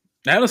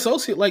 I have an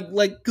associate, like,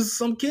 because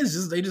some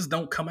kids they just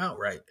don't come out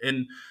right,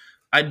 and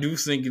I do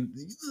think,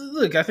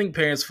 look, I think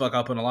parents fuck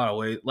up in a lot of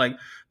ways, like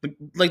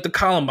the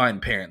Columbine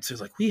parents.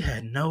 It's like, we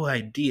had no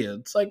idea.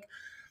 It's like,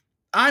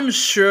 I'm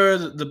sure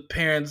that the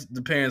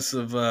parents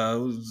of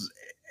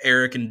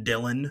Eric and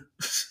Dylan,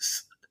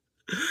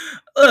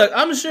 look,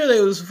 I'm sure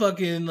they was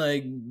fucking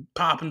like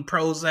popping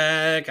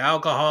Prozac,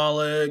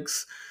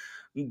 alcoholics,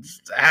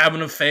 having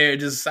an affair,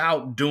 just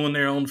out doing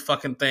their own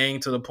fucking thing,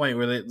 to the point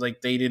where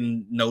they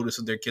didn't notice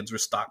that their kids were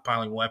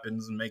stockpiling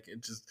weapons and make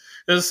it just.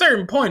 There's a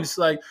certain point, it's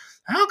like,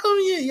 how come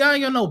y'all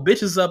ain't got no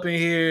bitches up in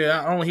here?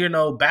 I don't hear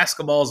no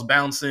basketballs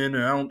bouncing,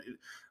 or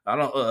I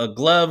don't a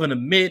glove and a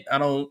mitt. I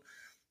don't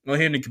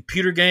hear any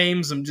computer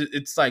games.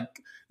 It's like,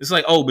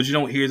 oh, but you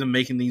don't hear them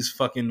making these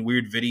fucking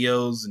weird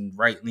videos and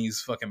writing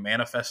these fucking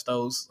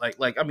manifestos.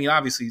 Like I mean,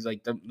 obviously,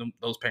 like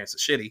those parents are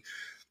shitty.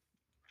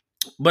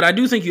 But I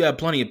do think you have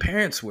plenty of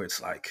parents where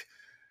it's like,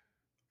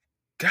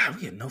 God,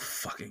 we had no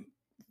fucking,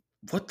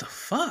 what the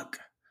fuck?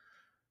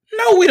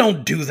 No, we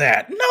don't do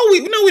that. No,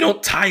 we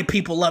don't tie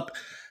people up.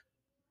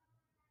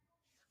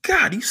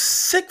 God, you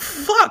sick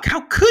fuck.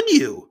 How could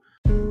you?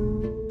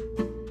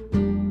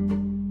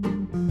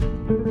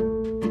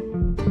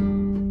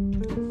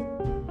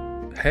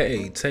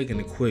 Hey, taking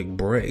a quick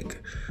break.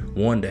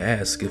 Wanted to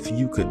ask if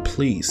you could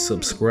please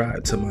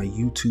subscribe to my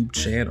YouTube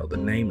channel. The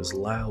name is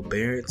Lyle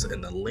Barrett,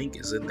 and the link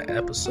is in the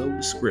episode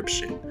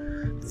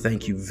description.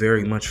 Thank you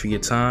very much for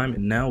your time,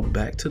 and now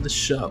back to the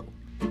show.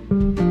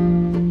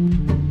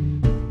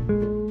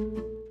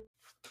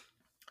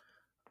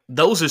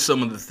 Those are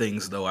some of the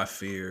things, though, I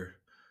fear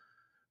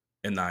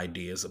in the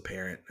idea as a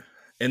parent.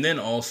 And then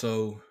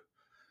also,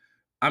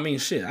 I mean,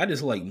 shit, I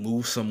just like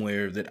moved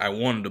somewhere that I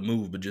wanted to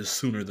move, but just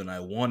sooner than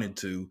I wanted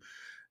to.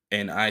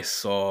 And I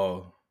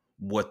saw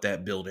what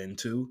that built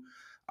into.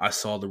 I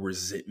saw the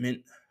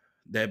resentment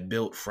that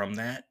built from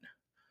that.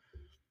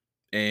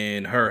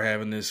 And her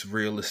having this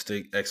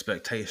realistic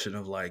expectation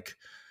of like,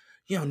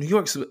 New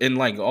York's, and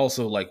like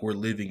also like we're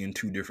living in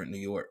two different New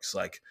Yorks.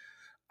 Like,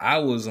 I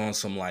was on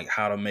some like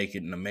how to make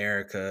it in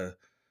America,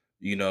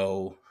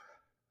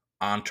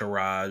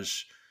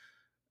 Entourage,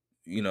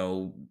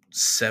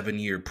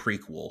 7-year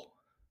prequel.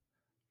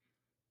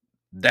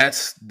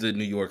 That's the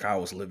New York I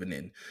was living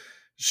in.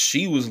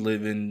 She was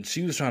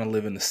trying to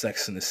live in the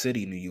Sex and the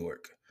City, New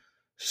York.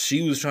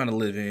 She was trying to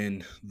live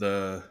in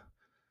the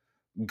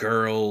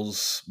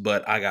girls,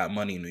 but I got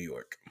money, New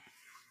York.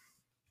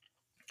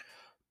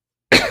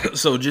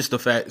 So just the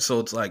fact, so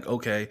it's like,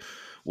 okay,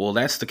 well,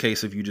 that's the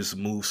case if you just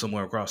move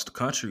somewhere across the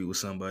country with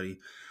somebody.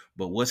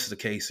 But what's the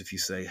case if you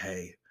say,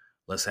 hey,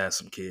 let's have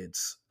some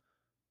kids?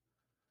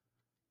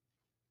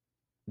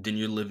 Then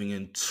you're living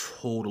in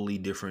totally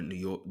different New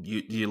York.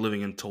 You're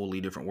living in totally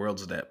different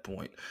worlds at that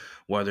point,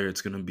 whether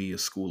it's going to be a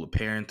school of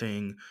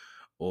parenting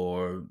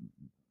or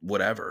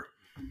whatever.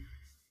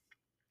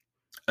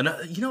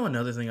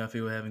 Another thing I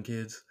feel with having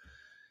kids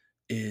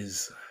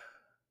is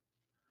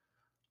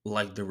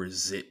like the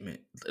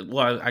resentment.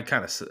 Well, I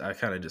kind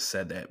of just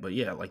said that, but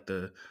yeah, like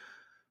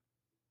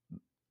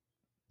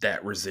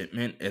that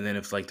resentment, and then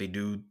if like they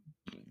do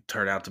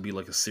turn out to be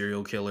like a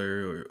serial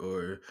killer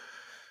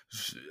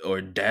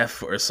or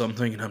deaf or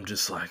something, and I'm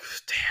just like,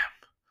 damn,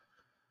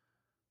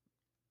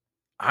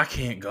 I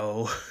can't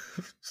go.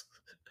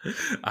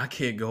 I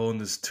can't go on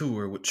this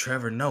tour with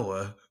Trevor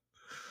Noah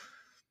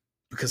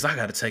because I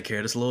got to take care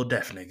of this little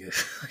deaf nigga.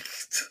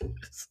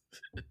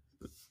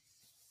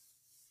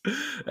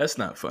 That's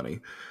not funny,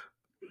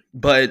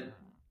 but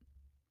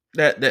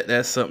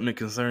that's something that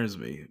concerns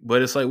me.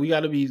 But it's like we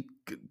got to be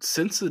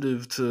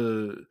sensitive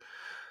to.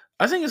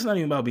 I think it's not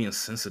even about being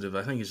sensitive.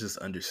 I think it's just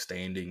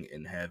understanding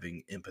and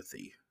having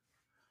empathy.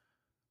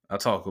 I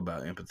talk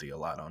about empathy a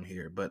lot on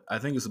here, but I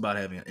think it's about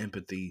having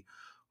empathy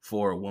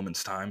for a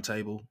woman's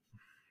timetable.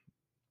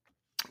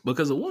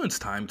 Because a woman's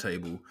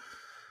timetable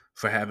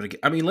for having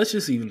I mean, let's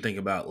just even think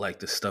about like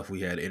the stuff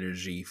we had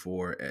energy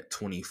for at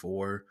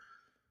 24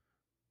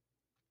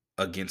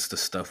 against the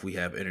stuff we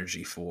have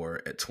energy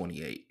for at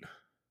 28.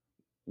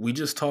 We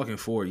just talking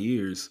 4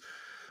 years,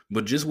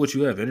 but just what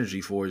you have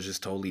energy for is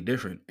just totally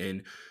different.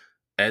 And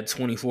at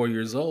 24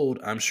 years old,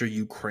 I'm sure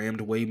you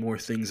crammed way more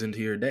things into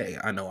your day.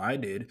 I know I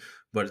did,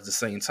 but at the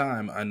same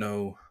time, I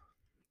know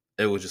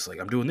it was just like,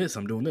 I'm doing this,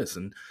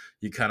 and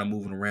you're kind of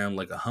moving around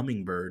like a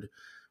hummingbird.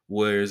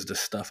 Whereas the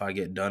stuff I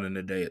get done in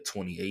a day at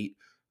 28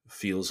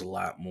 feels a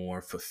lot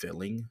more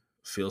fulfilling.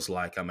 Feels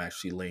like I'm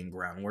actually laying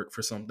groundwork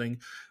for something.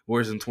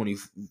 Whereas when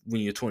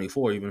you're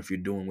 24, even if you're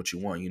doing what you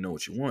want, you know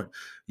what you want,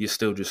 you're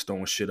still just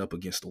throwing shit up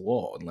against the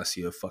wall, unless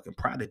you're a fucking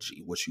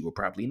prodigy, which you were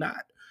probably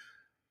not.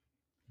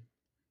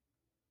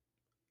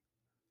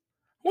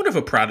 I wonder if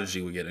a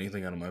prodigy would get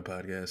anything out of my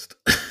podcast.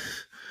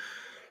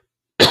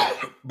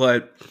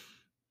 But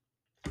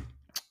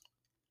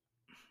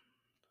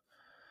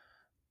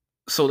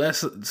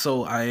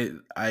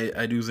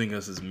I do think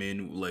us as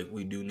men, like,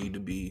 we do need to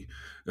be,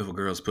 if a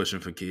girl's pushing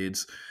for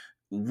kids,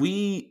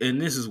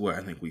 and this is where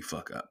I think we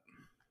fuck up,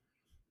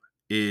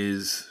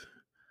 is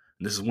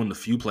this is one of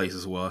the few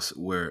places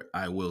where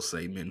I will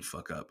say men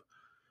fuck up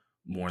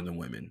more than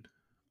women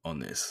on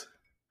this.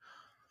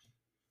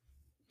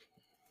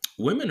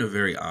 Women are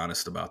very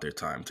honest about their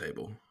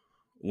timetable.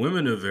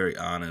 Women are very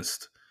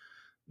honest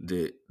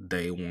that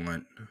they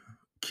want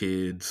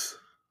kids,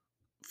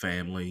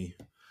 family.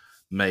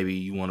 Maybe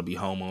you want to be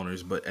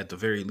homeowners, but at the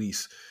very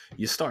least,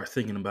 you start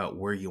thinking about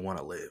where you want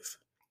to live.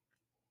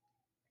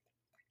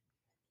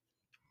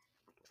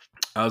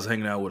 I was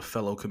hanging out with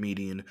fellow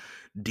comedian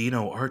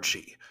Dino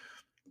Archie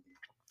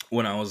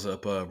when I was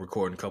up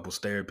recording couples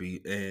therapy,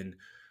 and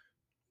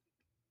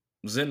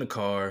was in the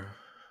car,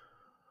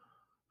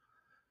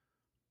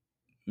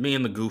 me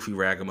and the goofy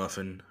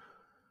ragamuffin,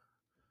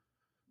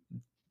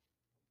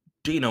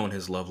 Dino and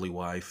his lovely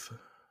wife.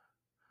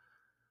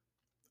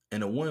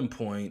 And at one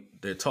point,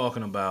 they're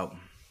talking about,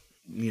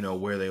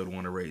 where they would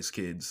want to raise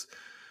kids.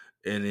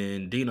 And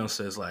then Dino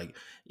says, like,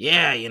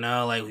 yeah,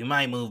 like, we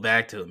might move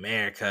back to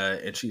America.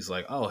 And she's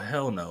like, oh,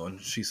 hell no.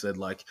 And she said,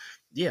 like,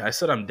 yeah, I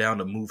said I'm down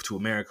to move to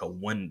America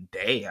one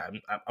day.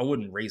 I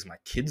wouldn't raise my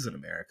kids in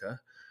America.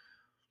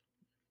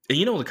 And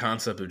the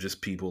concept of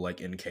just people, like,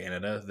 in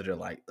Canada that are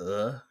like,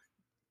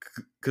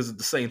 because at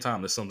the same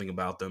time, there's something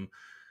about them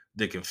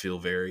that can feel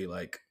very,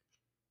 like,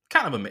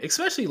 kind of,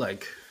 especially,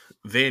 like,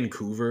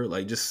 Vancouver,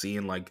 like, just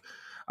seeing, like,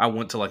 I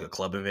went to, like, a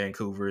club in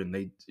Vancouver, and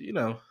they,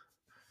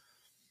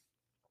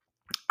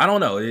 I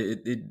don't know,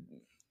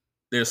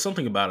 there's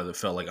something about it that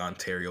felt like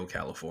Ontario,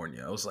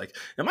 California. I was like,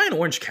 am I in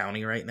Orange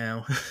County right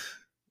now?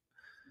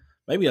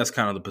 Maybe that's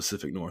kind of the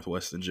Pacific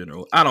Northwest in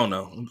general. I don't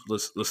know.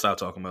 Let's stop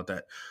talking about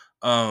that.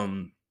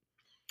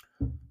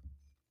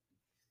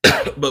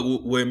 But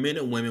where men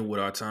and women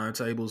with our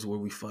timetables, where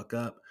we fuck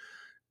up,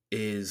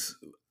 is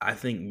I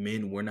think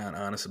men, we're not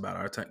honest about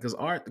our time,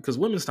 because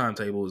women's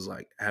timetable is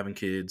like having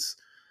kids,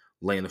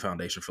 laying the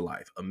foundation for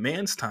life. A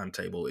man's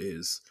timetable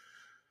is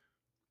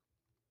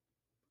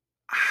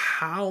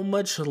how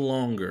much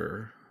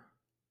longer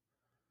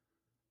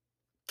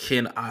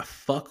can I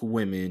fuck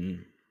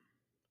women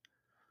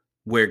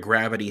where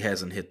gravity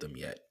hasn't hit them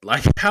yet?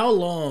 Like, how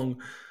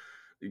long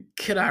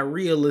can I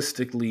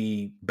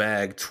realistically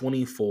bag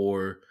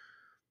 24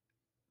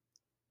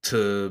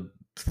 to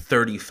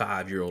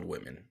 35-year-old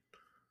women,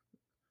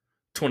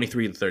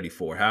 23 to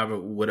 34, however,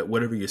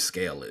 whatever your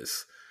scale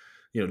is,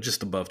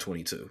 just above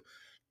 22.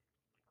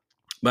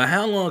 But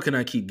how long can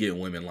I keep getting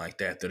women like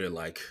that are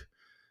like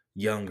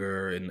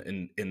younger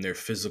and in their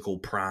physical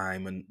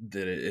prime and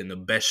that are in the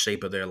best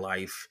shape of their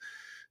life,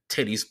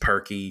 titties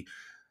perky?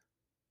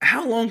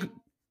 How long?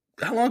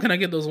 How long can I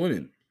get those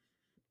women?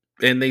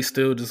 And they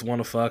still just want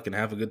to fuck and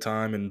have a good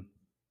time, and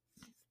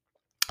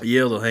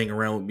yeah, they'll hang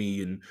around with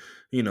me, and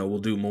we'll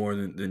do more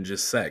than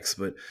just sex.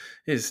 But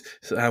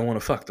I want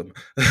to fuck them.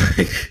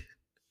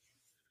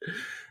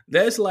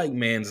 That's like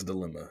man's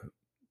dilemma.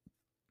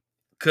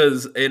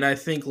 And I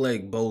think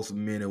like both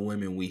men and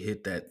women, we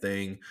hit that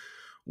thing.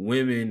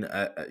 Women,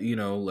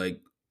 like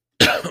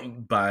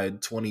by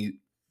 20,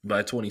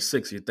 by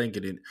 26, you're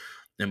thinking it,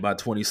 and by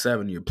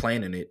 27, you're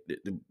planning it.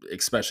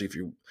 Especially if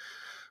you're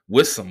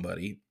with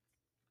somebody,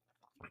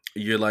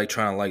 you're like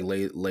trying to like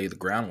lay the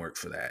groundwork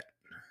for that.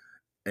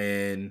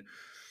 And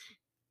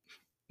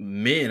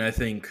men, I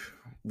think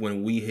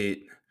when we hit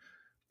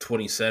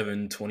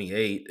 27,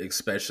 28,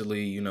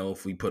 especially,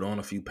 if we put on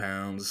a few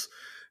pounds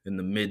in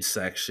the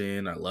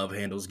midsection, our love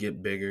handles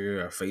get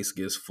bigger, our face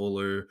gets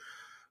fuller,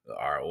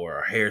 or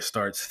our hair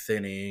starts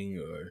thinning,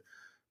 or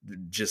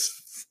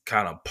just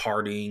kind of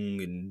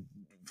partying and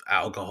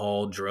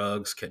alcohol,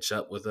 drugs catch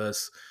up with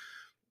us.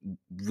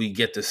 We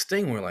get this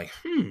thing where like,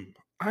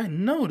 I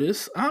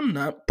notice I'm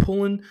not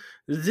pulling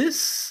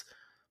this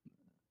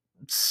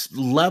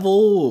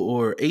level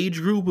or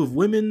age group of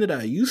women that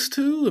I used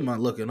to. Am I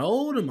looking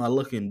old? Am I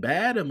looking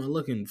bad? Am I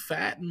looking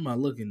fat? Am I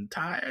looking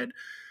tired?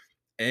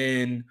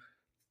 And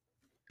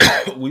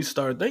we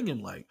start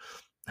thinking like,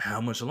 how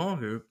much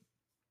longer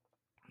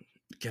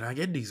can I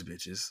get these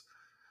bitches?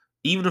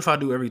 Even if I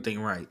do everything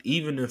right,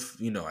 even if,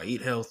 I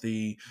eat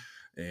healthy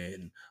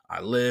and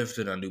I lift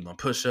and I do my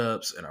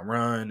push-ups and I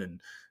run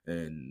and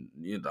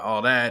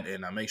all that,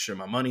 and I make sure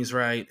my money's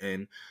right,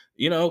 and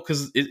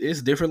because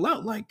it's different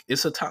level. Like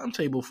it's a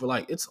timetable for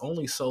like it's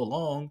only so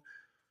long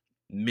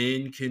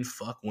men can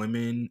fuck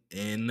women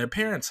in their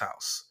parents'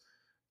 house.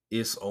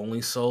 It's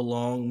only so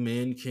long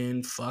men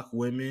can fuck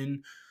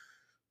women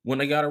when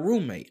they got a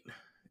roommate.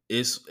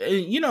 If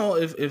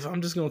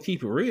I'm just gonna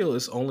keep it real,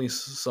 it's only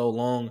so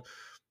long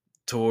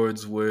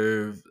towards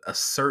where a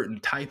certain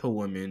type of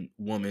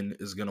woman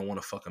is gonna want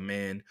to fuck a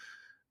man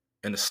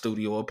in a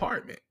studio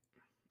apartment.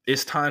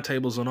 It's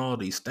timetables on all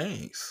these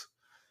things.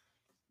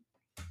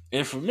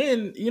 And for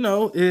men,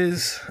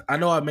 is I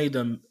know I made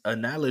the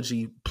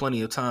analogy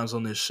plenty of times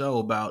on this show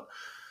about,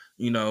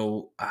 you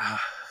know, uh,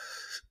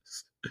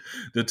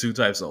 the two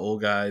types of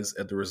old guys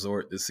at the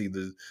resort that see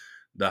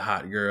the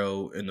hot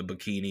girl in the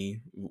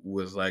bikini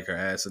with like her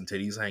ass and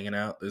titties hanging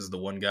out. There's the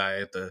one guy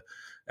at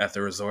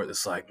the resort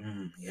that's like,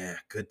 yeah,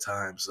 good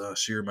times.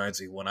 She reminds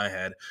me of one I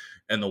had.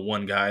 And the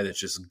one guy that's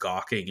just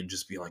gawking and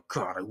just be like,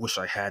 God, I wish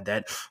I had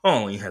that. I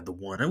only had the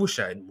one. I wish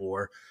I had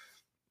more.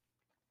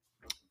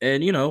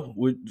 And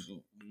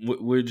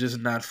we're just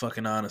not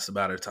fucking honest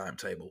about our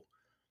timetable.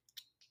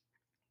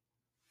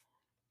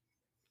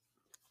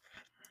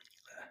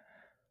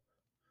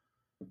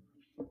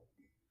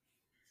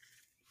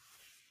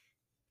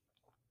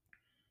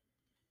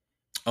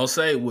 I'll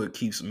say what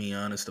keeps me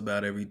honest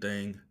about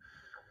everything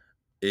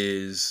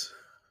is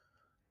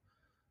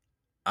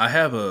I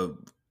have a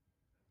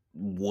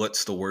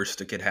what's the worst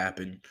that could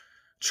happen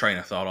train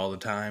of thought all the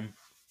time.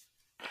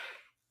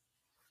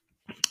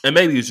 And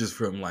maybe it's just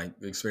from like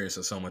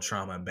experiencing so much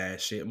trauma and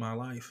bad shit in my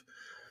life.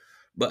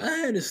 But I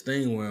had this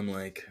thing where I'm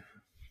like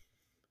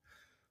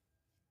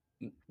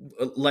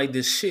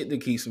this shit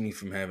that keeps me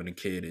from having a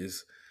kid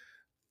is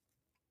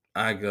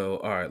I go,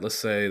 all right, let's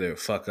say they're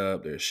fuck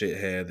up, they're a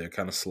shithead, they're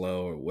kind of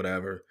slow or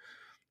whatever.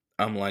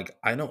 I'm like,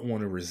 I don't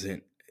want to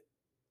resent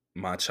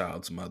my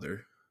child's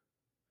mother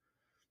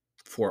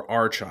for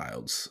our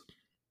child's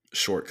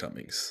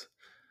shortcomings.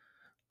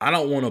 I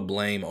don't want to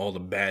blame all the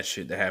bad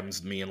shit that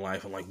happens to me in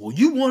life. I'm like, well,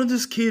 you wanted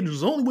this kid. It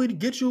was the only way to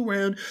get you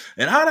around.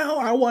 And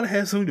I want to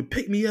have something to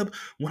pick me up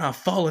when I'm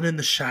falling in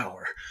the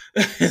shower.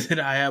 And then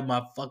I have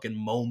my fucking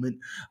moment.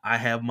 I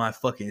have my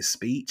fucking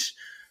speech.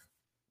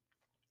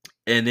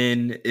 And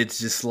then it's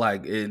just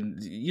like,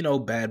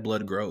 bad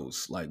blood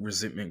grows. Like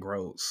resentment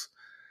grows.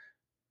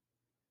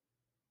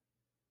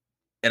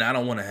 And I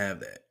don't want to have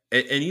that.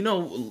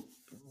 And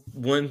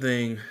one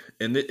thing,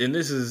 and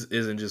this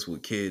isn't just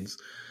with kids,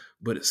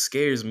 but it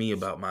scares me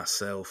about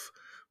myself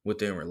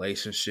within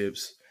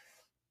relationships.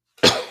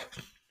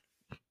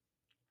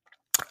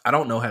 I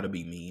don't know how to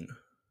be mean.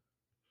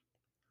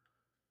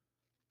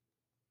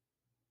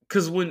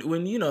 Cause when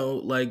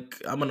like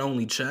I'm an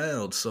only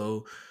child,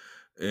 so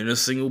in a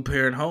single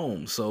parent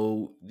home.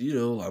 So,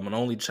 I'm an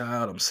only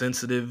child, I'm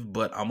sensitive,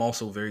 but I'm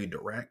also very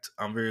direct.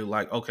 I'm very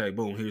like, okay,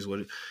 boom, here's what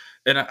it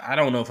and I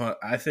don't know if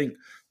I think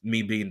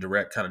me being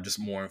direct kind of just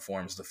more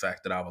informs the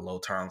fact that I have a low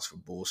tolerance for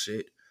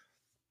bullshit.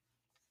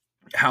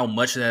 How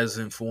much that is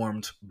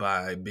informed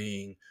by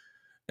being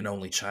an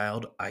only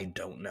child, I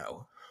don't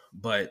know.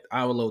 But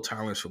I have a low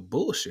tolerance for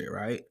bullshit,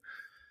 right?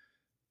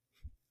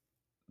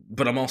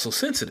 But I'm also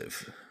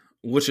sensitive.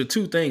 which are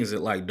two things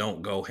that like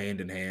don't go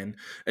hand in hand.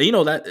 And you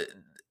know that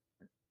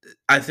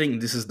I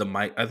think this is the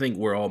mic. I think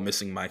we're all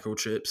missing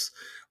microchips.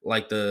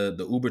 Like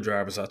the Uber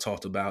drivers I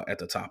talked about at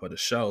the top of the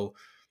show,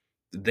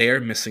 they're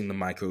missing the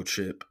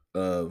microchip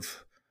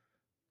of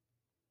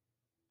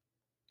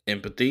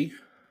empathy,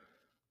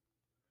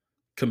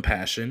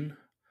 compassion.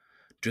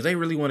 Do they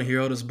really want to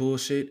hear all this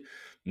bullshit?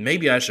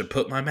 Maybe I should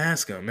put my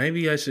mask on.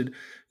 Maybe I should,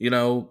 you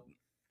know.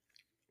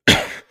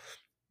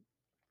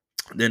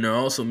 Then they're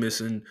also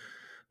missing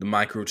the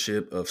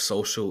microchip of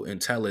social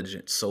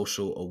intelligence,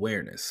 social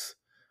awareness.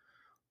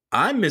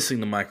 I'm missing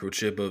the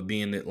microchip of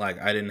being that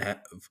like I didn't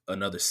have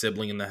another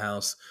sibling in the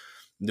house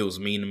that was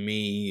mean to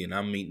me, and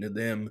I'm mean to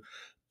them,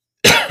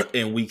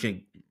 and we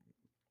can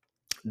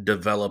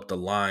develop the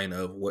line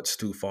of what's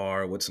too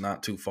far, what's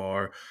not too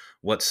far,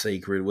 what's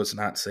sacred, what's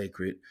not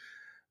sacred.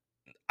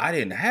 I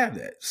didn't have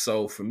that.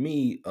 So for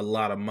me, a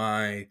lot of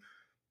my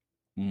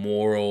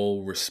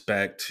moral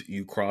respect,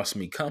 you cross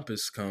me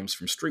compass comes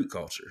from street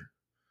culture.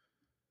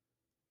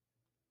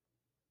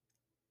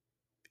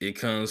 It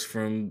comes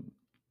from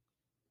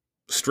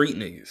street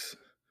niggas.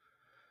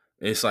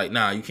 It's like,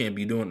 nah, you can't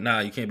be doing, nah,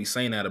 you can't be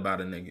saying that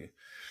about a nigga.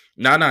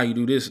 Nah, you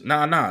do this.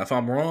 Nah. If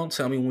I'm wrong,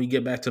 tell me when we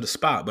get back to the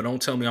spot. But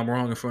don't tell me I'm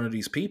wrong in front of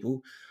these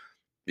people.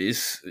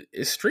 It's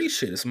street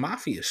shit. It's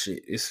mafia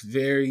shit. It's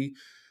very,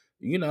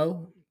 you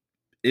know,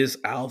 it's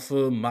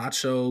alpha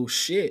macho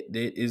shit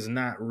that is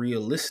not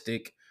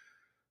realistic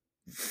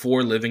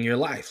for living your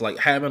life. Like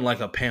having like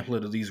a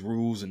pamphlet of these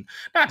rules, and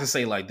not to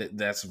say like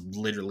that's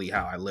literally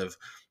how I live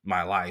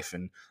my life,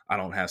 and I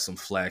don't have some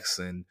flex,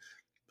 and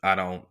I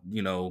don't,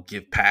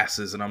 give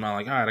passes, and I'm not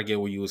like, all right, I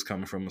get where you was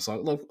coming from. So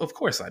look, of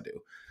course I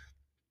do.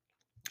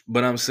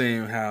 But I'm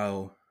saying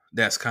how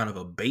that's kind of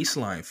a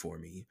baseline for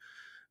me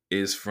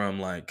is from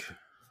like,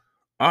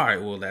 all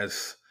right, well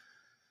that's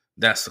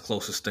the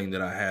closest thing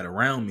that I had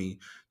around me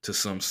to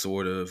some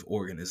sort of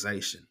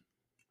organization.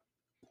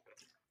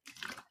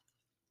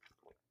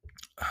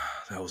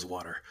 That was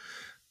water.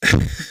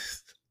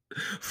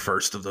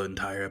 First of the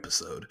entire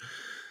episode.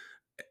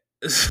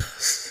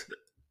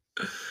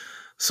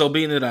 So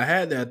being that I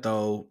had that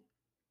though,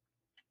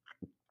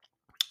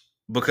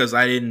 because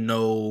I didn't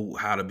know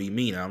how to be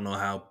mean. I don't know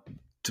how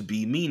to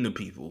be mean to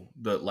people.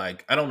 But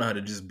like I don't know how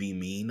to just be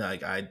mean.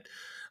 Like I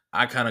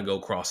kind of go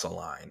cross a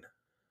line,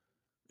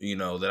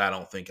 that I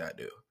don't think I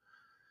do.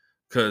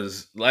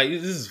 Cause like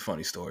this is a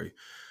funny story.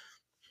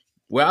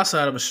 We're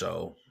outside of a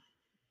show,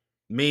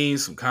 me,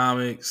 some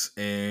comics,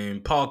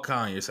 and Paul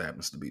Conyers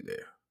happens to be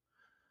there.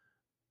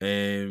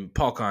 And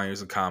Paul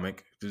Conyers, a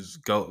comic,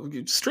 just go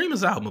stream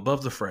his album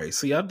Above the Fray.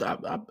 See, I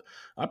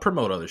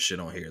promote other shit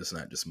on here. It's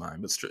not just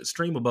mine, but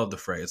stream Above the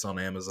Fray. It's on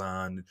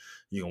Amazon.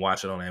 You can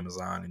watch it on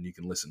Amazon, and you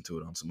can listen to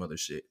it on some other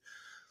shit.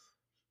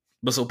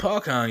 But so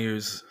Paul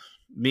Conyers,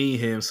 me,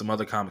 him, some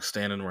other comics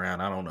standing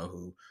around. I don't know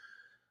who.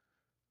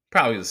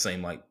 Probably the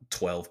same like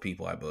 12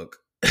 people I book.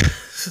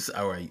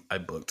 All right, I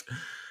booked.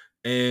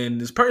 And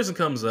this person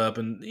comes up,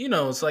 and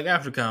it's like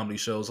after comedy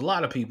shows, a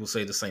lot of people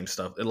say the same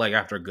stuff. Like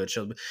after a good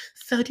show,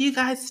 so do you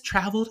guys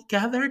travel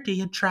together? Do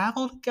you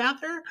travel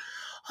together?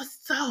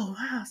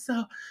 Oh,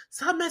 so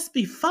it must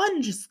be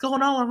fun just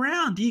going all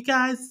around. Do you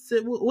guys?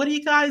 What do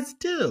you guys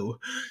do?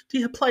 Do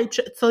you play?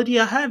 So do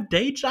you have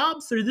day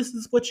jobs, or this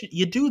is what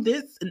you do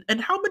this? And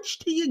how much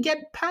do you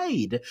get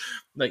paid?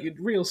 Like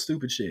real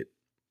stupid shit.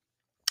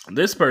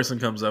 This person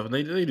comes up and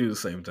they do the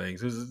same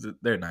things.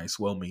 They're nice,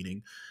 well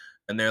meaning,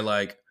 and they're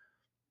like,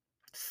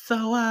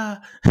 so,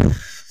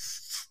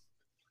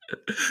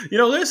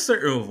 there's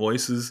certain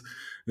voices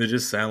that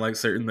just sound like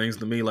certain things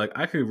to me. Like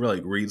I could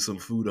like read some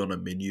food on a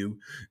menu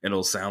and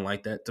it'll sound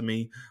like that to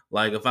me.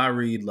 Like if I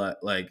read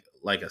like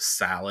a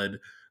salad,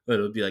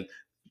 it'll be like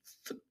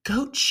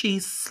goat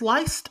cheese,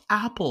 sliced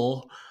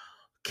apple,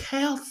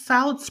 kale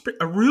salad,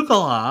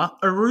 arugula.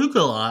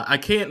 I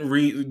can't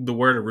read the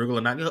word arugula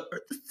and not go.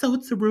 So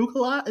it's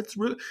arugula.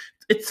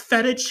 It's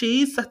feta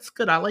cheese. That's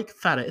good. I like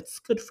feta. It's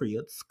good for you.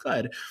 It's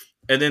good.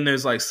 And then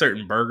there's like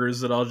certain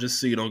burgers that I'll just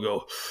see. Don't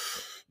go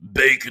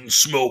bacon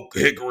smoke,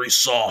 hickory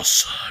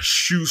sauce,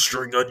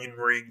 shoestring onion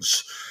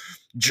rings,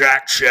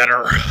 jack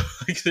cheddar.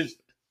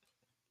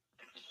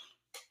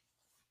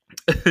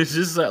 It's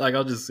just like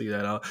I'll just see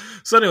that.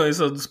 So anyway,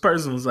 so this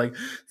person was like,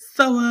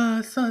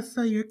 so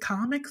you're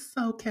comics,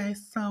 okay?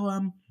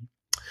 So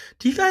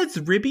do you guys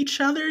rib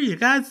each other? You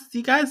guys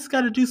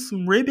got to do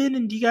some ribbing,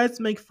 and do you guys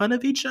make fun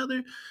of each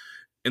other?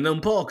 And then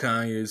Paul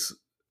Conyers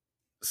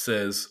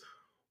says,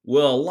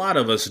 well, a lot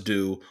of us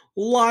do.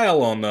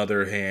 Lyle, on the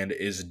other hand,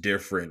 is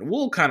different.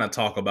 We'll kind of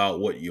talk about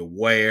what you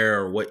wear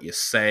or what you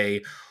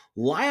say.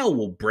 Lyle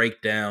will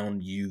break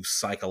down you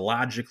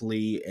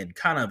psychologically and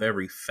kind of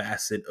every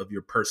facet of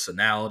your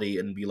personality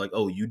and be like,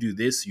 oh, you do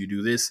this,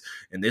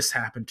 and this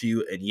happened to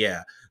you. And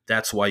yeah,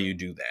 that's why you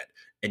do that.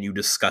 And you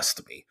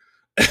disgust me.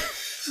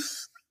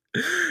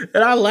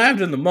 And I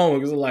laughed in the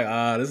moment because I'm like,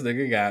 this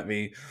nigga got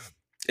me.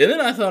 And then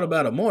I thought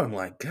about it more. I'm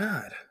like,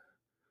 God,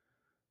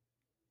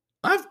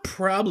 I've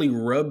probably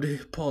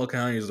rubbed Paul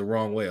Conyers the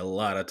wrong way a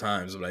lot of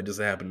times, but I just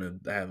happen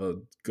to have a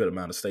good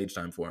amount of stage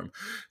time for him.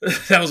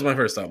 That was my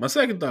first thought. My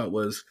second thought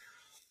was,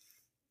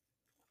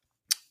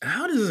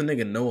 how does a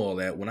nigga know all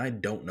that when I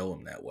don't know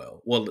him that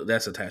well? Well,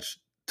 that's attached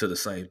to the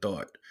same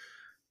thought.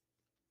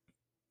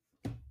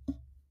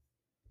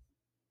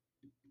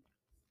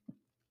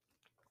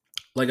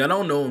 Like, I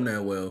don't know him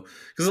that well.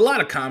 Because a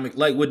lot of comic,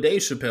 like what Dave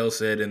Chappelle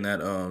said in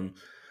that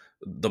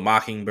The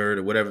Mockingbird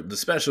or whatever, the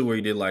special where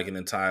he did like an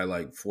entire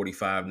like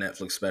 45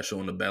 Netflix special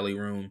in the belly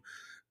room.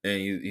 And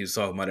he was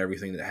talking about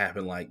everything that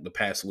happened like the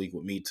past week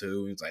with Me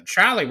Too. He's like,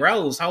 Charlie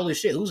Rose, holy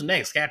shit, who's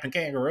next? Captain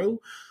Kangaroo?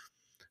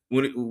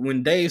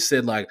 When Dave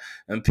said like,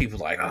 and people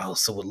like, oh,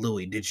 so with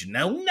Louis, did you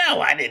know? No,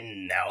 I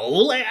didn't know.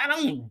 Like, I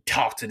don't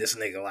talk to this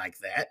nigga like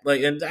that.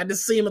 Like, and I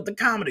just see him at the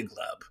comedy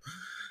club.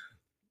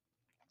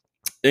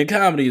 And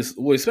comedy is,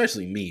 well,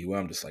 especially me, where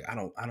I'm just like, I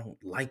don't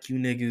like you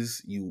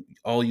niggas.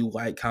 All you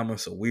white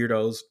comics are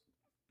weirdos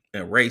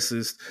and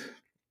racist.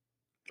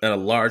 And a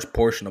large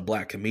portion of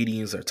black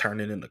comedians are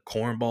turning into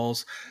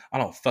cornballs. I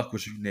don't fuck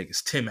with you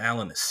niggas. Tim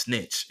Allen is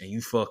snitch, and you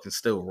fucking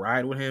still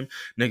ride with him,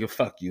 nigga.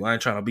 Fuck you. I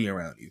ain't trying to be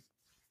around you.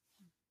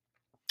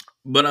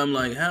 But I'm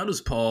like, how does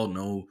Paul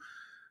know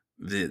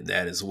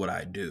that is what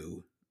I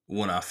do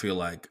when I feel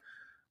like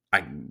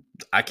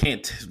I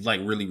can't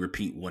like really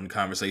repeat one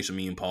conversation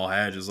me and Paul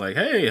had, just like,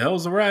 hey, how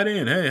was the ride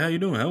in? Hey, how you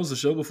doing? How was the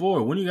show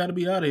before? When you got to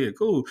be out of here?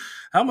 Cool.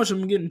 How much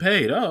am I getting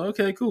paid? Oh,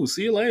 okay, cool.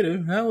 See you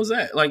later. How was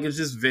that? Like, it's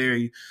just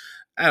very,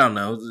 I don't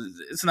know.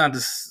 It's not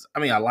just, I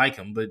mean, I like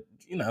him, but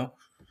you know,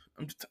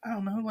 I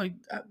don't know. Like,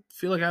 I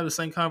feel like I have the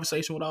same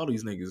conversation with all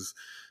these niggas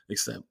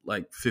except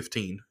like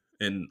 15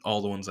 and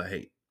all the ones I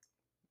hate.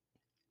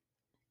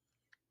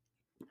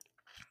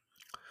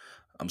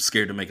 I'm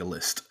scared to make a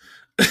list.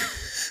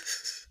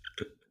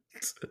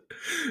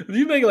 If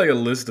you make like a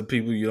list of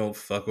people you don't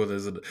fuck with,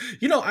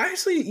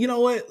 actually, you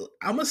know what?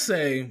 I'm gonna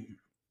say,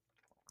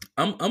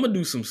 I'm gonna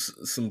do some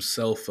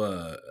self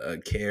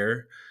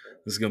care.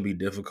 This is gonna be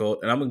difficult,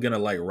 and I'm gonna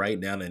like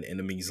write down an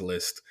enemies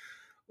list,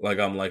 like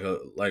I'm like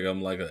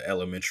an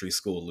elementary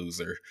school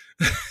loser.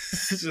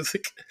 Just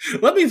like,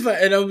 let me find,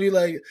 and I'll be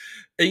like,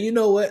 and you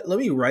know what? Let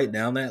me write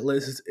down that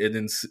list,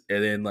 and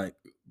then like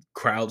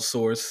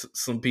crowdsource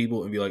some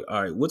people and be like,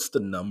 all right, what's the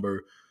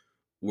number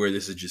where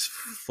this is just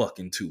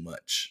fucking too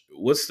much?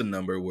 What's the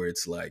number where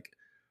it's like,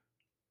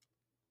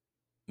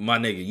 my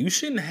nigga, you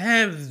shouldn't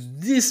have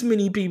this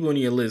many people on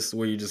your list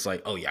where you're just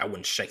like, oh yeah, I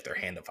wouldn't shake their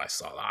hand if I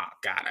saw,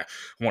 God, I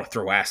want to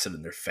throw acid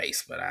in their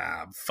face, but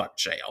fuck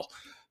jail.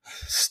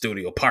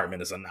 Studio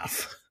apartment is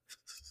enough.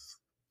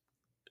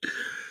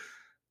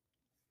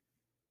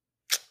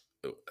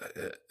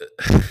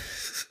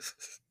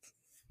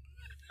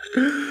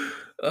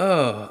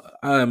 Oh,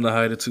 I am the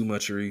height of too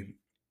muchery.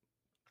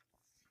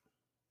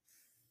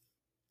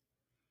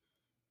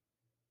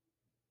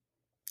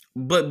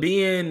 But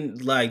being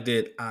like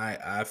that,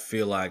 I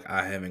feel like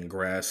I haven't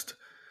grasped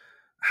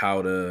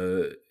how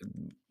to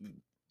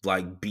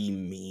like be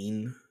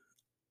mean.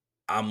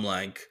 I'm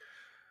like,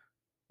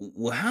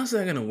 well, how's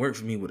that gonna work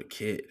for me with a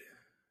kid?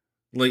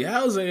 Like,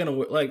 how's that gonna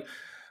work? Like,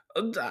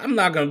 I'm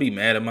not gonna be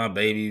mad at my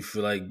baby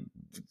for like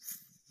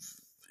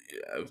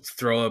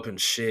throw up and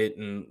shit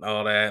and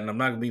all that, and I'm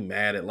not gonna be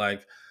mad at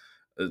like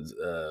a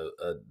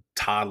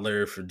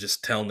toddler for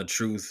just telling the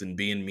truth and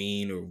being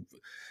mean, or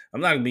I'm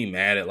not gonna be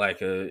mad at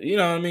like you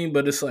know what I mean?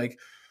 But it's like,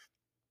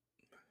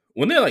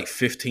 when they're like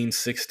 15,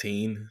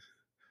 16,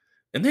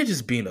 and they're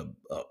just being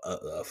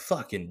a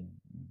fucking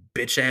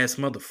bitch ass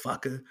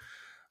motherfucker,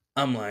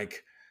 I'm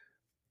like,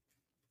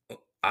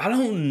 I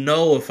don't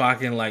know if I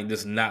can like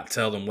just not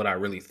tell them what I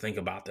really think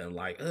about them.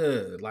 Like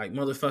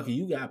motherfucker,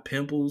 you got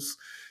pimples.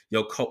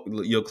 Your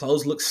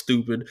clothes look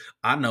stupid.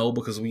 I know,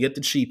 because we get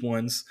the cheap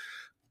ones.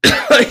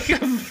 Like,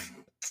 I'm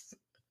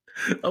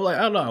like,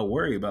 I don't know how to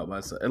worry about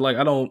myself. And like,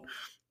 I don't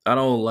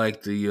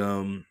like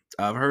the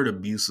I've heard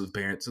abusive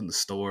parents in the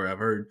store. I've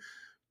heard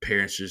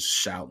parents just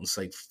shout and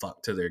say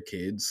fuck to their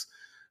kids.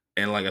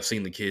 And like, I've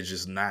seen the kids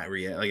just not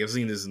react. Like, I've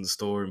seen this in the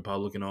store, in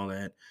public, and all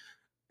that.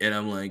 And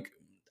I'm like,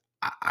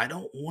 I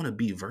don't want to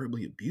be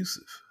verbally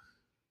abusive.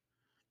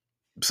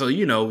 So,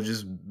 you know,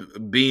 just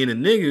being a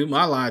nigga,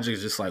 my logic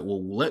is just like,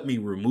 well, let me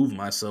remove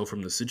myself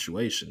from the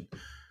situation.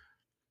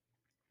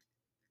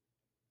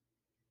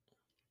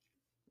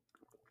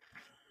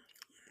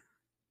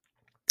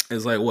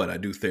 It's like, what? I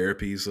do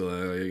therapy so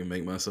I can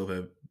make myself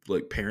have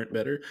like parent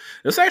better.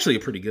 It's actually a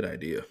pretty good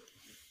idea.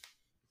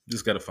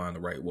 Just got to find the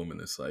right woman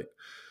that's like,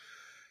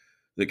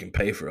 that can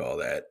pay for all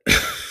that.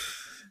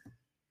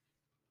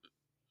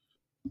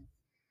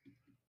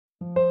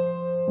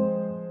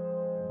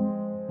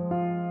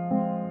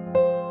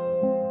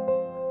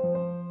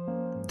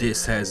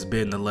 This has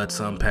been the Let's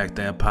Unpack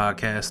That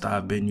podcast.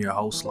 I've been your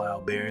host, Lyle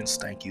Behrens.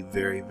 Thank you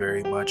very,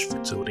 very much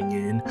for tuning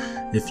in.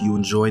 If you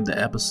enjoyed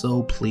the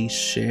episode, please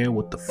share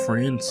with a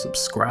friend,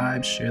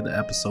 subscribe, share the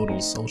episode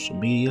on social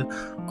media.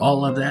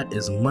 All of that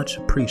is much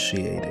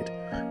appreciated.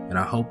 And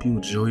I hope you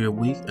enjoy your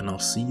week, and I'll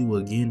see you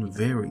again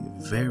very,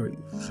 very,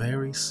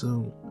 very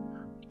soon.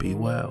 Be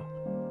well.